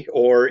Lucy,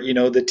 or,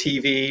 the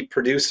TV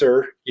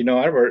producer,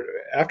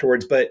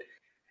 afterwards. But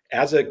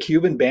as a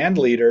Cuban band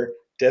leader,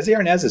 Desi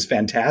Arnaz is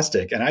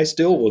fantastic. And I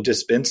still will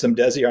just spin some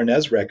Desi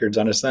Arnaz records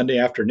on a Sunday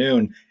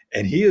afternoon.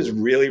 And he is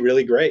really,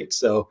 really great.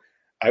 So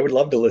I would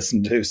love to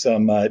listen to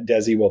some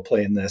Desi while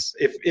playing this.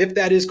 If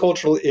that is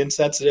culturally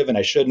insensitive and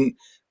I shouldn't,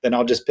 then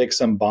I'll just pick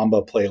some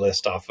Bamba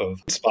playlist off of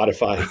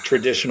Spotify,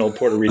 traditional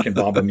Puerto Rican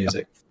Bamba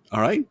music.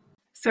 All right.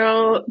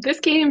 So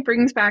this game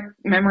brings back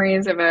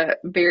memories of a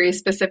very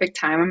specific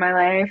time in my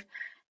life.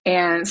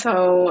 And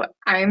so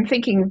I'm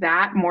thinking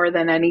that more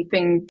than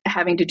anything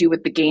having to do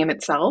with the game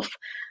itself.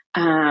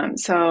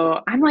 So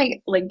I'm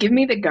like, give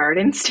me the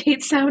Garden State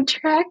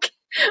soundtrack,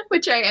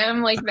 which I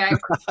am that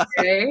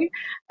cliche.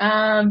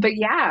 But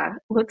yeah,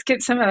 let's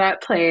get some of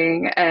that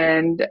playing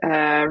and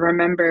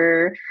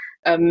remember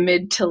a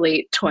mid to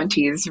late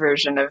 20s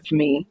version of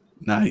me.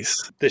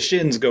 Nice. The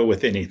shins go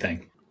with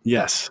anything.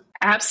 Yes.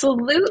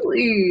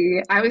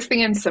 Absolutely. I was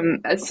thinking some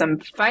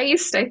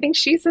Feist. I think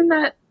she's in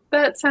that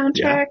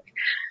soundtrack.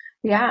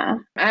 Yeah.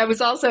 I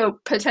was also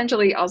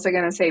potentially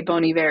going to say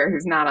Bon Iver,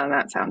 who's not on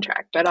that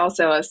soundtrack, but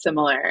also a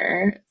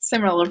similar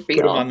feel. Put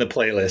him on the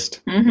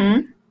playlist.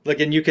 Mm-hmm.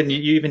 Look, and you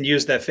even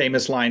use that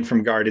famous line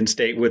from Garden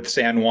State with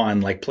San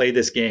Juan, play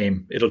this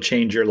game. It'll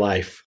change your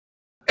life.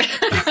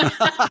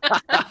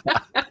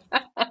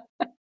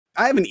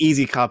 I have an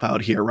easy cop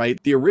out here, right?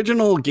 The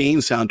original game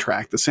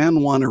soundtrack, the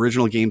San Juan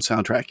original game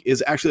soundtrack,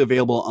 is actually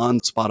available on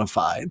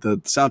Spotify. The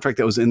soundtrack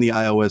that was in the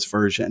iOS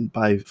version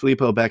by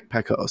Filippo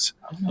Pecos.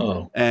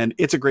 Oh. And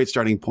it's a great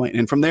starting point.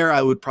 And from there,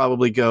 I would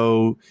probably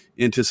go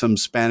into some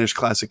Spanish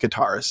classic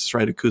guitarists,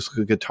 right?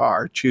 Acústico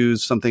guitar.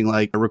 Choose something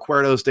like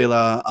Recuerdos de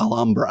la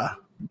Alhambra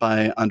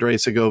by Andrés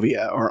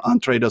Segovia or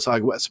Entre dos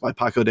Aguas by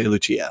Paco de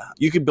Lucia.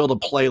 You could build a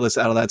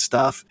playlist out of that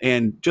stuff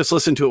and just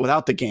listen to it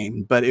without the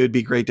game, but it would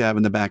be great to have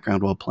in the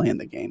background while playing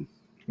the game.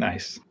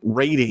 Nice.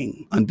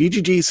 Rating on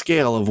BGG's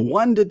scale of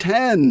 1 to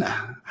 10.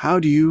 How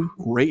do you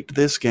rate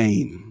this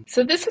game?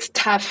 So this is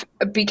tough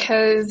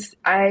because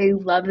I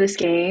love this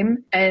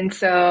game. And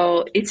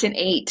so it's an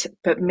 8,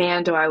 but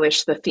man, do I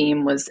wish the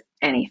theme was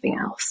anything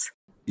else.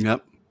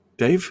 Yep.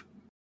 Dave?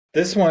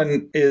 This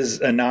one is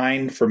a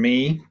 9 for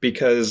me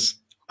because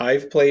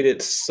I've played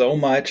it so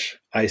much.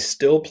 I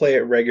still play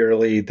it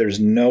regularly. There's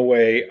no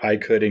way I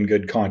could in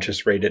good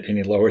conscience rate it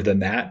any lower than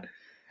that.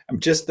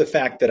 Just the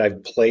fact that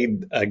I've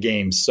played a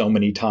game so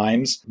many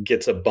times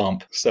gets a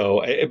bump.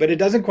 So, but it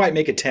doesn't quite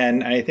make a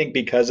 10. I think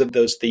because of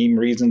those theme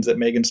reasons that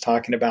Megan's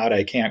talking about,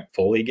 I can't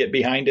fully get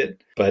behind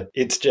it, but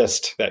it's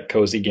just that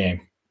cozy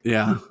game.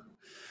 Yeah.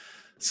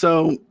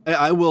 So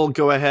I will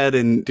go ahead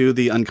and do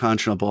the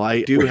unconscionable.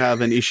 I do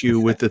have an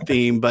issue with the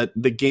theme, but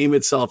the game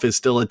itself is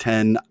still a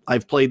 10.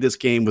 I've played this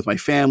game with my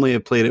family.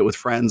 I've played it with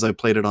friends. I've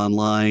played it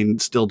online,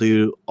 still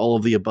do all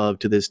of the above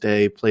to this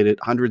day, played it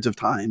hundreds of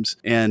times.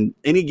 And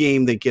any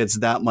game that gets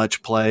that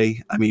much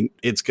play, I mean,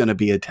 it's going to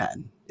be a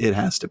 10. It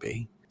has to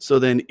be. So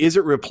then, is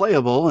it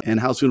replayable, and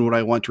how soon would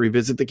I want to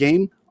revisit the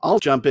game? I'll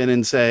jump in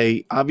and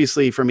say,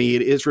 obviously for me,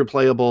 it is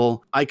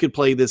replayable. I could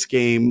play this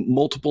game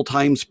multiple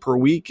times per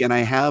week, and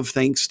I have,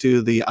 thanks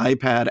to the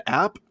iPad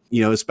app,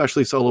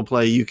 especially solo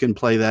play, you can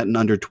play that in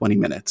under 20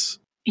 minutes.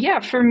 Yeah,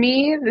 for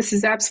me, this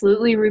is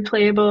absolutely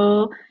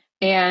replayable.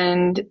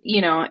 And,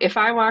 if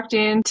I walked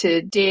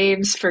into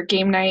Dave's for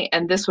game night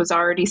and this was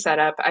already set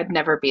up, I'd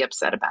never be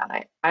upset about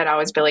it. I'd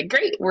always be like,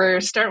 great,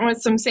 we're starting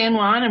with some San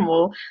Juan and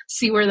we'll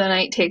see where the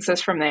night takes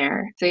us from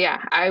there. So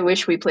yeah, I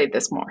wish we played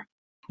this more.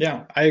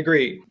 Yeah, I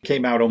agree.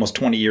 Came out almost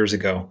 20 years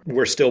ago.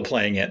 We're still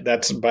playing it.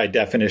 That's by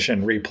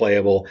definition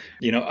replayable.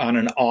 On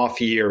an off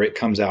year, it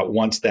comes out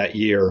once that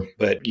year,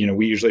 but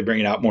we usually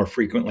bring it out more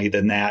frequently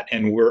than that.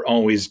 And we're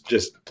always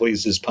just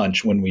pleased as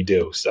punch when we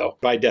do. So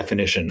by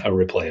definition, a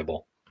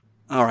replayable.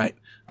 All right.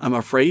 I'm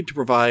afraid to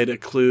provide a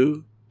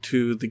clue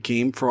to the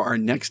game for our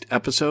next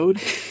episode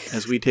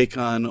as we take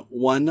on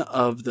one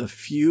of the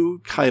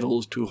few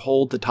titles to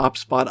hold the top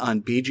spot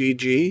on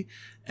BGG,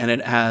 and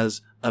it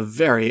has a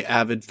very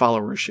avid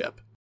followership.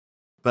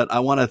 But I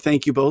want to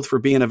thank you both for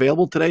being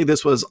available today.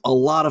 This was a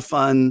lot of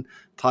fun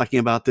talking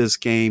about this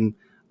game,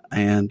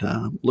 and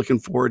looking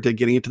forward to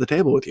getting it to the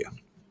table with you.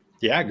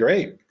 Yeah,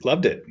 great.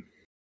 Loved it.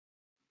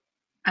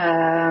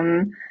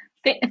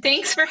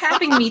 Thanks for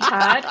having me,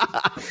 Todd.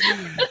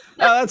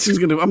 I'm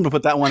going to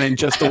put that one in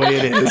just the way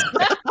it is.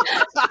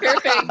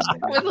 Perfect.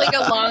 With like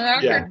a long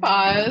awkward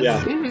pause. Yeah.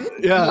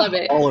 Mm-hmm. Yeah. Love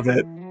it. All of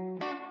it.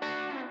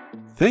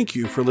 Thank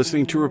you for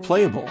listening to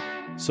Replayable.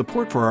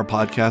 Support for our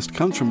podcast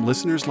comes from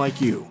listeners like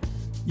you.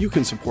 You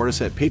can support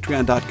us at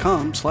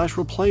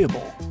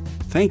patreon.com/replayable.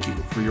 Thank you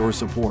for your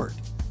support.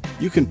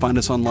 You can find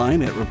us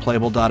online at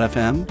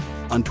replayable.fm,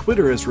 on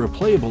Twitter as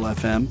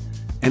replayable.fm,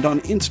 and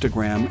on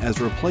Instagram as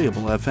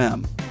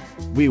replayable.fm.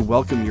 We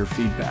welcome your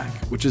feedback,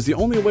 which is the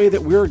only way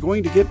that we're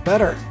going to get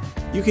better.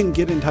 You can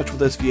get in touch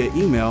with us via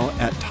email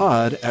at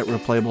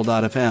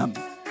todd@replayable.fm.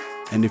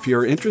 And if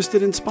you're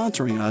interested in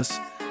sponsoring us,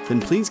 then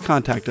please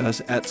contact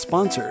us at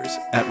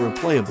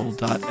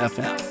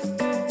sponsors@replayable.fm.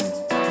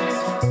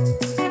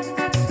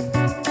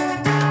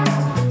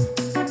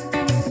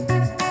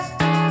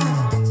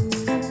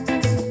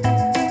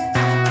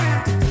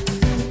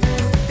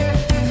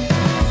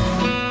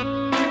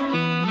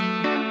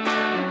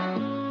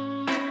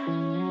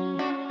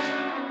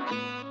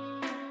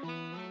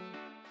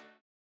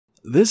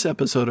 This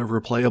episode of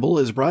Replayable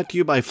is brought to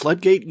you by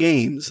Floodgate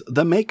Games,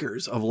 the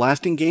makers of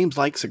lasting games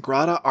like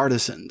Sagrada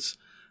Artisans.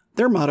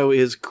 Their motto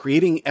is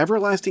creating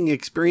everlasting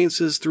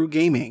experiences through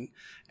gaming,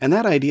 and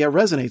that idea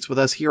resonates with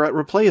us here at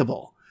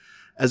Replayable.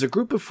 As a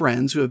group of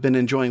friends who have been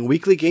enjoying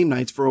weekly game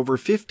nights for over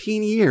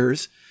 15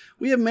 years,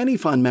 we have many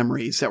fun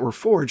memories that were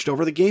forged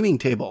over the gaming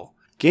table.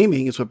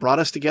 Gaming is what brought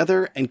us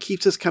together and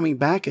keeps us coming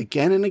back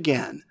again and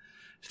again.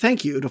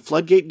 Thank you to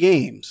Floodgate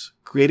Games,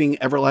 creating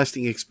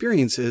everlasting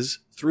experiences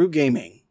through gaming.